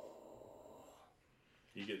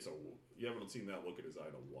 You haven't seen that look in his eye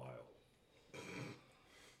in a while.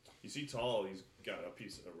 You see Tall, he's got a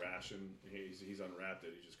piece of ration, he's unwrapped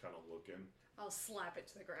it, he's just kind of looking. I'll slap it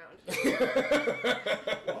to the ground.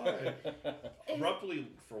 Why? Abruptly,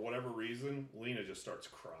 for whatever reason, Lena just starts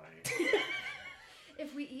crying.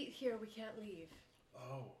 If we eat here, we can't leave.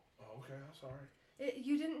 Oh, okay, I'm sorry.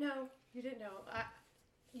 You didn't know. You didn't know.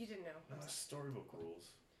 You didn't know. No, that's storybook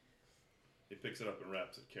rules. He picks it up and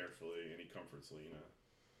wraps it carefully, and he comforts Lena.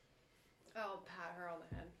 I'll pat her on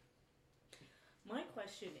the head. My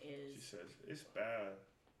question She is, says, "It's bad."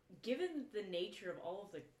 given the nature of all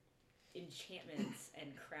of the enchantments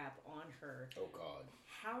and crap on her, Oh God.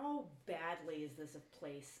 how badly is this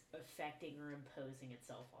place affecting or imposing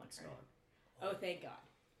itself on It's her? not. Oh, thank God.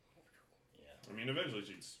 Yeah. I mean, eventually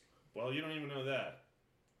she's. Well, you don't even know that.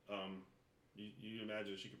 You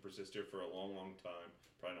imagine she could persist here for a long, long time.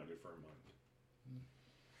 Probably not good for her mind.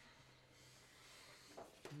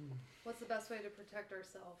 What's the best way to protect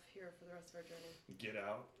ourselves here for the rest of our journey? Get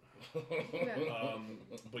out. Yeah.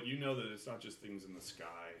 But you know that it's not just things in the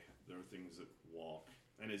sky. There are things that walk.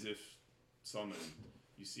 And as if summoned,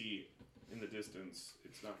 you see in the distance,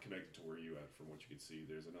 it's not connected to where you at from what you can see.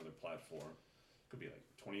 There's another platform. Could be like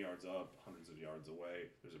 20 yards up, hundreds of yards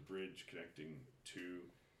away. There's a bridge connecting two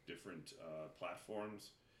different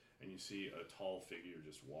platforms. And you see a tall figure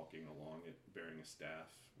just walking along it, bearing a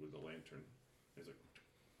staff with a lantern. There's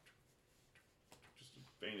just the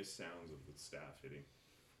faintest sounds of the staff hitting.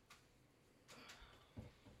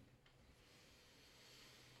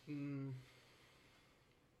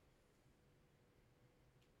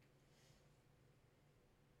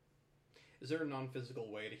 Is there a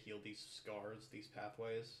non-physical way to heal these scars, these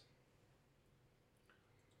pathways?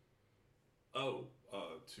 Oh,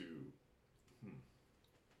 to a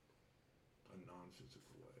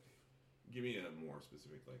non-physical way. Give me a more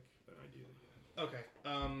specific, like an idea that you have. Okay.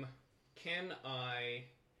 Can I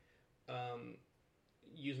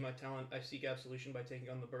use my talent? I seek absolution by taking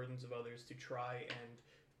on the burdens of others to try and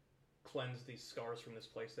cleanse these scars from this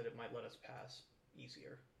place that it might let us pass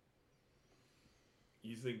easier.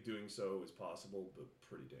 You think doing so is possible, but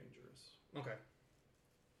pretty dangerous. Okay. I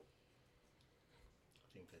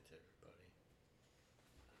think that's everybody.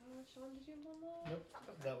 Sean, did you have one more? Nope.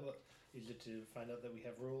 Okay. That is it to find out that we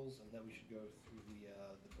have rules and that we should go through the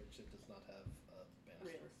bridge that does not have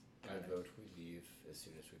banister. Rails. I vote we leave as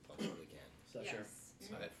soon as we possibly can. So Yes.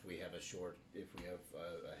 So if we have a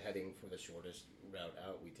heading for the shortest route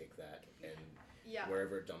out, we take that, and Yeah.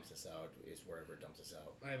 wherever it dumps us out is wherever it dumps us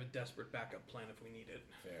out. I have a desperate backup plan if we need it.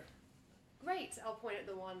 Fair. Great. I'll point at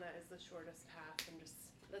the one that is the shortest path and just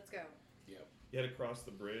let's go. Yep. You head across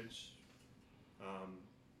the bridge.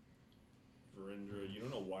 Virendra, you don't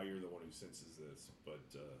know why you're the one who senses this, but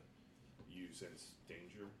you sense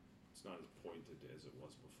danger. It's not as pointed as it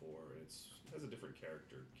was before. It has a different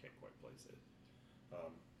character. Can't quite place it.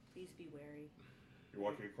 Please be wary. You're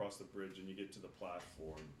walking across the bridge and you get to the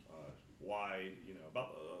platform. Wide,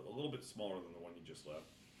 about a little bit smaller than the one you just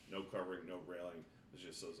left. No covering, no railing. There's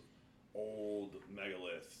just those old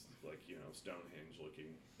megaliths, like, Stonehenge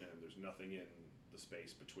looking, and there's nothing in the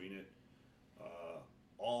space between it.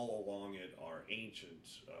 All along it are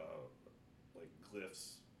ancient, like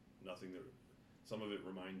glyphs. Nothing that. Some of it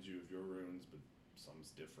reminds you of your runes, but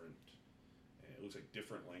some's different. And it looks like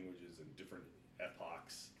different languages and different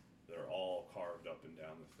epochs. They're all carved up and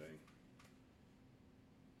down the thing.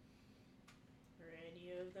 Are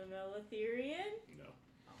any of them Eleutherian? No.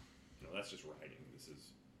 No, that's just writing. This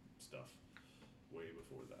is stuff way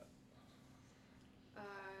before that.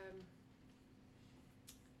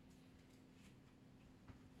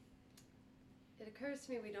 It occurs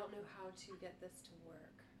to me we don't know how to get this to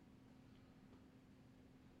work.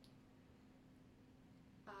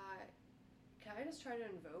 Can I just try to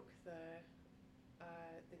invoke the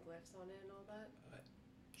glyphs on it and all that?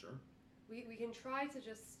 Sure. We can try to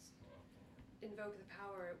just invoke the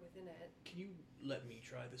power within it. Can you let me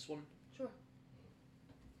try this one? Sure.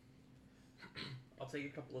 I'll take a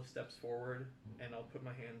couple of steps forward and I'll put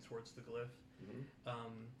my hand towards the glyph.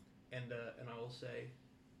 Mm-hmm. And I will say,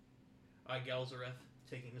 I, Galzareth,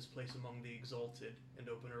 taking this place among the exalted and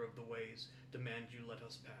opener of the ways, demand you let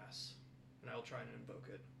us pass. And I will try and invoke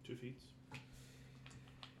it. 2 feet.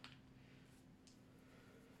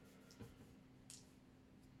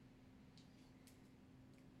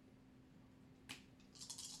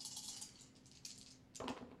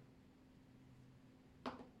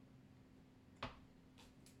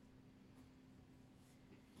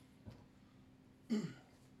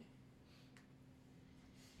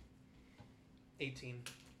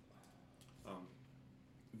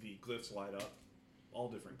 The glyphs light up, all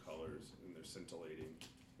different colors, and they're scintillating.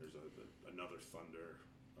 There's another thunder,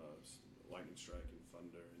 lightning strike and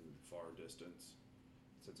thunder in the far distance.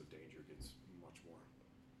 Sense of danger gets much more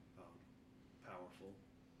powerful,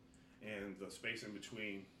 and the space in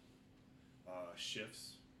between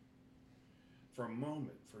shifts. For a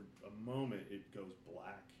moment, it goes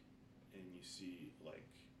black, and you see like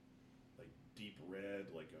deep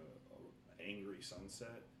red, like a angry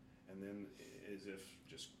sunset, and then as if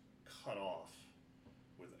just cut off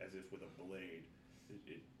as if with a blade,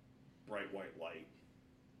 it bright white light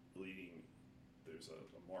leading. There's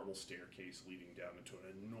a marble staircase leading down into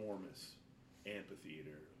an enormous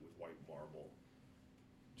amphitheater with white marble,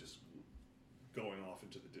 just going off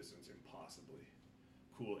into the distance impossibly.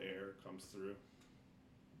 Cool air comes through.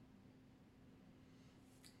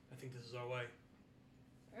 I think this is our way.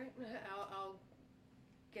 Alright, I'll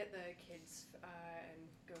get the kids and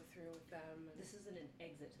go through with them. And This isn't an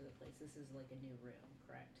exit to the place. This is like a new room,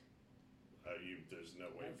 correct? There's no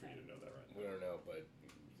way for you to know that right We now. don't know, but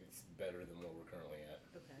it's better than where we're currently at.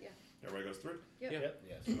 Okay. Yeah. Everybody goes through? Yep. Yeah.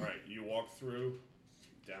 Yes. All right, you walk through,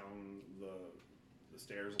 down the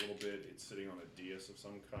stairs a little bit. It's sitting on a dais of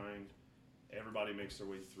some kind. Everybody makes their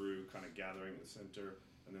way through, kind of gathering at the center,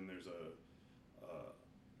 and then there's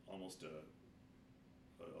almost a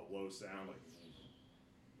low sound, like,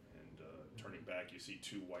 and turning back, you see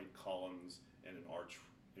 2 white columns and an arch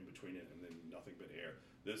in between it, and then nothing but air.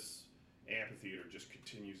 This amphitheater just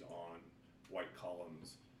continues on, white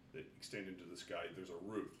columns that extend into the sky. There's a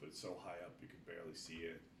roof, but it's so high up you could barely see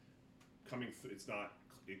it. It's not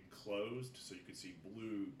enclosed, so you can see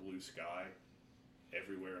blue sky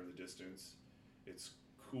everywhere in the distance. It's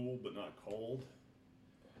cool but not cold.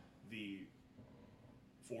 The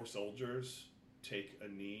 4 soldiers take a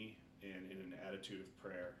knee and in an attitude of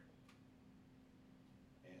prayer,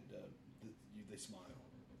 and they smile.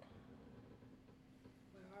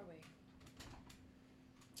 Where are we?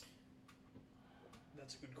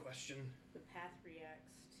 That's a good question. The path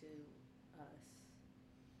reacts to us.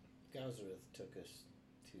 Galzareth took us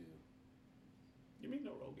to. You mean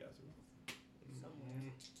no roll, Gazoo?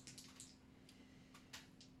 Somewhere.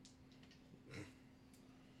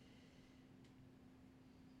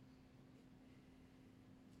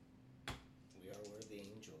 We are where the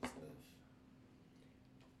angels live.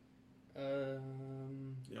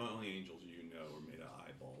 The only angels you know are made of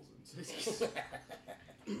eyeballs and stuff.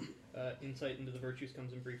 Insight into the virtues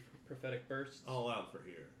comes in brief prophetic bursts. All out for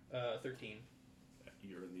here. 13.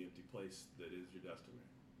 You're in the empty place that is your destiny.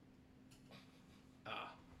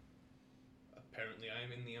 Ah. Apparently I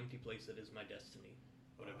am in the empty place that is my destiny.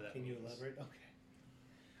 Whatever that Can means. you elaborate? Okay.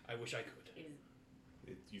 I wish I could.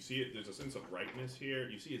 You see it. There's a sense of brightness here.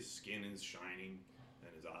 You see his skin is shining,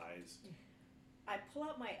 and his eyes. I pull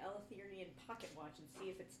out my Eletherian pocket watch and see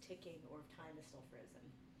if it's ticking or if time is still frozen.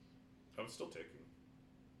 Oh, it's still ticking.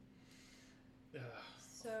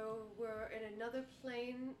 So we're in another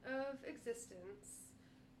plane of existence.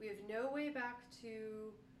 We have no way back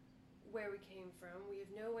to where we came from. We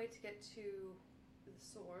have no way to get to the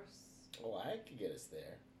source. Oh, I could get us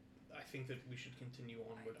there. I think that we should continue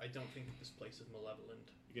onward. I don't think that this place is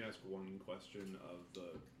malevolent. You can ask one question of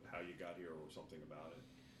how you got here or something about it.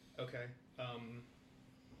 Okay.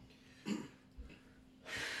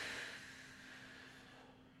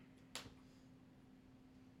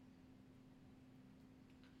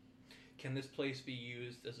 Can this place be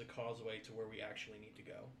used as a causeway to where we actually need to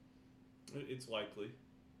go? It's likely.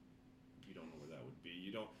 You don't know where that would be.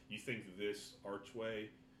 You think this archway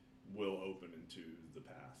will open into the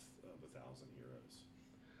path of 1,000 heroes.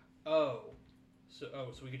 So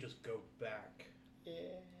we could just go back.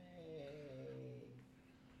 Yay.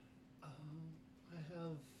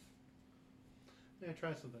 May I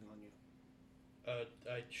try something on you?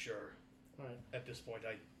 Sure. All right. At this point,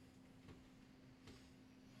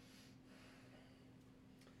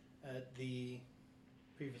 At the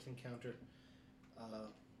previous encounter,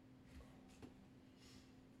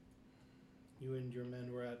 you and your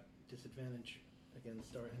men were at disadvantage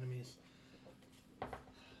against our enemies.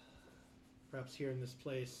 Perhaps here in this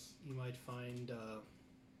place, you might find the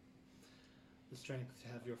strength to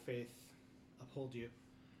have your faith uphold you.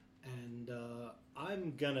 And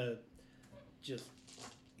I'm gonna just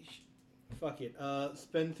fuck it.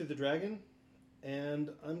 Spend through the dragon,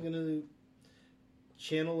 and I'm gonna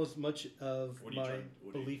channel as much of my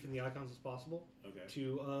belief in the icons as possible Okay.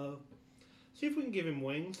 to see if we can give him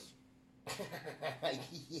wings. Yeah.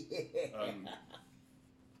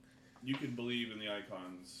 You can believe in the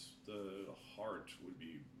icons. The heart would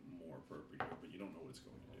be more appropriate, but you don't know what it's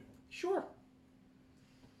going to do. Sure.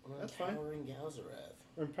 We're That's fine. empowering Galzareth.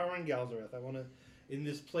 We're empowering Galzareth. I want to, in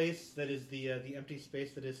this place that is the empty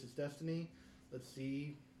space that is his destiny. Let's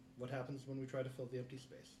see what happens when we try to fill the empty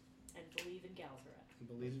space. And believe in Galzareth.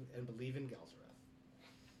 And believe in Galzareth.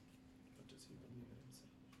 But does he believe in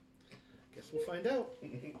himself? Guess we'll find out.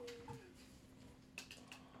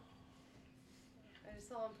 I just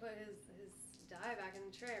saw him put his die back in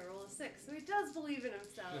the tray and roll a 6, so he does believe in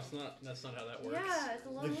himself. that's not how that works. Yeah, it's a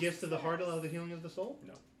The long gift of the heart success. allow the healing of the soul?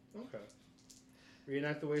 No. Okay.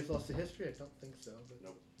 Reenact the ways lost to history? I don't think so. But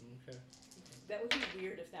Nope. Okay. That would be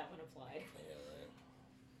weird if that one applied. Yeah, right.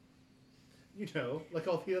 You know, like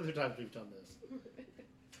all the other times we've done this.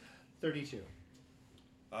 32.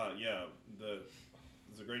 Yeah.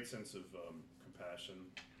 There's a great sense of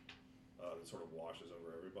compassion that sort of washes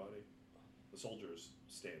over everybody. The soldiers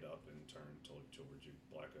stand up and turn to look towards you,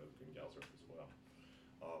 Black Oak and Galzareth as well.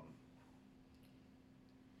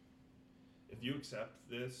 If you accept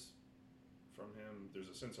this from him, there's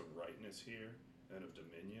a sense of rightness here and of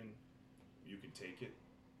dominion. You can take it,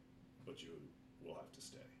 but you will have to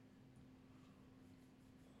stay.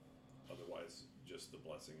 Otherwise, just the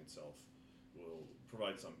blessing itself will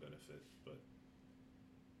provide some benefit, but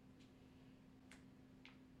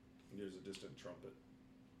there's a distant trumpet.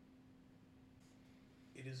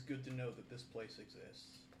 It is good to know that this place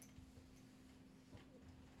exists.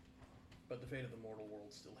 But the fate of the mortal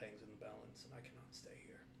world still hangs in the balance, and I cannot stay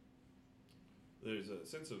here. There's a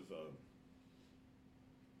sense of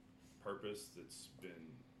purpose that's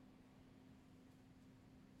been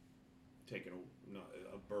taken,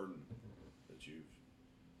 a burden that you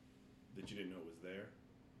didn't know was there.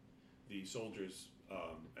 The soldiers,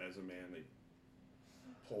 as a man, they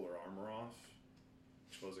pull their armor off,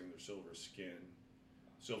 exposing their silver skin,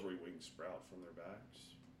 silvery wings sprout from their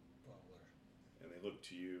backs, and they look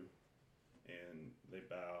to you, and they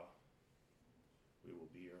bow. We will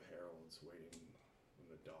be your heralds, waiting when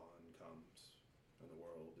the dawn comes, and the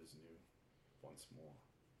world is new once more.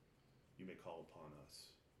 You may call upon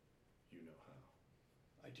us. You know how.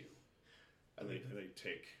 I do. And they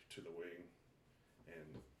take to the wing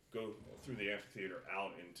and go through the amphitheater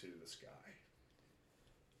out into the sky.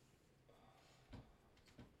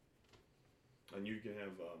 And you can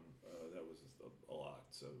have, that was a lot,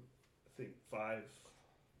 so I think 5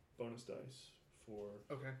 bonus dice for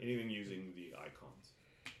anything using the icons.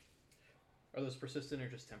 Are those persistent or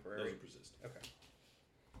just temporary? Those are persistent. Okay.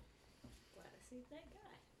 Glad I see that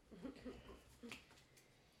guy.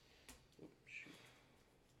 Shoot.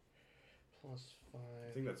 Plus 5.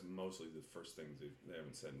 I think that's mostly the first thing. They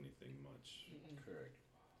haven't said anything much. Correct.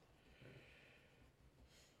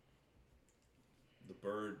 The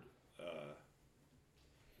bird,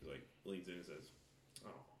 like, leans in and says,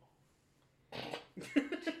 "Oh."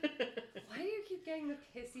 Why do you keep getting the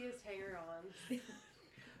pissiest hanger-ons?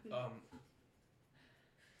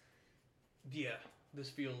 Yeah, this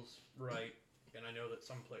feels right, and I know that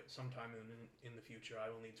sometime in the future I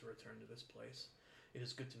will need to return to this place. It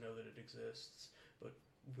is good to know that it exists, but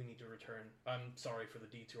we need to return. I'm sorry for the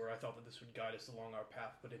detour. I thought that this would guide us along our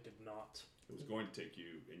path, but it did not. It was going to take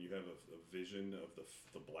you, and you have a vision of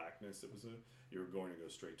the blackness. You were going to go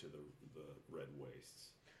straight to the red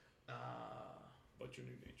wastes. But your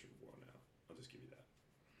new nature wore out. I'll just give you that.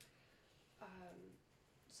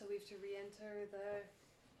 So we have to re-enter the...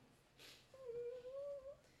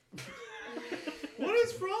 What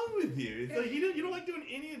is wrong with you? It's like you don't like doing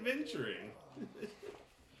any adventuring.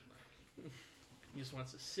 He just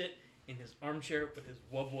wants to sit in his armchair with his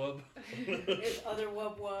wub. His other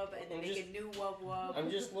wub, and then make a new wub.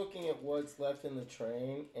 I'm just looking at what's left in the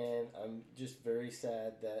train, and I'm just very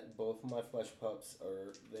sad that both of my flesh pups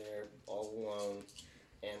are there all alone,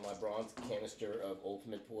 and my bronze canister of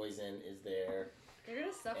ultimate poison is there. They're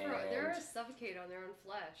gonna suffer. And- They're gonna suffocate on their own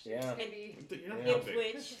flesh. Yeah. It's gonna be... You're not Yeah. helping.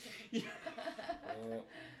 Which Yeah,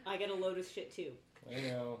 I got a load of shit too. I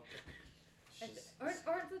know. It's And just-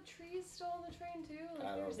 aren't the trees still on the train too? Like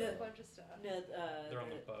I don't there's a know. bunch of stuff. No, They're on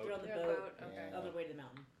the boat. They're on the They're boat. Okay. Yeah. On their way to the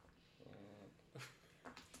mountain.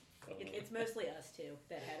 It's mostly us two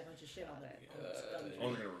that had a bunch of shit on the. on the I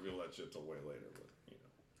wasn't gonna reveal that shit till way later, but you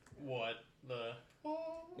know. What? The...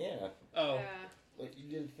 Yeah, Oh. Yeah. but you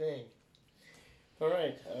did a thing.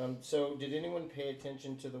 Alright, so did anyone pay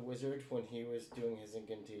attention to the wizard when he was doing his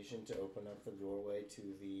incantation to open up the doorway to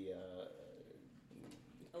the,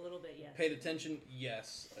 A little bit, yes. Paid attention?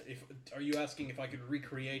 Yes. Are you asking if I could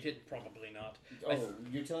recreate it? Probably not.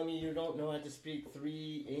 you're telling me you don't know how to speak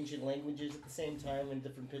 3 ancient languages at the same time in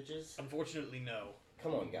different pitches? Unfortunately, no.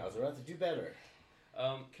 Come on, guys, we're have to do better.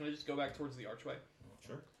 Can I just go back towards the archway?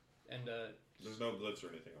 Sure. And, There's no glyphs or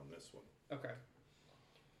anything on this one. okay.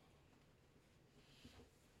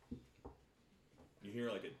 You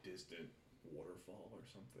hear like a distant waterfall or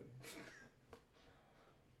something.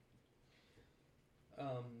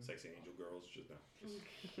 Sexy angel girls just now.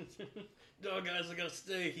 No, guys, I gotta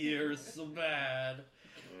stay here. It's so bad.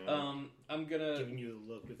 I'm gonna... Giving you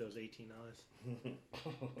the look with those 18 eyes.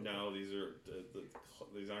 No, these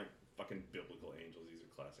aren't fucking biblical angels. These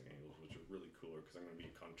are classic angels, which are really cooler because I'm gonna be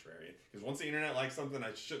contrarian. Because once the internet likes something,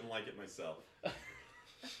 I shouldn't like it myself.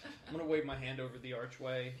 I'm gonna wave my hand over the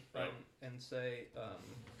archway and say,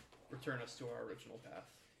 return us to our original path.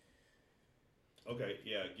 Okay,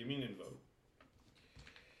 yeah, give me an invoke.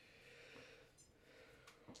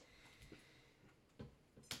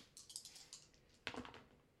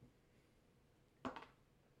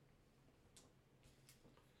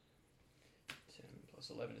 Plus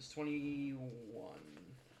 11 is 21.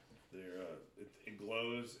 It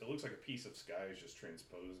glows. It looks like a piece of sky is just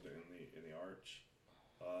transposed in the arch,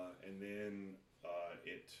 and then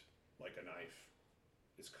it, like a knife,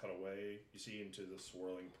 is cut away. You see into the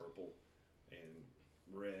swirling purple and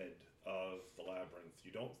red of the labyrinth.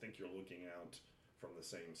 You don't think you're looking out from the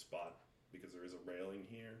same spot because there is a railing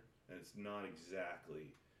here, and it's not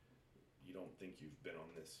exactly. You don't think you've been on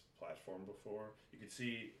this platform before. You can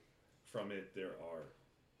see from it there are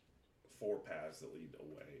 4 paths that lead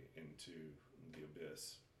away into the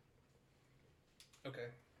abyss.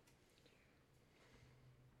 Okay.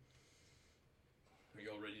 Are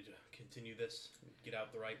you all ready to continue this? Get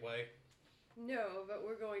out the right way? No, but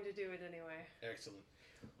we're going to do it anyway. Excellent.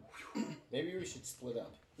 Maybe we should split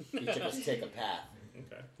up. Each of us take a path.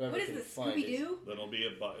 Okay. Whoever What is can this, find Scooby it. Doo? Then it'll be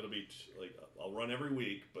like I'll run every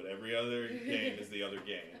week, but every other game is the other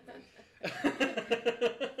game.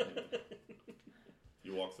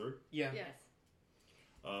 You walk through. Yeah. Yes.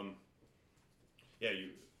 Yeah, you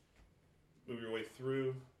move your way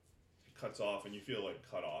through. It cuts off, and you feel like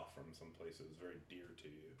cut off from some place that was very dear to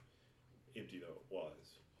you. Empty though it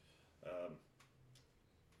was.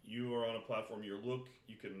 You are on a platform. You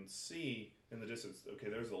can see in the distance. Okay,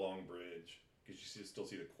 there's the long bridge because you still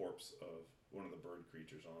see the corpse of one of the bird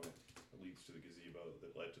creatures on it. It leads to the gazebo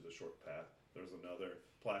that led to the short path. There's another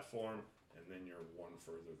platform, and then you're one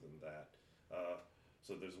further than that.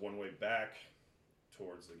 So there's one way back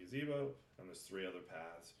towards the gazebo, and there's 3 other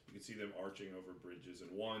paths. You can see them arching over bridges,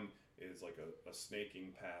 and one is like a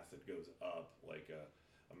snaking path that goes up like a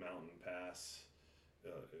mountain pass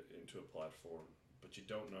into a platform, but you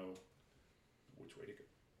don't know which way to go.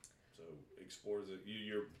 So explores it.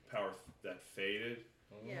 Your power that faded.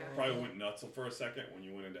 Yeah. Probably went nuts for a second when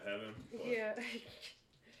you went into heaven. But Yeah.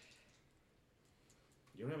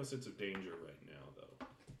 you don't have a sense of danger right now, though.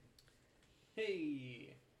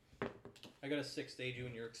 Hey, I got a 6 to aid you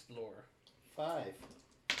in your explorer. 5.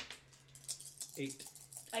 8.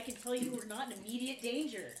 I can tell you we're not in immediate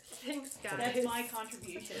danger. Thanks, guys. That's my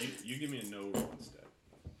contribution. You give me a no roll instead.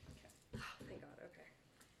 Oh, thank God. Okay.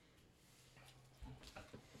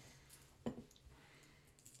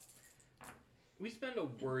 We spend a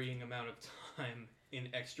worrying amount of time in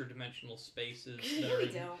extra-dimensional spaces No, that we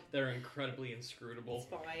are don't. that are incredibly inscrutable.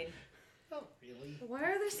 It's fine. Oh, really? Why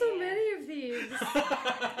are there so Yeah. many of these?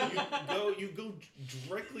 You go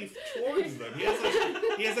directly towards them. He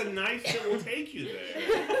has a knife that will take you there.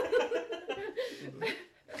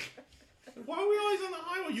 Why are we always on the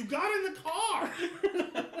highway? You got in the car.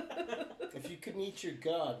 If you could meet your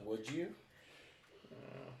god, would you?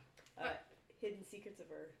 Hidden Secrets of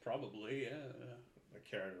Earth. Probably, yeah. I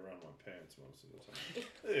carry it around my pants most of the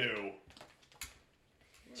time. Ew.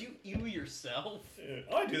 Do you yourself? Ew.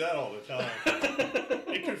 I do that all the time.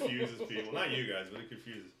 It confuses people. Not you guys, but it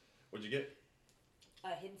confuses. What'd you get?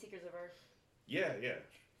 Hidden Secrets of Earth. Yeah.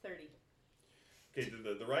 30. Okay,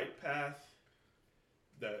 the right path.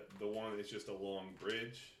 The one is just a long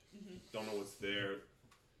bridge. Mm-hmm. Don't know what's there.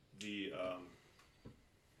 The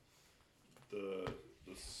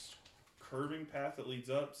curving path that leads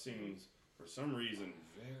up seems, for some reason,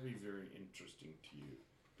 very, very interesting to you,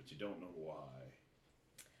 but you don't know why.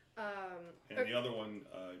 And the other one,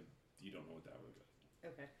 you don't know what that would be.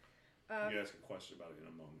 Okay. You can ask a question about it in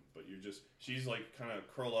a moment, but she's like kind of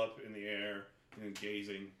curl up in the air and then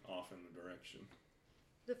gazing off in the direction.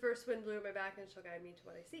 The first wind blew at my back, and she'll guide me to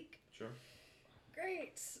what I seek. Sure.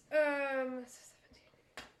 Great. So 17.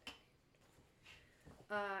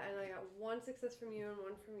 And I got 1 success from you and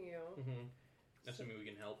 1 from you. Mm-hmm. Assuming we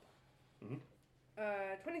can help. 23.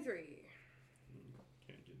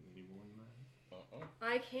 Can't get any more than that.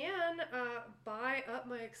 I can buy up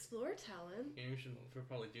my Explore talent. Yeah, we should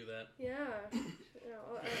probably do that. Yeah.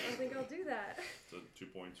 I think I'll do that. So 2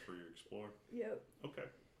 points for your explore. Yep. Okay.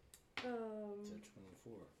 So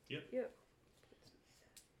 24. Yep.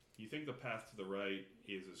 You think the path to the right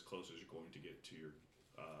is as close as you're going to get to your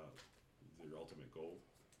ultimate goal.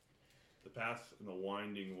 The path and the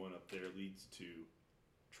winding one up there leads to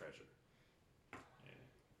treasure. And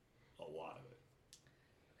a lot of it.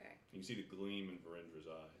 Okay. You can see the gleam in Verendra's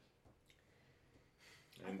eyes.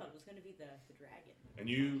 I thought it was going to be the dragon. And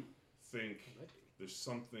you think there's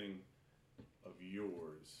something of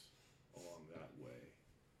yours along that way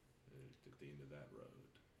at the end of that road.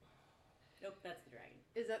 Nope, that's the dragon.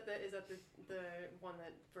 Is that the one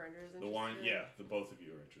that Verender is interested The one, in? yeah, the both of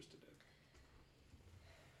you are interested in.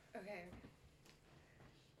 Okay.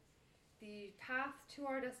 The path to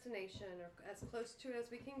our destination, or as close to it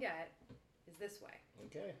as we can get, is this way.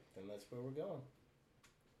 Okay, then that's where we're going.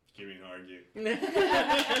 Give me an argue. You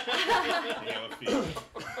have a feeling.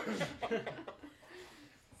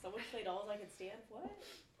 Someone played All I Can Stand? What?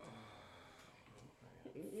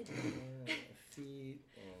 Feet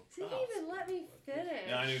and Didn't even let me finish.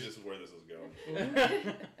 Yeah, I knew this is where this was going.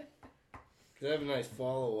 Could I have a nice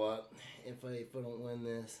follow up if I don't win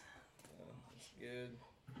this? It's good.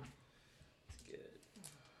 It's good.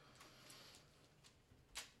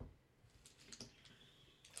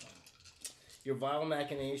 Your vile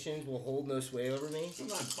machinations will hold no sway over me. It's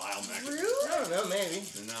not vile machinations. Rude? I don't know, maybe.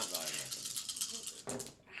 They're not vile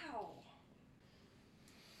machinations. Ow.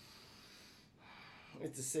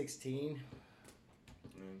 It's a 16.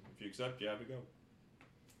 If you accept, you have to go.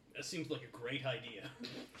 That seems like a great idea.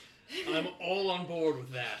 I'm all on board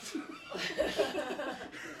with that.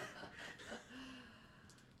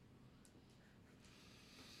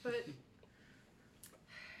 But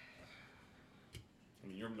I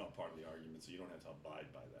mean, you're not part of the argument, so you don't have to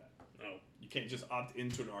abide by that. No. You can't just opt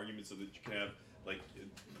into an argument so that you can have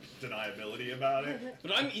deniability about it.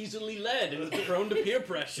 But I'm easily led and prone to peer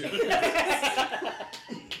pressure.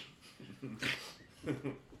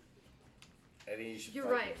 I think you should You're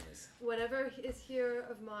fight right. with this. Whatever is here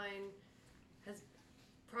of mine has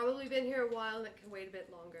probably been here a while and it can wait a bit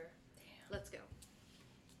longer. Let's go.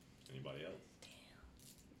 Anybody else?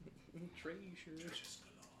 Treasure.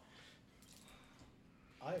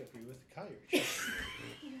 I agree with Kyrie.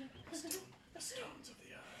 The stones of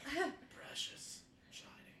the eye, precious,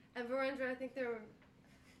 shining. And Verandra, I think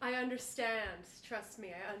I understand. Trust me,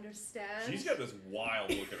 I understand. She's got this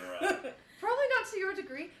wild look in her eye. Probably not to your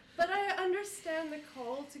degree, but I understand the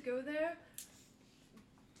call to go there.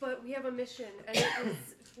 But we have a mission, and it is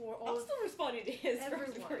for all I'm of... still responding to his first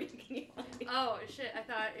everyone. before you can Oh, shit, I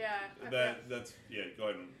thought, yeah. That's go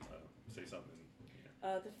ahead and say something.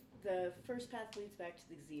 The first path leads back to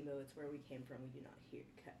the gazebo. It's where we came from. We do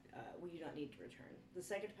not need to return. The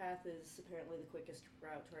second path is apparently the quickest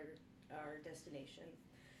route to our destination.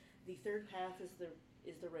 The third path is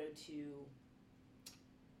the road to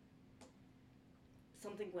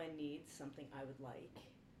something Gwen needs, something I would like,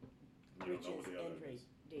 We don't know riches what the other and is.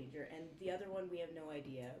 danger. And the other one we have no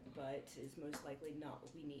idea, but is most likely not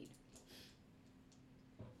what we need.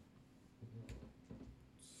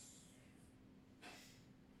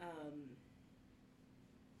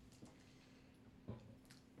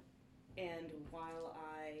 And while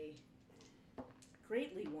I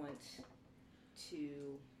greatly want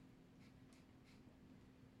to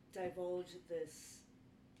divulge this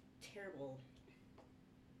terrible,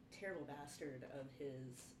 terrible bastard of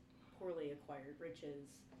his poorly acquired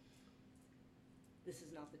riches, this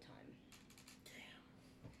is not the time.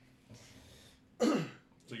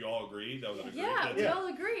 So you all agree? That was an agree? Yeah, That's we it? all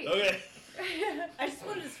agree. Okay. I just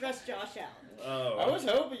wanted to stress Josh out. Oh. I was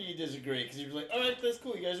hoping you disagree because you'd be like, all right, that's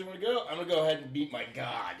cool. You guys want to go? I'm going to go ahead and beat my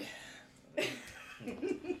god.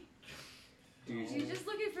 You're just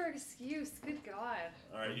looking for an excuse. Good God.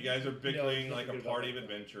 All right, you guys are bickering No, like a nothing party of about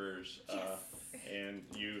that. adventurers, Yes. and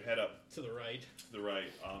you head up To the right. to the right.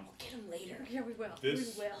 We'll get him later. Yeah, we will.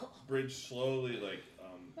 This We will. bridge slowly,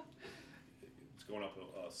 it's going up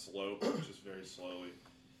a slope, just very slowly,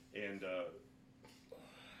 and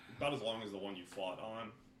about as long as the one you fought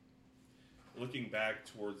on. Looking back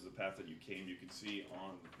towards the path that you came, you can see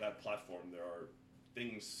on that platform there are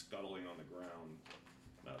things scuttling on the ground.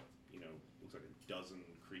 About, looks like a dozen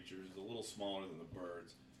creatures, a little smaller than the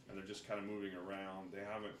birds, and they're just kind of moving around. They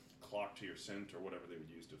haven't clocked to your scent or whatever they would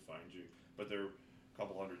use to find you, but they're a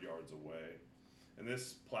couple hundred yards away. And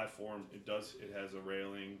this platform, it has a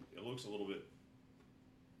railing. It looks a little bit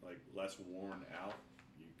like less worn out.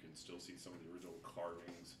 You can still see some of the original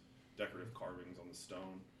carvings, decorative carvings on the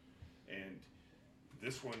stone. And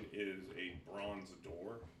this one is a bronze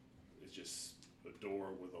door. It's just a door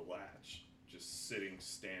with a latch, just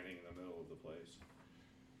standing in the middle of the place.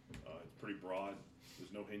 It's pretty broad.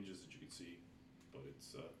 There's no hinges that you can see, but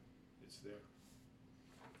it's there.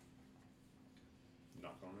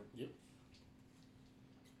 Knock on it. Yep.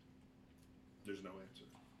 There's no answer.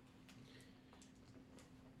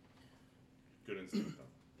 Good instinct,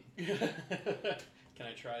 though. Can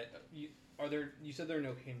I try? You said there are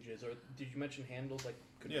no hinges, or did you mention handles? Like,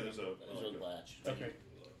 Yeah, there's a There's a latch. Okay.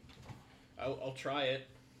 I'll try it.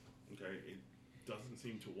 Okay, it doesn't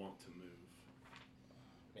seem to want to move.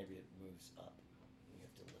 Maybe it moves up. You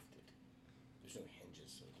have to lift it. There's no hinges,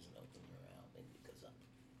 so it doesn't open around. Maybe it goes up.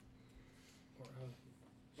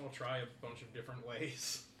 I'll try a bunch of different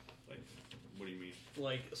ways. Like, what do you mean?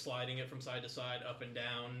 Like sliding it from side to side, up and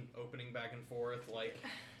down, opening back and forth, like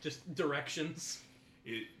just directions.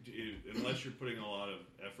 It unless you're putting a lot of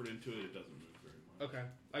effort into it, it doesn't move very much. Okay,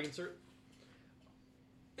 I can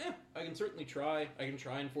certainly try. I can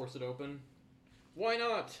try and force it open. Why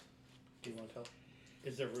not? Do you want to help?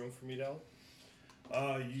 Is there room for me to help?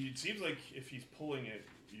 It seems like if he's pulling it,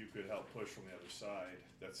 you could help push from the other side.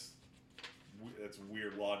 That's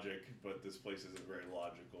weird logic, but this place isn't very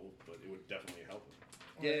logical. But it would definitely help him.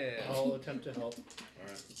 Yeah. I'll attempt to help. All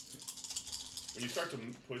right. When you start to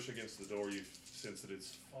push against the door, you sense that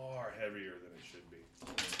it's far heavier than it should be.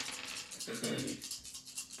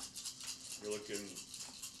 You're looking.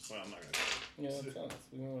 Well, I'm not gonna. You know, tell us.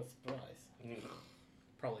 We want a surprise.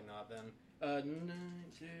 Probably not then.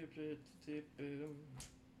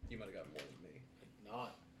 You might have got more than me.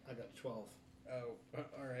 Not. I got 12. Oh,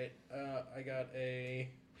 alright. I got a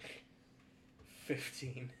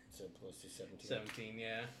 15. So close to 17. 17,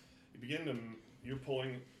 yeah. You begin to. You're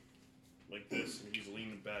pulling like this, and he's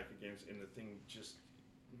leaning back against, and the thing just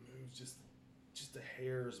moves just a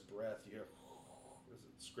hair's breadth. You hear as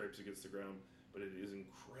it scrapes against the ground, but it is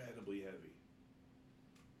incredibly heavy.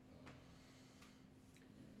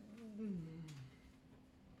 Is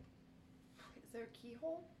there a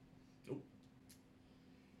keyhole? Can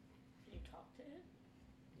you talk to it?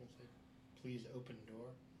 We'll say, please open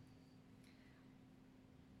door.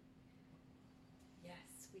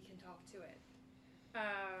 Yes, we can talk to it.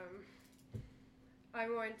 I'm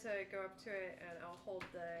going to go up to it and I'll hold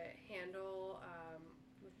the handle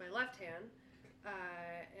with my left hand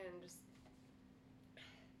and just.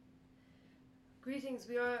 Greetings,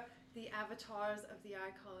 we are the avatars of the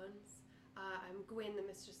icons. I'm Gwyn, the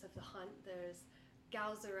mistress of the hunt. There's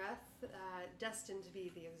Galzareth, destined to be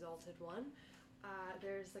the exalted one.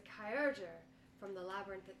 There's the Kyurger from the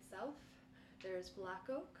labyrinth itself. There's Black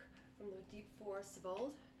Oak from the deep forests of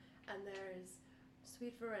old. And there's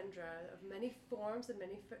Sweet Verendra of many forms and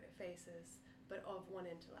many faces, but of one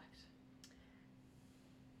intellect.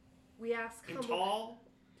 We ask And humble...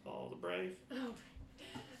 Tall the brave. Oh.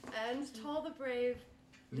 And Tall the brave,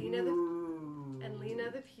 Lena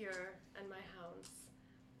the pure, and my hounds.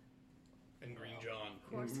 And Green John. Of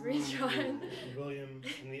course, Green John. William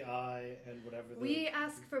in the eye and whatever. We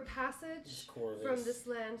ask for passage from this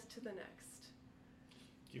land to the next.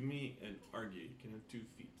 Give me an argue. You can have 2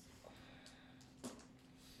 feet.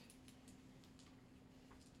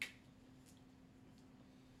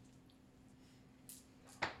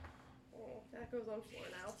 Oh, that goes on 4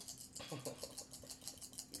 now.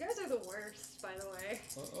 You guys are the worst, by the way.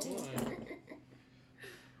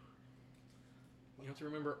 You have to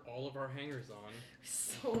remember all of our hangers on.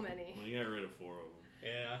 So many. Well, you got rid of 4 of them.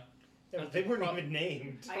 Yeah. Yeah, they weren't even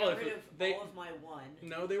named. I got rid of all of my 1.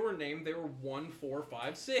 No, they were named. They were 1, 4,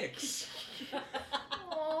 5, 6.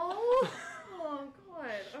 Oh God.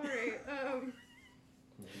 All right.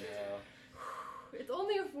 Yeah. It's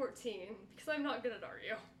only a 14 because I'm not good at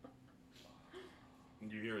Argue.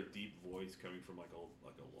 And you hear a deep voice coming from like a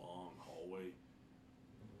long hallway.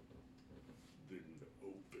 Then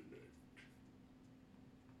open it.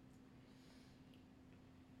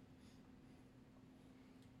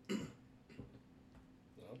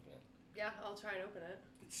 Okay. Yeah, I'll try and open it.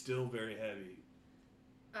 It's still very heavy.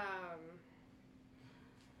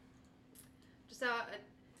 Just out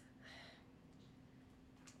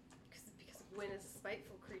because Gwyn is a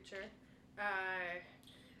spiteful creature.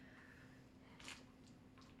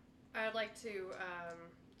 I'd like to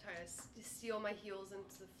try to steal my heels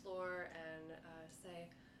into the floor and say,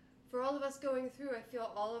 for all of us going through, I feel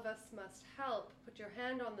all of us must help. Put your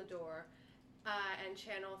hand on the door and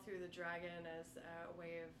channel through the dragon as a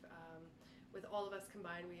way of, with all of us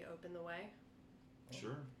combined, we open the way.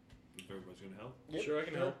 Sure. If everybody's gonna help. Yep, Sure, I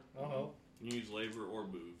can help. I'll help. You can use labor or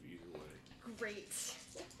move, either way. Great.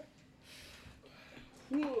 Sorry.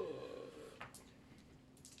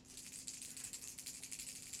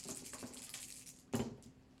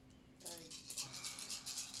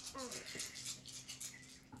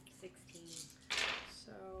 16.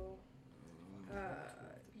 So,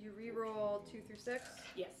 you re-roll 2 through 6.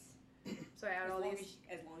 Yes. So I add As all long these.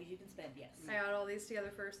 as long as you can spend, yes. I add all these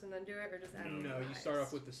together first and then do it, or just add them? No, you start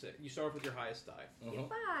off with the 6. You start off with your highest die, 5.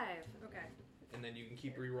 Okay. and then you can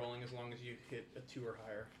keep re-rolling as long as you hit a 2 or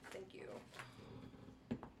higher. Thank you.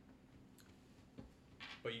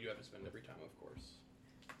 But you do have to spend every time, of course.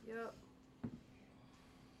 Yep.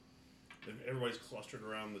 Everybody's clustered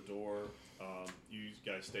around the door. You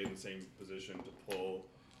guys stay in the same position to pull.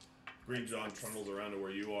 Green John trundles around to where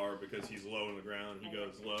you are because he's low on the ground. He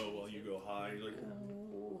goes low while you go high. You're like,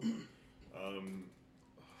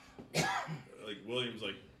 like William's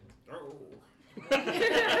like, oh.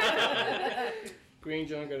 Green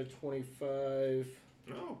John got a 25.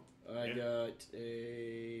 No. I got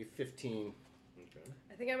a 15. Okay.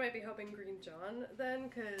 I think I might be helping Green John then,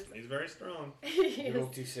 because He's very strong. You roll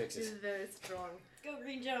 2 he's 6s. very strong. Go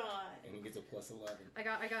Green John! And he gets a plus 11. I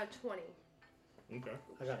got a 20. Okay.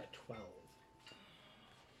 I got a 12.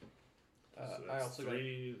 So I that's also got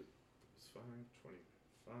 3, 5, 25,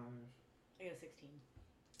 I got a 16.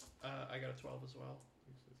 I got a 12 as well.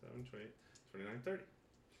 6, 7, 28, 29, 30.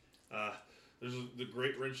 There's the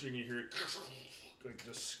great wrenching. You hear it like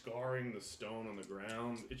just scarring the stone on the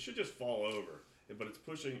ground. It should just fall over, but it's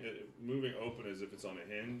pushing, moving open as if it's on a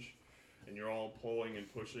hinge, and you're all pulling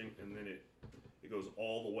and pushing, and then it goes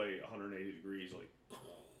all the way 180 degrees, like.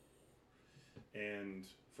 And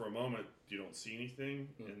for a moment, you don't see anything,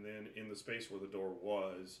 and then in the space where the door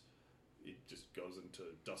was, it just goes into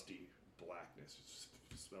dusty blackness.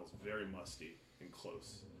 It smells very musty and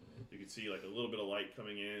close. You can see like a little bit of light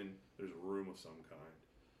coming in. There's a room of some kind.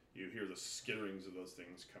 You hear the skitterings of those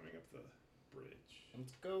things coming up the bridge.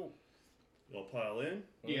 Let's go. You'll pile in.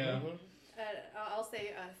 Yeah. Mhm. I'll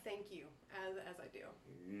say thank you as I do.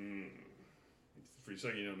 For a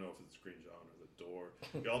second, you don't know if it's Green John or the door.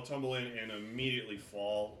 You all tumble in and immediately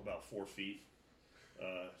fall about 4 feet.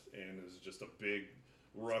 And there's just a big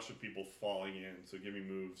rush of people falling in. So give me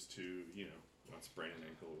moves to, not sprain an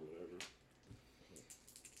ankle or whatever.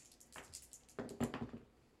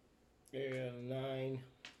 Yeah, 9.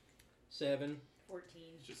 7. 14.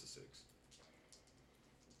 It's just a 6.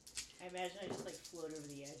 I imagine I just like float over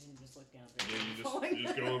the edge and just look down. Yeah, you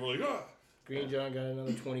just go over like, ah! Green John got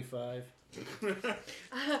another 25.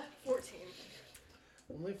 14.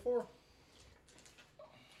 Only 4.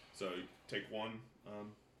 So you take 1.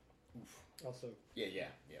 Also, Yeah.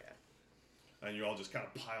 And you all just kind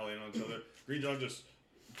of pile in on each other. Green John just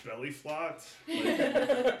belly flat, like,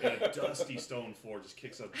 in a dusty stone floor, just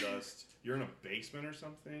kicks up dust. You're in a basement or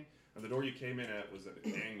something, and the door you came in at was at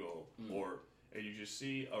an angle, and you just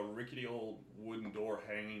see a rickety old wooden door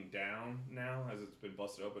hanging down now as it's been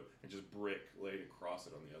busted open, and just brick laid across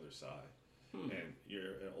it on the other side. And you're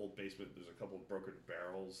in an old basement. There's a couple of broken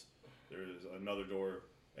barrels. There's another door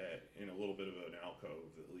in a little bit of an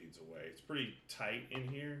alcove that leads away. It's pretty tight in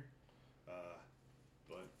here,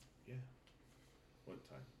 but yeah. What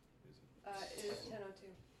time is it? It is 10:02.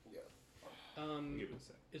 Give it a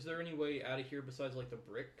sec. Is there any way out of here besides like the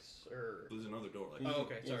bricks or? There's another door like Oh,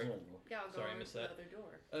 okay. Sorry. Yeah, I'll go Sorry, I over missed to the that. other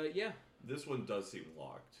door. Yeah. This one does seem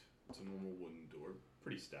locked. It's a normal wooden door,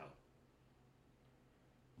 pretty stout.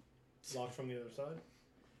 locked from the other side.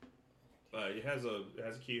 It has a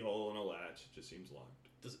keyhole and a latch. It just seems locked.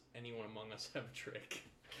 Does anyone among us have a trick?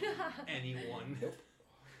 Anyone? Nope.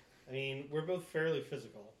 I mean, we're both fairly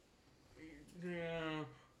physical. Yeah.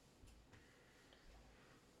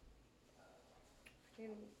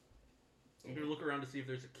 I'm gonna look around to see if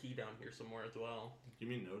there's a key down here somewhere as well. Give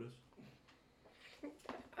me notice.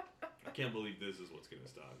 I can't believe this is what's gonna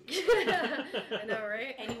stop you. I know,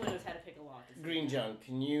 right? Anyone knows how to pick a lock. Green John,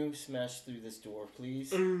 can you smash through this door, please?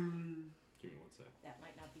 Give me 1 sec. That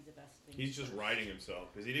might not be the best thing. He's just riding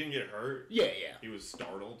himself because he didn't get hurt. Yeah. He was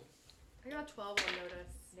startled. I got 12 on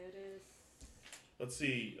notice. Notice. Let's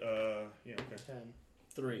see. Yeah. Okay. 10.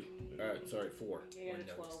 3. Alright, sorry, 4. You got One a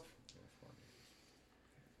 12. notice.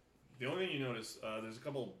 The only thing you notice, there's a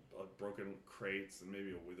couple of broken crates and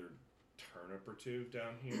maybe a withered turnip or two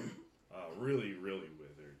down here. Really, really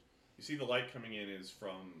withered. You see the light coming in is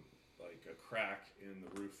from like a crack in the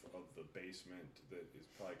roof of the basement that is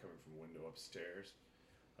probably coming from a window upstairs.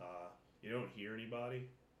 You don't hear anybody,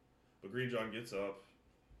 but Green John gets up,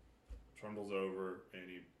 trundles over, and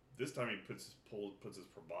this time he puts his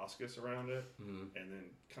proboscis around it, and then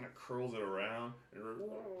kind of curls it around, and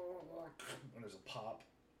there's a pop.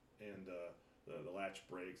 And the latch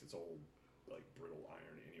breaks. It's old, like brittle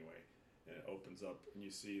iron anyway, and it opens up, and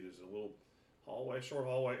you see there's a little hallway, short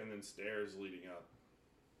hallway, and then stairs leading up.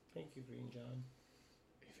 Thank you, Green John.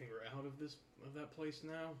 You think we're out of that place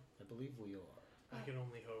now? I believe we are. I can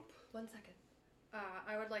only hope. 1 second.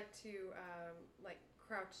 I would like to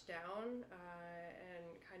crouch down and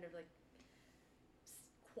kind of like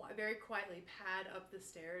very quietly pad up the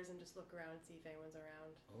stairs and just look around and see if anyone's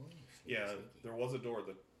around. Oh, Yeah, sneaky. there was a door at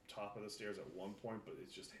the top of the stairs at one point, but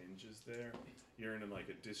it's just hinges there. You're in like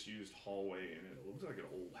a disused hallway, and it looks like an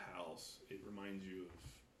old house. It reminds you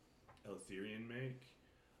of Eleutherian make.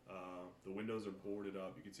 The windows are boarded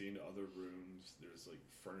up. You can see into other rooms. There's like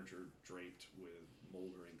furniture draped with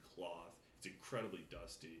moldering cloth. It's incredibly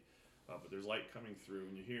dusty, but there's light coming through,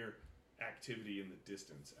 and you hear activity in the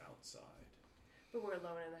distance outside. But we're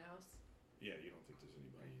alone in the house. Yeah, you don't think there's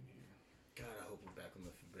anybody in here. God, I hope we're back on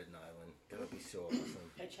the Forbidden Island. That would be so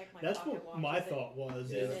awesome. I check my That's pocket what watch. my Is it- thought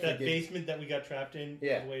was. Yeah, Is that's that good. basement that we got trapped in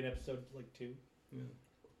Yeah. all the way in episode 2.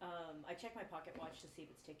 I check my pocket watch to see if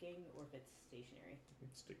it's ticking or if it's stationary.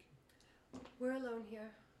 It's sticky. We're alone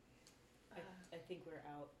here. I think we're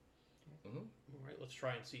out. All right, let's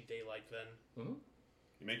try and see daylight then.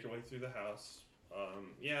 You make your way through the house.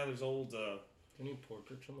 Yeah, there's old. Any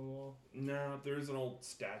portraits on the wall? No, there is an old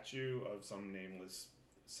statue of some nameless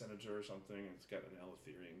senator or something. It's got an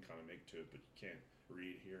Eleutherian kind of make to it, but you can't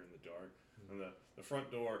read here in the dark. And the front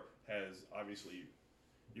door has, obviously,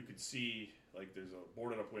 you could see like there's a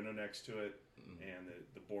boarded up window next to it, and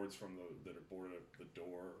the boards from that are boarded up the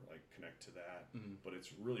door like connect to that. But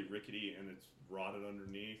it's really rickety and it's rotted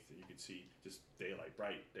underneath, and you can see just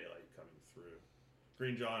bright daylight coming through.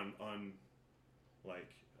 Green John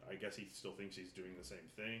I guess he still thinks he's doing the same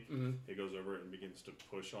thing. He goes over and begins to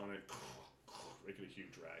push on it, making a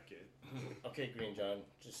huge racket. Okay, Green John,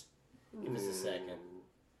 just give us a second.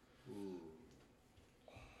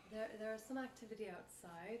 There is some activity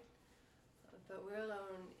outside, but we're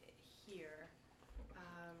alone here.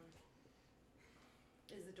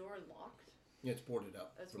 Is the door locked? Yeah, it's boarded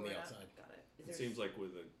up It's from the boarded up. outside. Got it. Is It there, seems like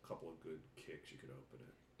with a couple of good kicks, you could open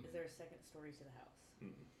it. is there a second story to the house?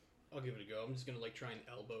 I'll give it a go. I'm just gonna like try and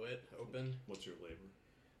elbow it open. What's your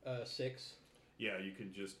labor? 6. Yeah, you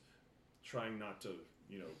can just trying not to,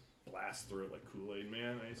 blast through it like Kool-Aid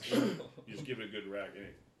Man. I assume. You just give it a good rack, and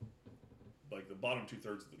like the bottom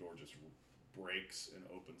 2/3 of the door just breaks and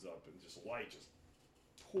opens up, and just light just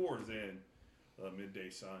pours in. Midday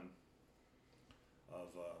sun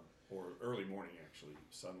or early morning actually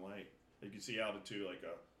sunlight. You can see out into like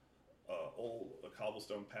a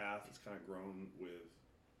cobblestone path. It's kind of grown with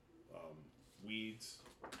weeds,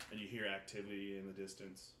 and you hear activity in the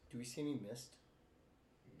distance. Do we see any mist?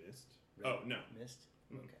 Mist? Red Oh no. Mist?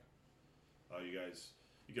 Mm. Okay.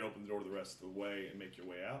 You can open the door the rest of the way and make your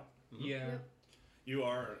way out. Mhm. Yeah. Yep. You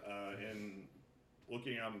are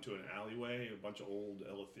looking out into an alleyway, a bunch of old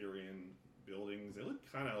Eleutherian buildings. They look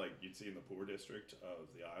kind of like you'd see in the poor district of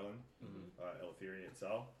the island, Eleutheria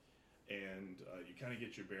itself. And you kind of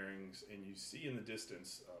get your bearings, and you see in the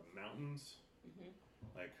distance mountains,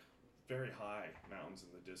 like very high mountains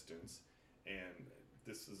in the distance. And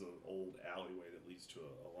this is an old alleyway that leads to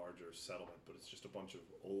a larger settlement, but it's just a bunch of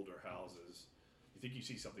older houses. You think you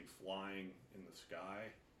see something flying in the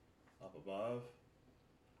sky up above,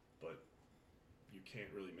 but you can't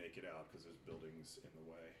really make it out because there's buildings in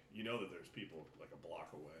the way. You know that there's people like a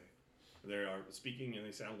block away. They are speaking, and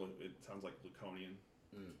it sounds like Laconian.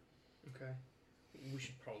 Mm. Okay. We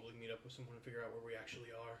should probably meet up with someone and figure out where we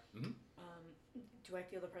actually are. Mm-hmm. Do I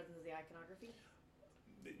feel the presence of the iconography?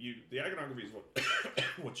 The iconography is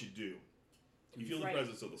what you do. You feel Right. the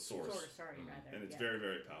presence of the source, Sorry, rather. and it's yeah. very,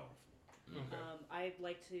 very powerful. Okay. I'd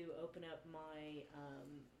like to open up my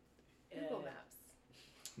Google Maps.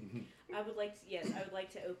 I would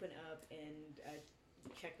like to open up and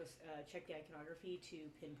check the iconography to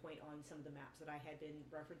pinpoint on some of the maps that I had been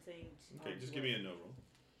referencing. Okay, just give me a no roll.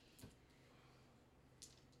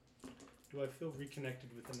 Do I feel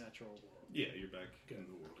reconnected with the natural world? Yeah, you're back in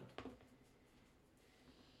the world.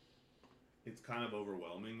 It's kind of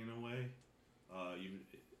overwhelming in a way.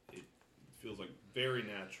 It feels like very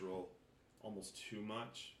natural, almost too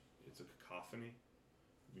much. It's a cacophony.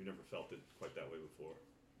 You've never felt it quite that way before.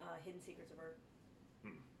 Hidden Secrets of Art.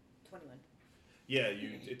 21. Yeah,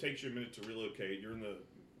 it takes you a minute to relocate. You're in the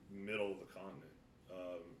middle of the continent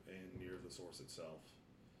and near the source itself.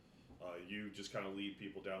 You just kind of lead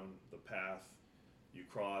people down the path. You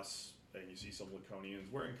cross, and you see some Laconians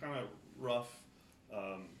wearing kind of rough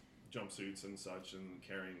jumpsuits and such, and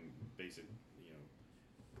carrying basic,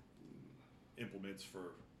 implements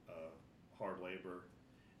for hard labor.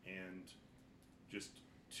 And just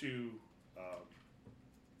 2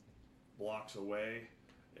 blocks away,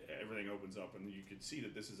 everything opens up, and you can see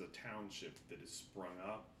that this is a township that is sprung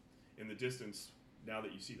up. In the distance, now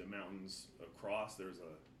that you see the mountains across, there's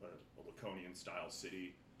a Laconian style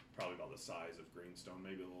city, probably about the size of Greenstone,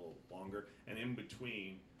 maybe a little longer. And in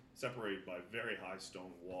between, separated by very high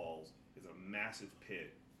stone walls, is a massive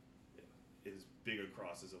pit, as big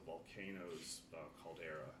across as a volcano's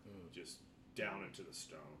caldera, just down into the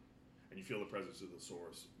stone. And you feel the presence of the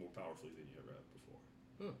source more powerfully than you ever have before.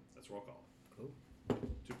 That's roll call. Cool.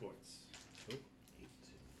 2 points. Cool. 8.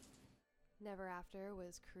 Never After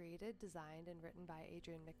was created, designed, and written by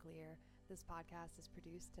Adrian McLear. This podcast is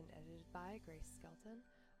produced and edited by Grace Skelton.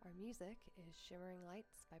 Our music is Shimmering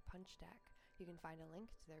Lights by Punch Deck. You can find a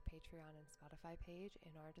link to their Patreon and Spotify page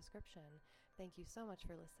in our description. Thank you so much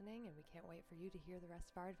for listening, and we can't wait for you to hear the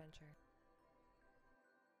rest of our adventure.